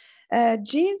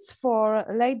 Genes for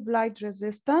late blight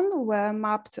resistant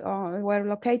were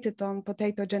located on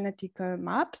potato genetic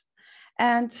maps,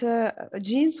 and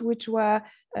genes which were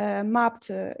mapped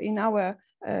in our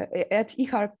at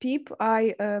IHRPIP,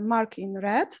 I mark in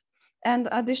red, and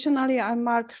additionally I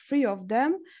mark 3 of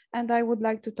them, and I would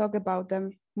like to talk about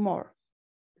them more.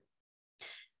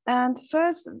 And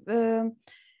first,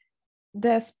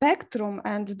 the spectrum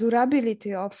and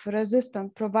durability of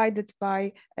resistance provided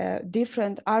by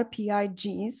different RPI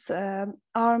genes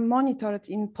are monitored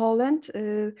in Poland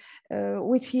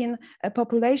within a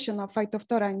population of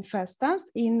Phytophthora infestans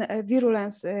in a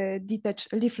virulence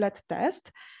detached leaflet test.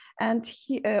 And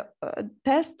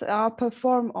tests are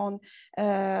performed on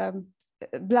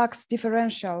Black's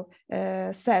differential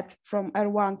set from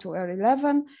R1 to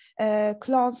R11,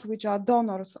 clones which are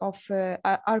donors of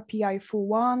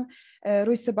RPI-Fu1,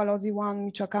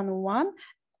 Ruiz-Ceballosi-1, Michoacano-1,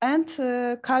 and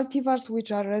cultivars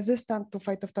which are resistant to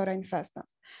Phytophthora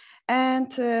infestans.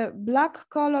 And black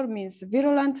color means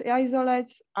virulent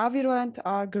isolates, avirulent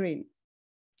are green.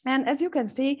 And as you can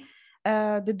see,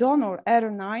 the donor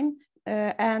R9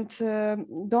 and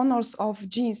donors of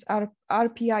genes are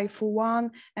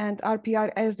RPI-Fu1 and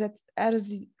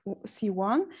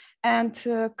RPI-RZC1 and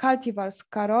cultivars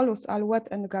Carolus, Alouette,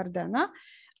 and Gardena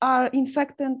are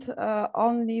infected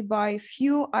only by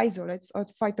few isolates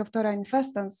of Phytophthora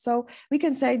infestans. So we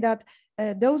can say that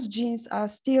those genes are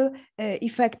still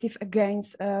effective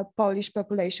against Polish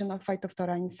population of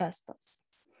Phytophthora infestans.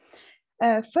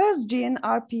 First gene,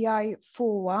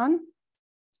 RPI-Fu1,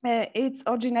 it's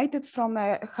originated from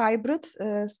a hybrid,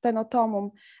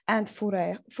 Stenotomum and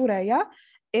Fureya.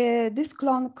 This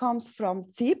clone comes from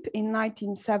ZIP in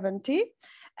 1970.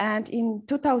 And in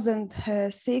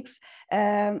 2006,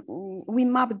 we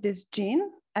mapped this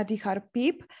gene at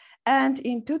IHAR-PIP. And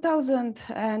in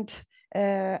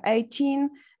 2018,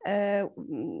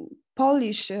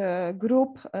 Polish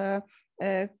group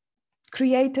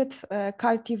created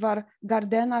cultivar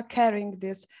Gardena carrying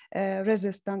this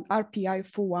resistant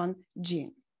RPI-Fu1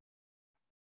 gene.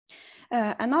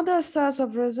 Another source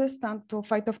of resistance to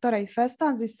Phytophthora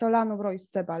infestans is Solanum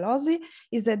Ruiz-Ceballosi,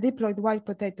 is a diploid wild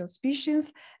potato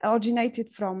species originated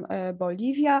from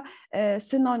Bolivia.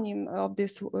 Synonym of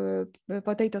this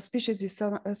potato species is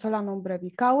Solanum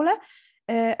brevicaule.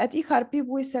 At IHAR-PIP,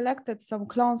 we selected some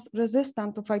clones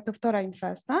resistant to Phytophthora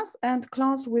infestans and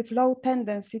clones with low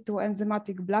tendency to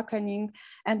enzymatic blackening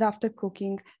and after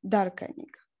cooking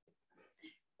darkening.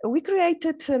 We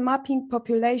created a mapping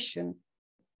population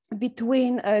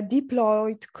between a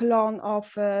diploid clone of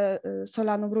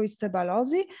Solanum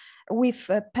Ruiz-Ceballosi with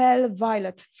pale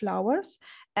violet flowers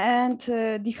and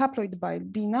dihaploid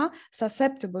bilbina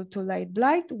susceptible to late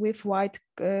blight with white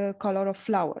color of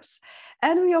flowers.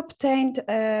 And we obtained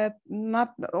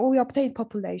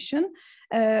population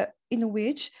in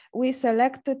which we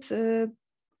selected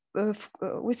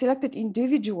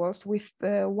individuals with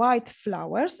white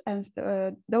flowers, and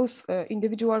those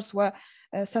individuals were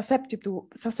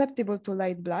susceptible to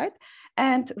late blight,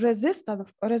 and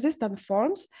resistant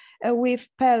forms with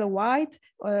pale white,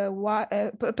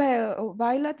 pale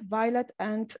violet,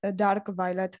 and dark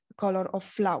violet color of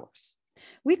flowers.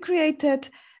 We created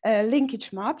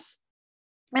linkage maps,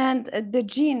 and the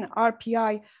gene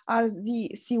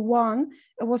RPI-RZC1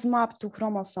 was mapped to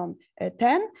chromosome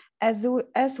 10. As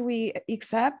we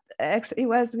accept,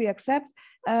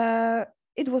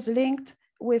 it was linked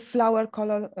with flower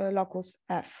color locus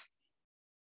F.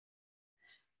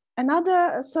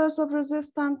 Another source of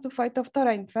resistance to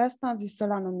Phytophthora infestans is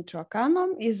Solanum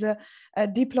michoacanum, is a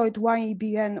diploid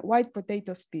YEBN white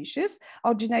potato species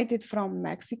originated from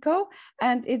Mexico,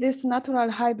 and it is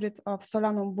natural hybrid of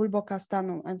Solanum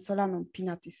bulbocastanum and Solanum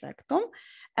pinnatisectum.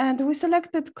 And we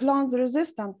selected clones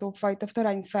resistant to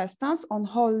Phytophthora infestans on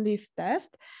whole leaf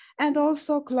test, and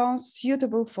also clones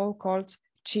suitable for cold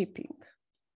chipping.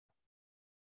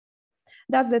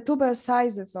 That's the tuber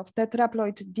sizes of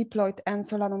tetraploid, diploid, and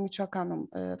Solanum michoacanum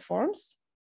forms.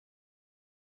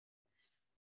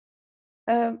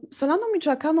 Solanum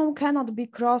michoacanum cannot be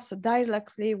crossed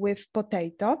directly with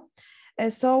potato.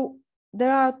 So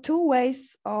there are two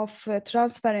ways of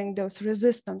transferring those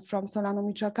resistance from Solanum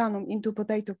michoacanum into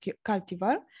potato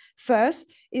cultivar. First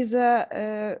is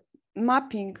a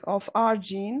mapping of our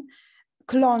gene,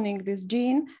 cloning this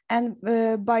gene, and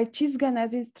by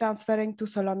cisgenesis transferring to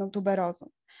Solanum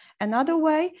tuberosum. Another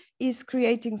way is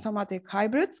creating somatic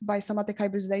hybrids by somatic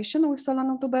hybridization with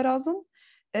Solanum tuberosum,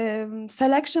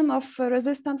 selection of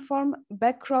resistant form,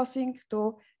 backcrossing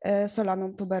to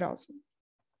Solanum tuberosum.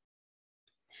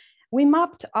 We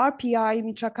mapped RPI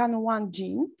michoacano-1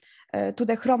 gene to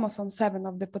the chromosome 7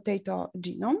 of the potato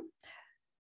genome.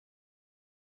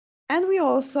 And we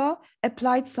also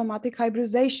applied somatic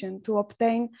hybridization to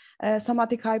obtain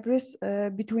somatic hybrids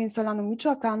between Solanum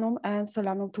michoacanum and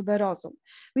Solanum tuberosum.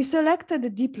 We selected the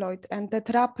diploid and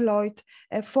tetraploid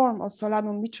form of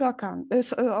Solanum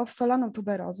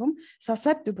tuberosum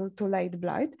susceptible to late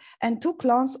blight, and two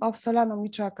clones of Solanum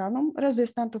michoacanum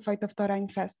resistant to Phytophthora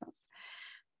infestans.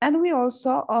 And we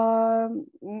also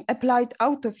applied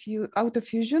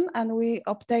autofusion, and we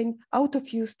obtained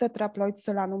autofused tetraploid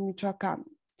Solanum michoacanum.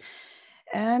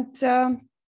 And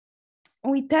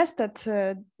we tested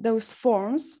those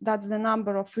forms, that's the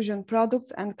number of fusion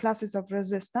products and classes of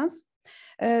resistance,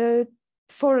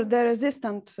 for the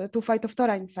resistant to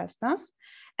Phytophthora infestans.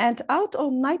 And out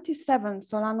of 97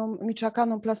 Solanum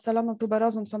michoacanum plus Solanum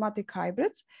tuberosum somatic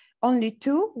hybrids, only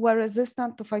 2 were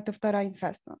resistant to Phytophthora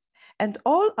infestans. And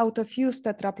all out of fused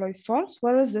tetraploid forms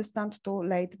were resistant to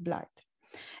late blight.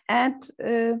 And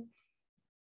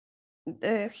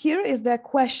here is the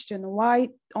question, why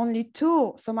only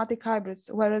 2 somatic hybrids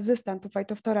were resistant to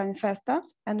Phytophthora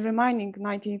infestans and remaining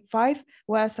 95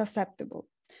 were susceptible.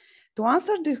 To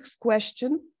answer this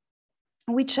question,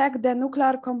 we check the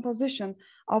nuclear composition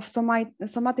of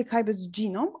somatic hybrids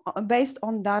genome based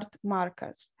on DART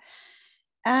markers.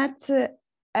 And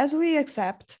as we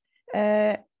accept,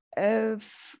 in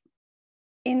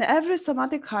every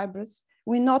somatic hybrids,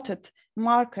 we noted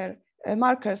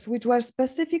markers which were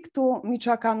specific to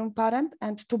Michoacanum parent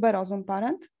and Tuberosum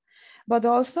parent, but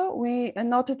also we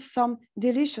noted some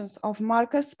deletions of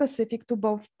markers specific to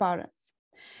both parents.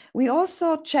 We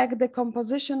also checked the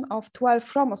composition of 12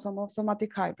 chromosomes of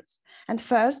somatic hybrids. And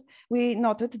first, we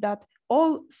noted that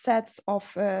all sets of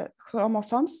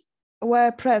chromosomes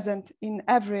were present in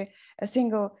every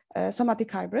single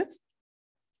somatic hybrids.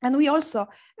 And we also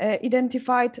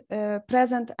identified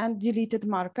present and deleted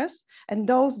markers, and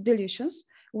those deletions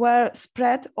were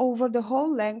spread over the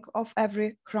whole length of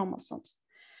every chromosomes.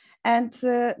 And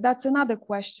that's another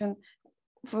question.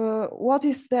 What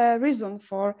is the reason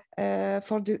for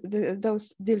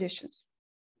those deletions?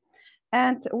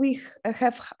 And we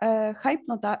have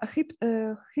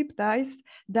hypothesized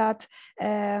that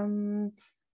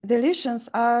deletions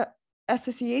are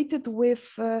associated with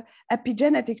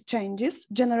epigenetic changes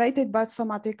generated by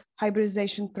somatic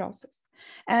hybridization process.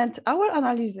 And our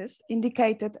analysis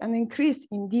indicated an increase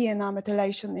in DNA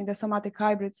methylation in the somatic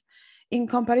hybrids in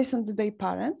comparison to their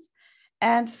parents.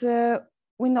 And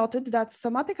we noted that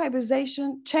somatic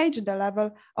hybridization changed the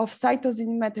level of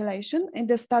cytosine methylation in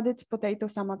the studied potato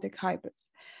somatic hybrids.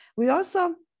 We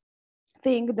also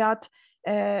think that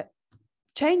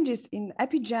changes in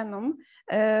epigenome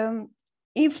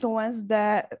influence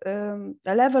the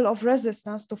level of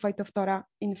resistance to Phytophthora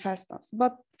infestans,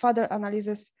 but further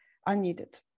analysis are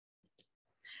needed.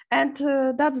 And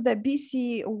that's the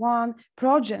BC1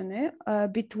 progeny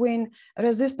between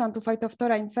resistant to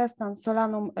Phytophthora infestans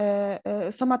Solanum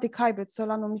somatic hybrid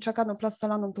Solanum michoacanum plus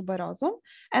Solanum tuberosum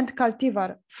and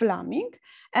cultivar flaming.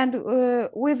 And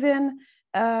within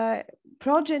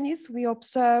progenies, we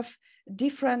observe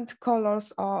different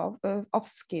colors of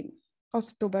skin, of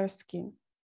tuber skin.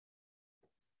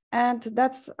 And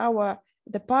that's our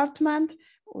department.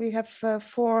 We have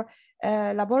 4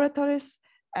 laboratories,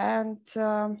 and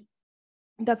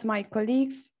that's my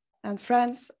colleagues and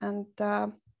friends, and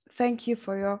thank you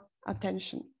for your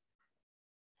attention.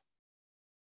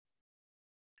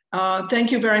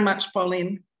 Thank you very much,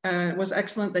 Pauline. It was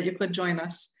excellent that you could join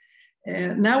us.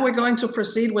 Now we're going to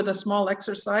proceed with a small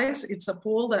exercise. It's a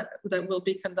poll that will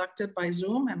be conducted by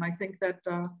Zoom, and I think that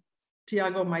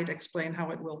Tiago might explain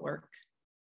how it will work.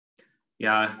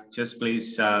 Yeah, just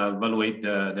please evaluate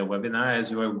the webinar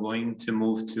as you are going to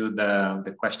move to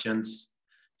the questions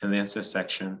and answer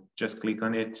section. Just click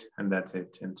on it and that's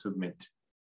it, and submit.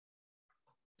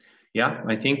 Yeah,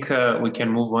 I think we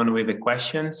can move on with the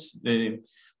questions.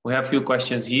 We have a few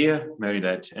questions here,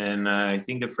 Meridat, and I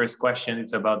think the first question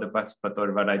is about the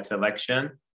participatory variety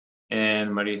selection.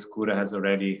 And Maria Escura has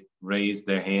already raised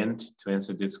their hand to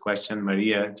answer this question.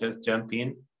 Maria, just jump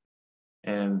in.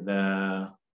 And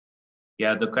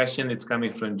yeah, the question is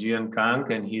coming from Jian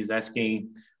Kang, and he's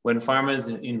asking, when farmers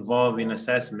involved in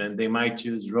assessment, they might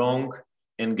choose wrong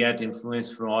and get influence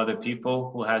from other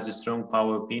people who has a strong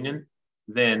power opinion,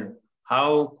 then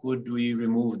how could we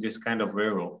remove this kind of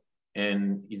error?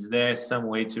 And is there some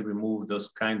way to remove those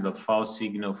kinds of false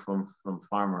signal from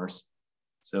farmers?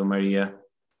 So Maria.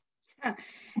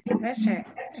 That's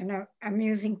an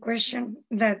amusing question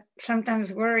that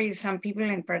sometimes worries some people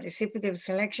in participative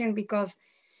selection, because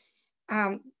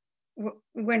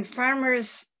when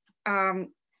farmers are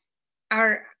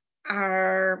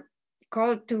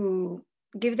called to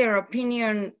give their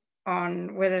opinion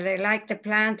on whether they like the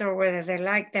plant or whether they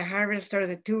like the harvest or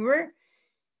the tuber,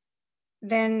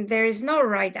 then there is no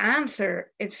right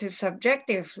answer. It's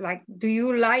subjective, like, do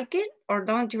you like it or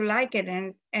don't you like it?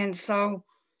 And so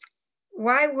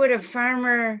why would a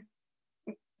farmer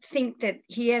think that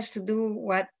he has to do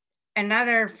what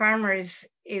another farmer is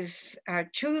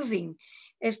choosing?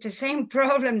 It's the same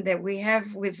problem that we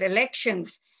have with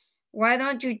elections. Why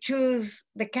don't you choose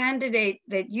the candidate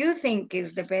that you think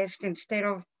is the best instead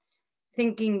of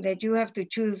thinking that you have to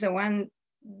choose the one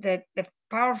that the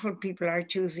powerful people are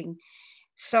choosing?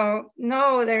 So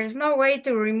no, there's no way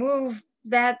to remove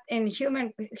that in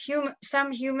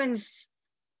some humans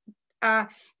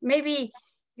maybe,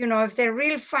 you know, if they're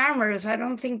real farmers, I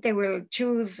don't think they will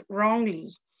choose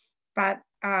wrongly, but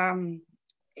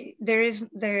there is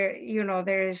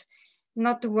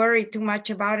not to worry too much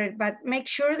about it, but make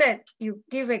sure that you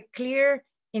give a clear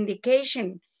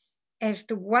indication as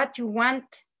to what you want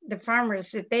the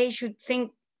farmers, that they should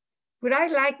think, would I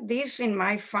like this in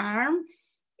my farm?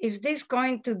 Is this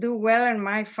going to do well in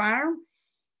my farm?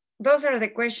 Those are the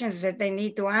questions that they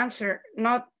need to answer,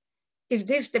 not is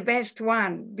this the best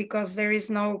one, because there is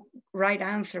no right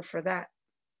answer for that.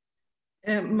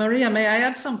 Maria, may I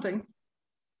add something?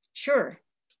 Sure.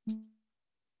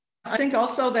 I think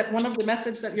also that one of the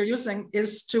methods that you're using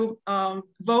is to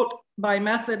vote by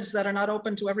methods that are not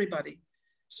open to everybody.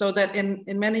 So that in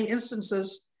many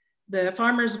instances, the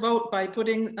farmers vote by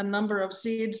putting a number of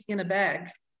seeds in a bag,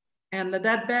 and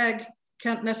that bag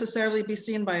can't necessarily be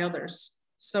seen by others.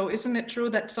 So isn't it true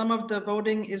that some of the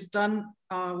voting is done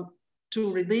to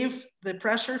relieve the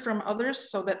pressure from others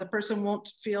so that the person won't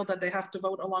feel that they have to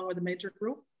vote along with a major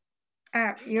group?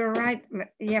 You're right.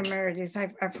 Yeah, Meredith,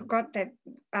 I forgot that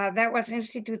that was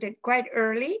instituted quite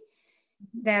early,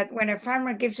 that when a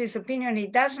farmer gives his opinion, he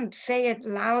doesn't say it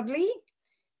loudly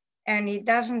and he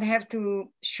doesn't have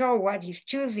to show what he's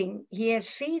choosing. He has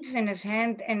seeds in his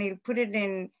hand and he'll put it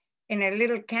in a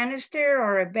little canister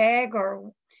or a bag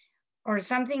or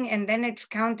something, and then it's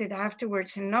counted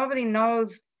afterwards, and nobody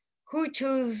knows who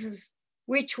chooses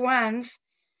which ones.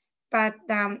 But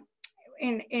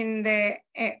in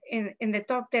the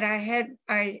talk that I had,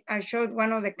 I showed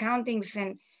one of the countings,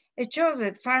 and it shows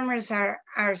that farmers are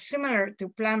similar to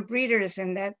plant breeders,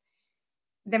 and that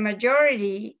the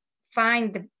majority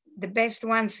find the best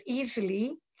ones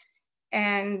easily,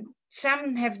 and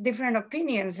some have different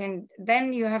opinions, and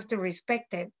then you have to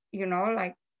respect it, you know,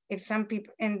 like if some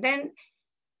people, and then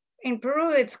in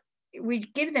Peru, we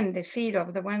give them the seed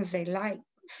of the ones they like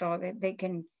so that they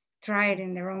can try it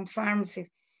in their own farms,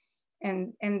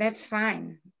 and that's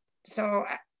fine. So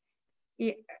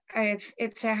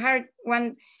it's a hard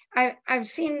one. I've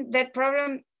seen that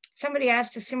problem. Somebody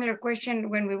asked a similar question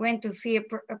when we went to see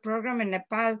a program in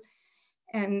Nepal,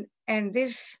 and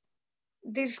this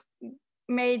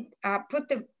made put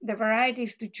the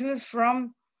varieties to choose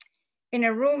from in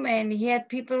a room, and he had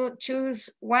people choose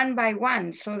one by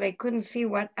one, so they couldn't see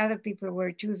what other people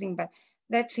were choosing. But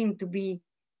that seemed to be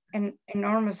an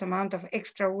enormous amount of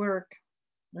extra work.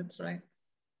 That's right.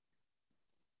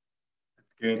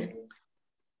 Good.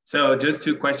 So just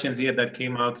two questions here that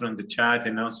came out on the chat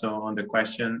and also on the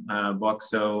question box.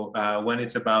 So when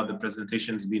it's about the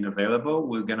presentations being available,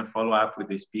 we're gonna follow up with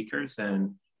the speakers,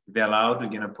 and if they're allowed, we're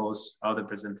gonna post all the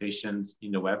presentations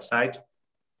in the website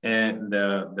and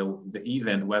the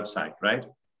event website, right?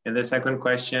 And the second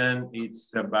question,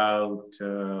 it's about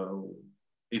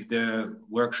if the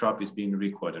workshop is being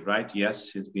recorded, right?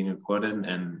 Yes, it's being recorded,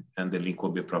 and the link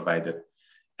will be provided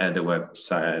at the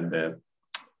website and the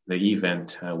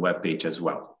event webpage as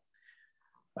well.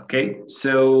 Okay,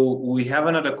 so we have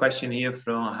another question here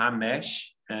from Hamesh,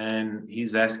 and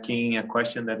he's asking a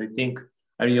question that I think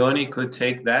Arione could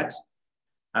take that.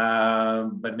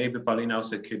 But maybe Paulina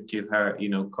also could give her,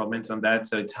 comments on that.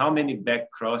 So it's how many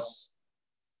back crosses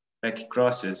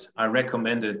are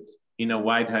recommended in a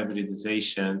wide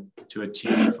hybridization to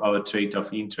achieve our trait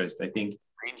of interest? I think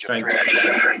trying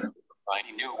to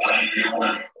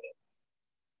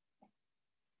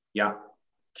yeah.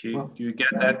 Do you get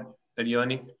that,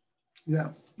 Arione? Yeah.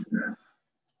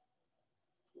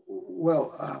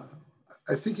 Well,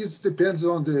 I think it depends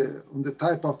on the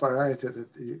type of variety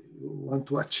that you want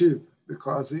to achieve,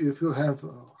 because if you have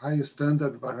high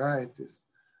standard varieties,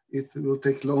 it will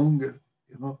take longer,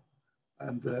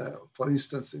 And for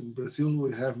instance, in Brazil,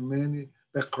 we have many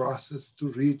back crosses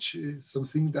to reach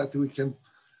something that we can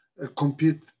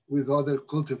compete with other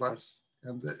cultivars,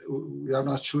 and we are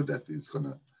not sure that it's going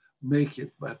to make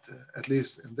it, but at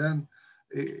least, and then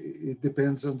it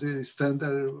depends on the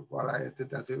standard variety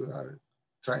that we are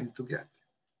trying to get.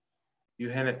 You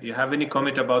have any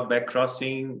comment about back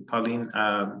crossing, Pauline?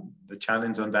 The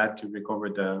challenge on that to recover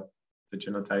the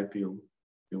genotype you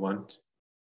want,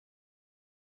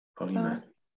 Paulina?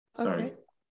 Sorry. Okay.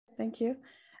 Thank you.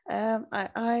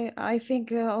 I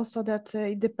think also that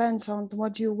it depends on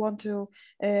what you want to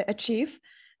achieve,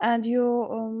 and you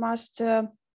must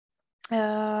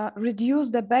reduce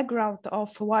the background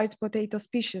of white potato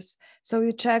species. So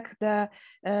you check the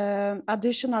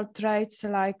additional traits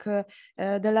like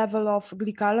the level of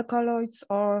glycoalkaloids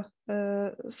or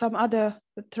some other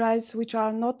traits which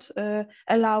are not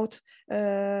allowed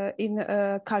in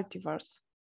cultivars.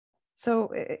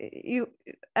 So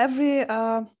every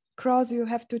cross you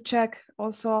have to check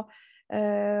also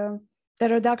the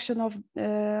reduction of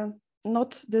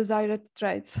not desired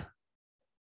traits.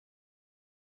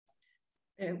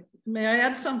 May I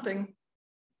add something?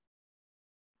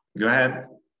 Go ahead.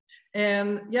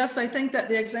 And yes, I think that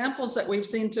the examples that we've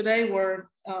seen today were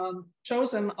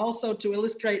chosen also to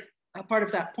illustrate a part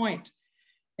of that point.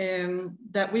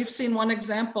 That we've seen one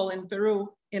example in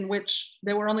Peru in which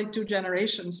there were only 2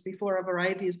 generations before a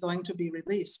variety is going to be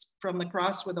released from the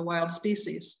cross with a wild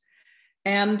species.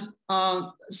 And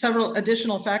several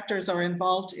additional factors are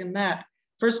involved in that.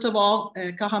 First of all,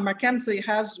 Cajamarquense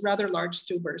has rather large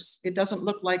tubers. It doesn't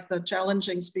look like the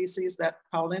challenging species that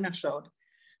Paulina showed.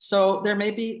 So there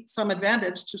may be some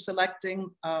advantage to selecting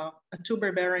a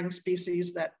tuber-bearing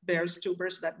species that bears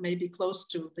tubers that may be close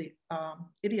to the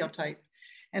idiotype.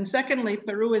 And secondly,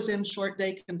 Peru is in short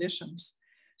day conditions,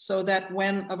 so that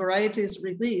when a variety is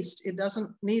released, it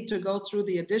doesn't need to go through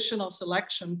the additional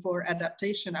selection for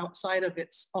adaptation outside of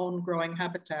its own growing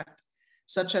habitat,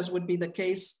 such as would be the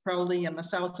case probably in the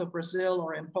south of Brazil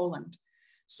or in Poland.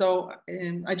 So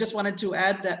I just wanted to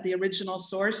add that the original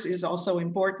source is also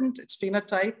important, its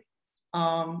phenotype.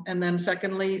 And then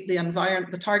secondly,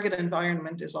 the target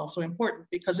environment is also important,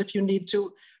 because if you need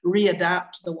to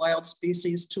readapt the wild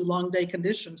species to long day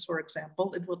conditions, for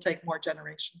example, it will take more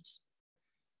generations.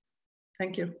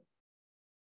 Thank you.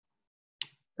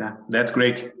 Yeah, that's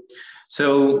great.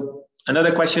 So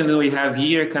another question that we have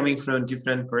here coming from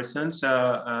different persons,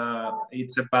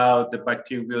 it's about the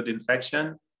bacterial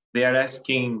infection. They are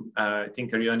asking, I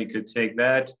think Ariane could take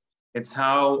that. It's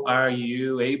how are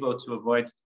you able to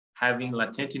avoid having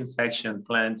latent infection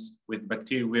plants with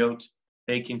bacterial wilt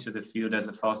taken to the field as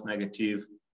a false negative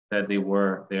that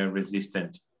they're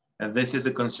resistant. And this is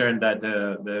a concern that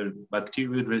the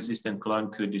bacterial resistant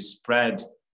clone could spread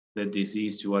the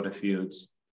disease to other fields,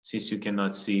 since you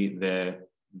cannot see the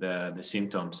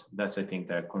symptoms. That's, I think,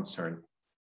 their concern.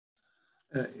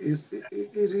 It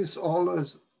is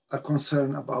always a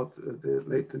concern about the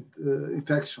latent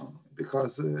infection,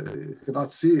 because you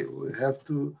cannot see. We have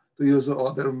to use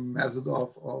other method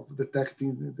of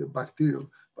detecting the bacterial.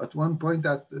 But one point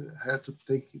that had to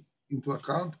take into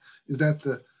account is that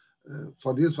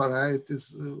for these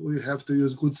varieties, we have to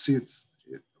use good seeds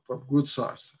from good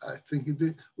source. I think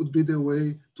it would be the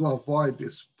way to avoid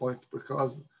this point,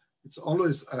 because it's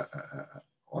always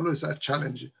a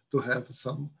challenge to have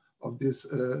some of this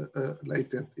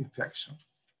latent infection.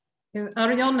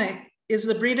 Ariane, is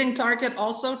the breeding target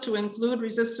also to include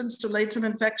resistance to latent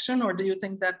infection, or do you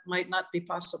think that might not be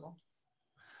possible?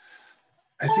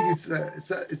 I think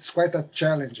it's quite a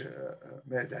challenge,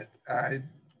 that I'm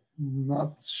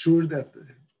not sure that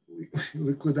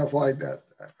we could avoid that.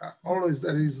 Always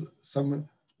there is some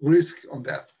risk on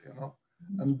that, you know,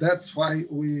 and that's why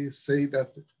we say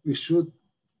that we should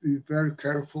be very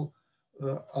careful,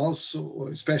 also,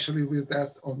 especially with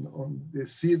that on the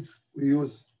seeds we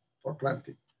use for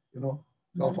planting, you know,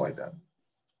 to avoid that.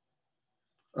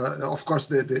 Of course,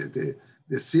 the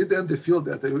seed and the field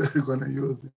that we're going to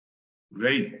use.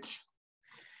 Great.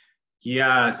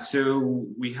 Yeah, so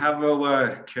we have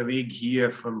our colleague here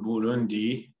from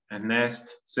Burundi,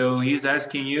 Ernest. So he's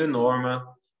asking you, Norma,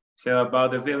 so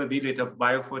about the availability of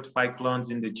biofortified clones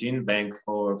in the gene bank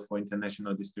for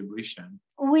international distribution.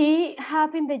 We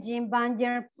have in the gene bank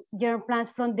germ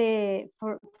plants from the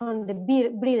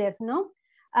breeders, no?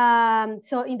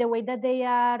 So in the way that they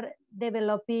are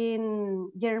developing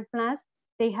germ plants,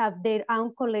 they have their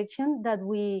own collection that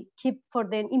we keep for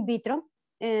them in vitro,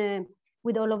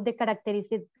 with all of the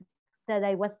characteristics that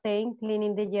I was saying,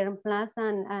 cleaning the germ plants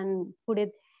and put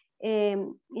it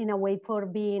in a way for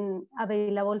being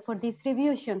available for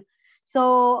distribution.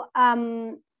 So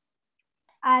I'm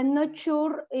not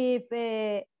sure if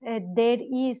there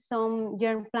is some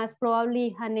germ plants.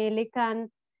 Probably Hanele can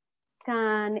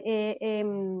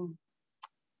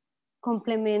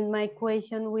complement my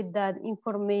question with that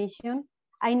information.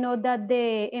 I know that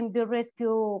the embryo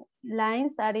rescue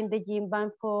lines are in the gene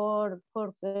bank for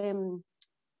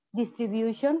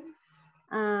distribution,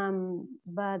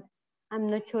 but I'm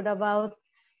not sure about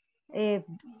if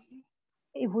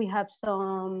we have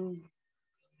some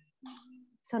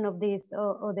of these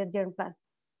other germ plants.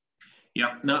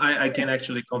 Yeah, no, I can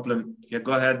actually complement. Yeah,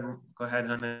 go ahead,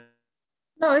 Hannah.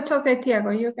 No, it's okay,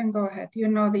 Tiago, you can go ahead. You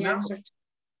know the answer.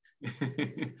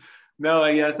 No,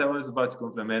 yes, I was about to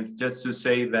compliment, just to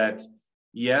say that,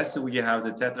 yes, we have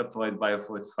the tetraploid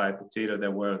biofortified potato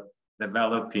that were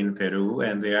developed in Peru,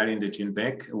 and they are in the gene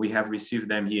bank. We have received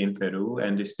them here in Peru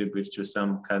and distributed to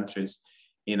some countries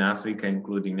in Africa,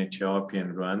 including Ethiopia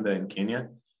and Rwanda and Kenya.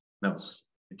 No,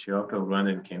 Ethiopia,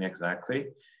 Rwanda, and Kenya, exactly.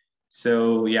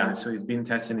 So yeah, so it's been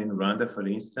tested in Rwanda, for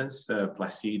instance.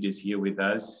 Placide is here with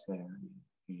us.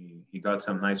 He got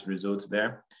some nice results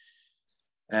there.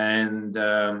 And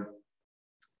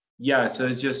yeah, so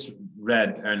it's just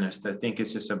red, Ernest. I think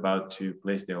it's just about to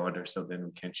place the order so then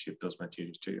we can ship those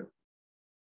materials to you.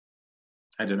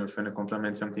 I don't know if you want to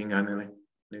complement something, Anneli,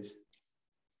 please.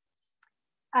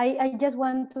 I just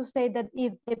want to say that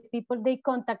if the people, they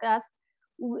contact us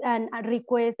and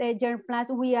request a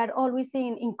germplasm, we are always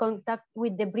in contact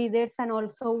with the breeders and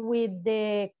also with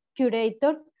the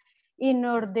curators in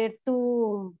order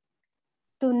to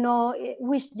know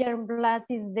which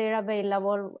germplasm is there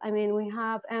available. I mean, we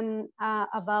have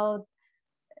about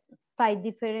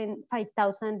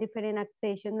 5,000 different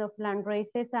accessions of land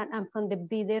races, and from the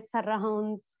breeders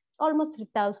around almost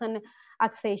 3,000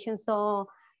 accessions. So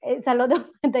it's a lot of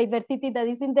diversity that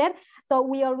is in there. So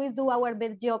we always do our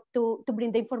best job to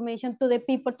bring the information to the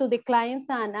people, to the clients,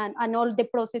 and all the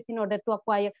process in order to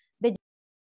acquire the.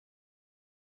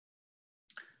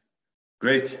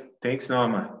 Great, thanks,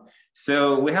 Norma.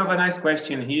 So we have a nice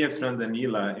question here from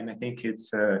Danila, and I think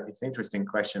it's an interesting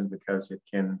question because it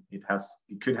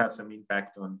could have some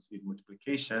impact on seed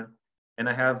multiplication. And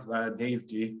I have Dave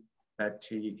G that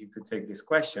he could take this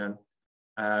question.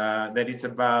 That it's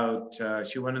about,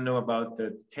 she want to know about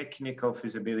the technical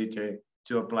feasibility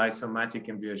to apply somatic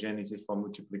embryogenesis for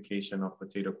multiplication of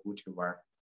potato cultivar.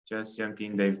 Just jump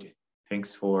in, David.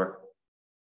 Thanks for.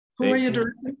 Who are you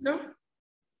directing to?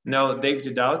 No,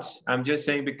 David Doubts. I'm just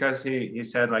saying because he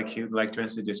said like he would like to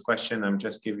answer this question. I'm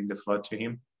just giving the floor to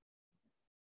him.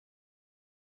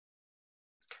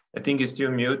 I think he's still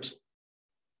mute.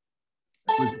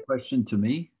 Was the question to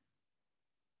me?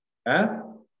 Huh?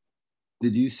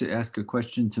 Did you ask a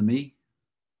question to me?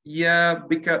 Yeah,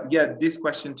 because this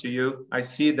question to you. I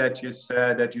see that you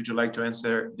said that you'd like to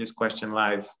answer this question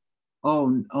live. Oh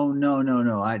no!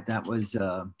 That was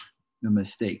a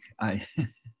mistake. I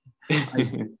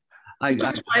trying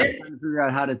to figure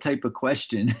out how to type a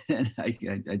question, and I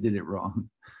did it wrong.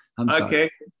 I'm sorry. Okay,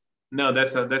 no,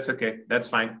 that's okay. That's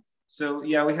fine. So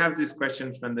yeah, we have this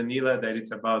question from Danila that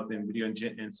it's about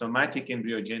somatic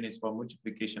embryogenesis for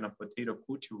multiplication of potato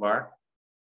cultivar.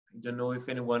 I don't know if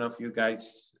any one of you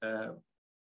guys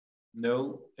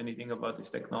know anything about this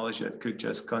technology that could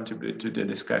just contribute to the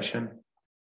discussion.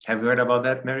 Have you heard about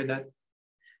that, Meredith?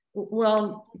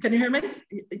 Well, can you hear me?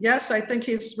 Yes, I think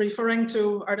he's referring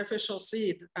to artificial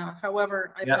seed.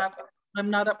 However, I'm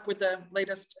not up with the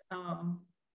latest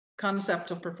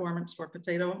concept of performance for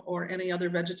potato or any other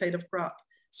vegetative crop.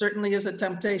 Certainly is a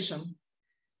temptation,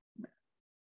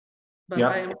 but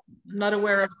I am not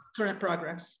aware of current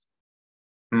progress.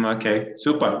 Okay,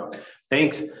 super.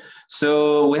 Thanks.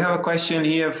 So we have a question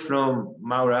here from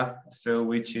Maura. So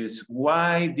which is,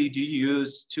 why did you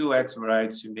use 2X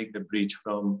varieties to make the bridge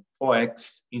from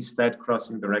 4X instead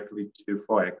crossing directly to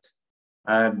 4X?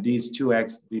 These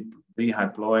 2X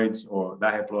dihaploids or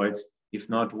dihaploids, if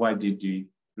not, why did you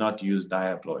not use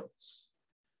dihaploids?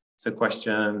 It's a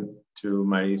question to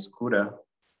Maria Escura,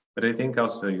 but I think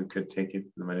also you could take it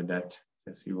no matter that,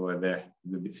 since you were there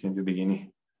since the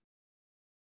beginning.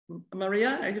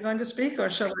 Maria, are you going to speak or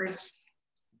shall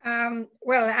I?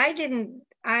 Well, I didn't.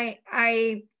 I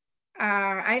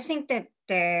think that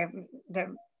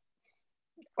the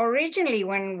originally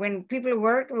when people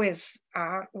worked with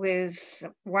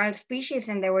wild species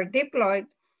and they were diploid,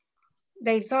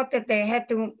 they thought that they had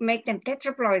to make them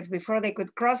tetraploids before they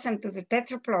could cross them to the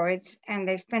tetraploids, and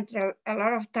they spent a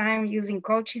lot of time using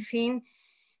colchicine.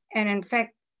 And in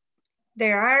fact,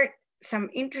 there are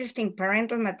some interesting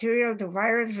parental material to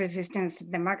virus resistance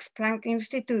at the Max Planck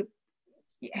Institute,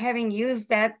 having used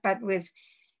that, but with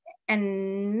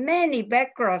many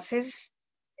back crosses,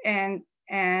 and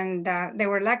they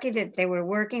were lucky that they were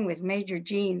working with major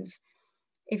genes.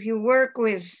 If you work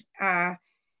with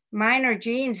minor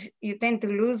genes, you tend to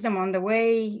lose them on the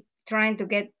way, trying to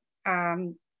get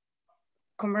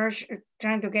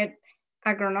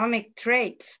agronomic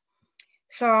traits.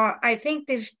 So I think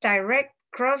this direct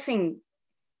crossing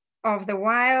of the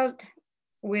wild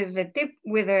with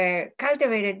a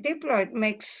cultivated diploid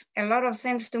makes a lot of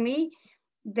sense to me.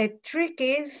 The trick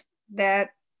is that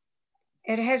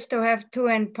it has to have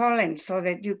 2N pollen so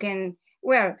that you can,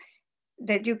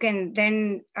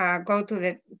 then go to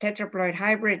the tetraploid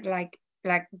hybrid like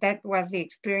that was the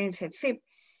experience at SIP.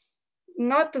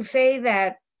 Not to say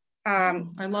that I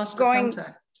lost the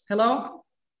contact. Hello?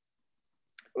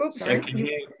 Oops. I can hear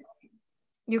you.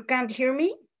 You can't hear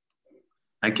me?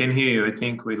 I can hear you. I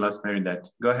think we lost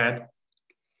Meredith. Go ahead.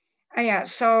 Yeah,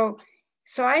 so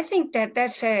I think that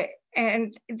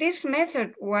and this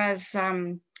method was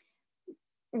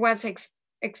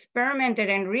experimented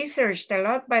and researched a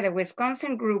lot by the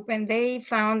Wisconsin group, and they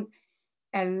found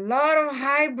a lot of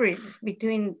hybrids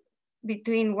between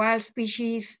wild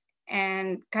species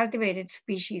and cultivated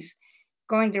species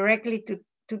going directly to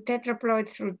tetraploids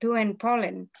through 2N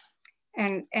pollen.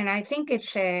 And I think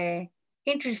it's a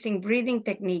interesting breeding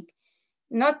technique.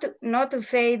 Not to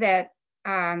say that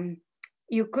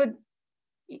you could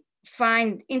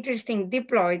find interesting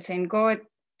diploids and go at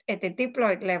the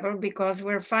diploid level, because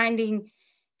we're finding,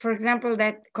 for example,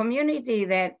 that community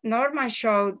that Norma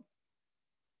showed,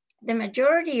 the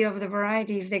majority of the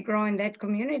varieties that grow in that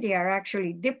community are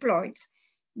actually diploids.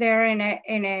 They're in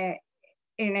an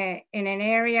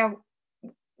area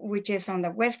which is on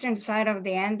the western side of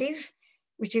the Andes,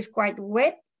 which is quite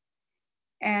wet,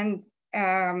 and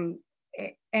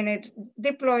it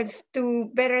diploids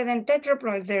do better than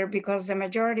tetraploids there, because the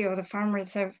majority of the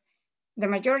farmers have, the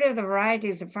majority of the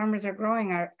varieties the farmers are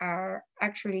growing are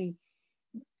actually,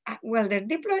 well, they're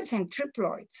diploids and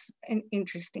triploids,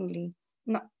 interestingly.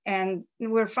 And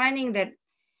we're finding that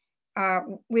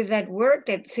with that work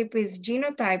that SIP is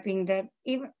genotyping,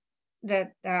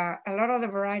 that a lot of the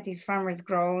varieties farmers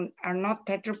grow are not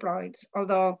tetraploids,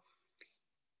 although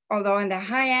in the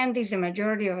high Andes, the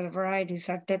majority of the varieties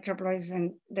are tetraploids,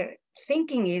 and the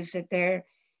thinking is that they're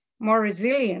more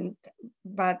resilient,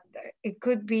 but it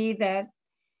could be that,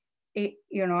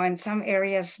 in some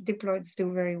areas, diploids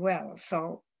do very well.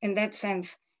 So in that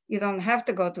sense, you don't have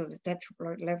to go to the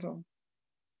tetraploid level.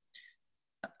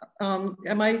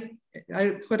 I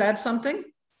could add something?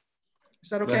 Is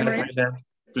that okay, Maria?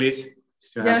 Please.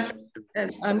 Yes,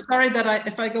 and I'm sorry that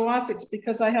if I go off, it's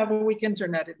because I have a weak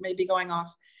internet. It may be going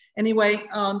off. Anyway,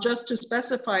 just to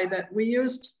specify that we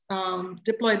used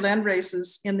diploid land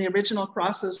races in the original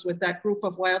crosses with that group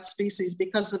of wild species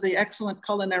because of the excellent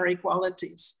culinary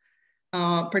qualities,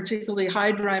 particularly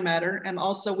high dry matter, and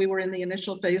also we were in the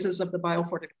initial phases of the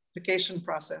biofortification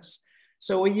process.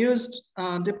 So we used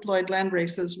diploid land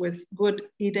races with good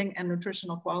eating and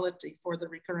nutritional quality for the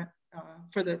recurrent,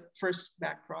 for the first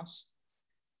back cross.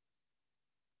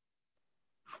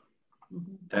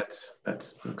 That's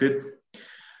good.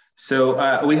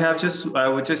 So we have I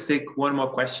would just take one more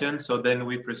question. So then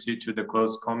we proceed to the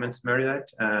closed comments,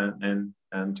 Marilette, and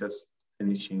just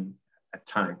finishing at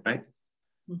time, right?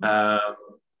 Mm-hmm.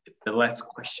 The last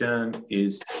question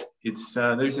is,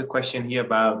 there's a question here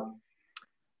about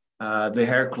the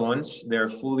hair clones. They're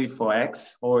fully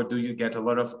 4X, or do you get a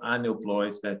lot of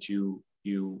aneuploids that your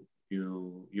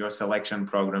selection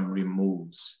program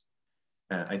removes?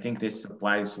 I think this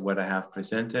applies to what I have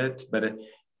presented, but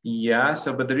yeah,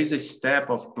 but there is a step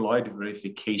of ploid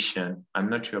verification. I'm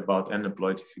not sure about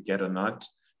aneuploid if you get or not,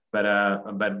 but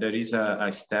there is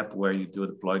a step where you do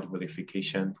the ploid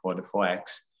verification for the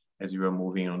 4X as you are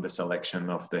moving on the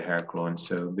selection of the hair clones.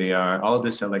 So all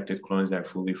the selected clones are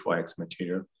fully 4X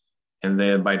material. And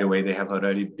then, by the way, they have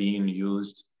already been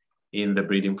used in the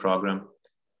breeding program,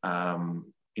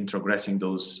 introgressing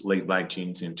those late blight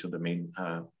genes into the main,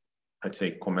 I'd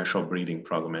say, commercial breeding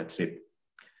program at SIP.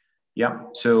 Yeah,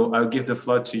 so I'll give the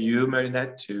floor to you,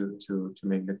 Marinette, to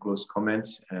make the closed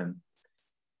comments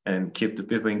and keep the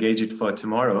people engaged for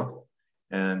tomorrow.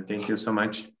 And thank you so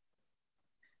much.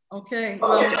 Okay,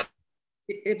 well,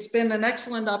 it's been an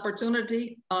excellent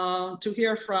opportunity to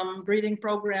hear from breeding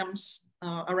programs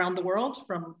around the world,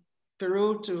 from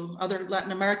Peru to other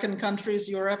Latin American countries,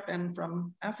 Europe, and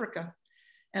from Africa.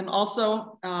 And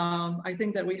also, I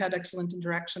think that we had excellent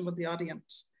interaction with the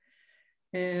audience.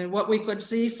 What we could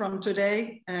see from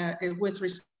today, with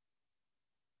respect,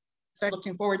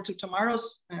 looking forward to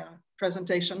tomorrow's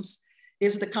presentations,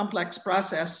 is the complex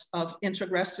process of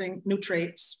introgressing new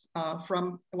traits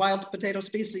from wild potato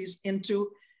species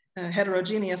into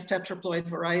heterogeneous tetraploid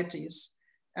varieties.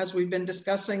 As we've been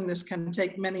discussing, this can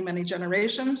take many, many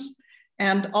generations.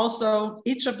 And also,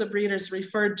 each of the breeders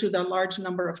referred to the large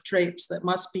number of traits that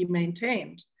must be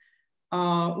maintained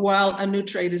while a new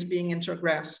trait is being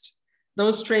introgressed.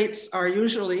 Those traits are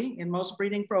usually, in most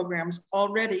breeding programs,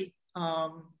 already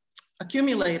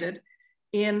accumulated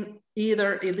in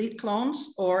either elite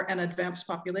clones or an advanced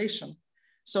population.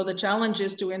 So the challenge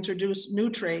is to introduce new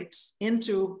traits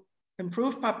into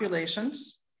improved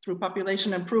populations through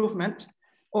population improvement,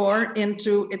 or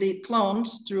into elite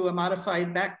clones through a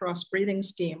modified backcross breeding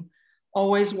scheme,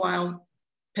 always while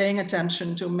paying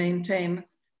attention to maintain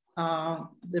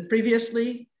the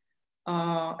previously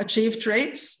achieved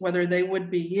traits, whether they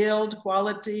would be yield,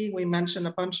 quality. We mentioned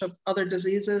a bunch of other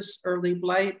diseases, early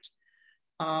blight.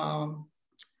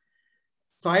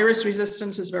 Virus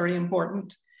resistance is very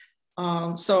important.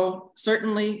 So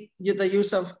certainly the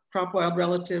use of crop wild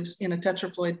relatives in a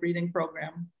tetraploid breeding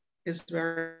program is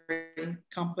very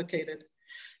complicated.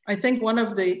 I think one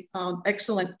of the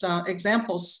excellent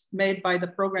examples made by the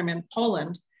program in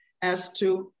Poland as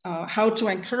to how to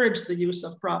encourage the use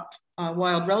of crop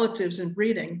wild relatives in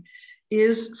breeding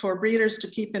is for breeders to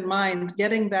keep in mind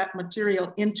getting that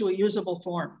material into a usable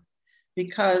form,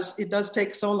 because it does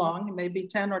take so long, maybe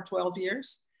 10 or 12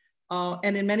 years.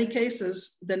 And in many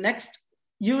cases, the next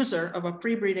user of a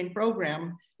pre-breeding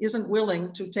program isn't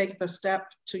willing to take the step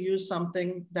to use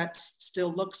something that still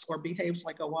looks or behaves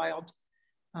like a wild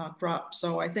crop.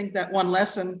 So I think that one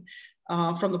lesson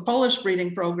from the Polish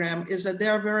breeding program is that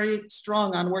they're very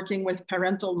strong on working with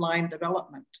parental line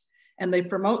development. And they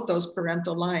promote those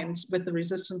parental lines with the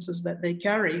resistances that they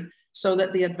carry so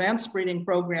that the advanced breeding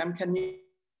program can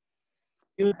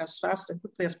use as fast and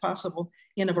quickly as possible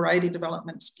in a variety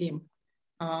development scheme.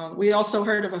 We also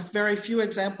heard of a very few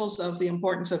examples of the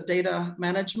importance of data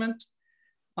management.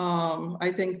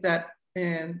 I think that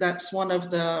that's one of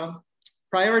the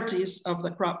priorities of the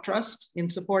Crop Trust in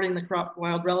supporting the crop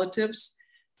wild relatives.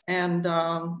 And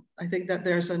I think that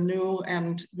there's a new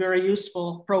and very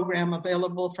useful program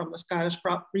available from the Scottish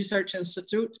Crop Research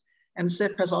Institute. And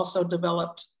SIP has also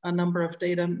developed a number of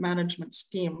data management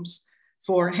schemes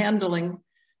for handling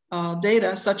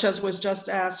data, such as was just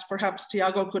asked. Perhaps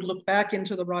Tiago could look back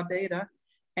into the raw data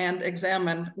and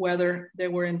examine whether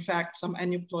there were in fact some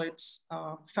aneuploids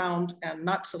found and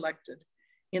not selected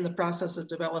in the process of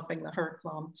developing the HER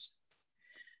clones.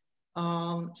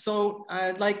 So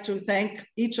I'd like to thank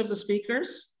each of the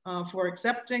speakers for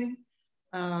accepting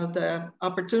the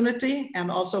opportunity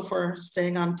and also for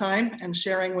staying on time and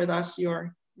sharing with us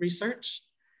your research.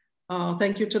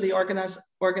 Thank you to the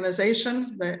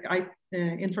organization, the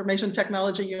Information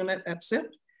Technology Unit at SIP.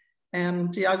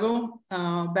 And Tiago,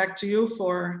 back to you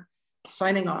for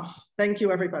signing off. Thank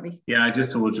you, everybody. Yeah, I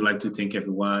just would like to thank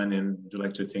everyone and would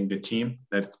like to thank the team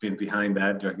that's been behind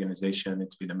that, the organization.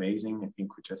 It's been amazing. I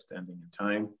think we're just ending in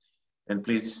time. And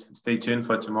please stay tuned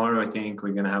for tomorrow. I think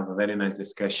we're going to have a very nice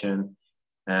discussion.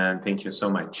 And thank you so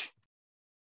much.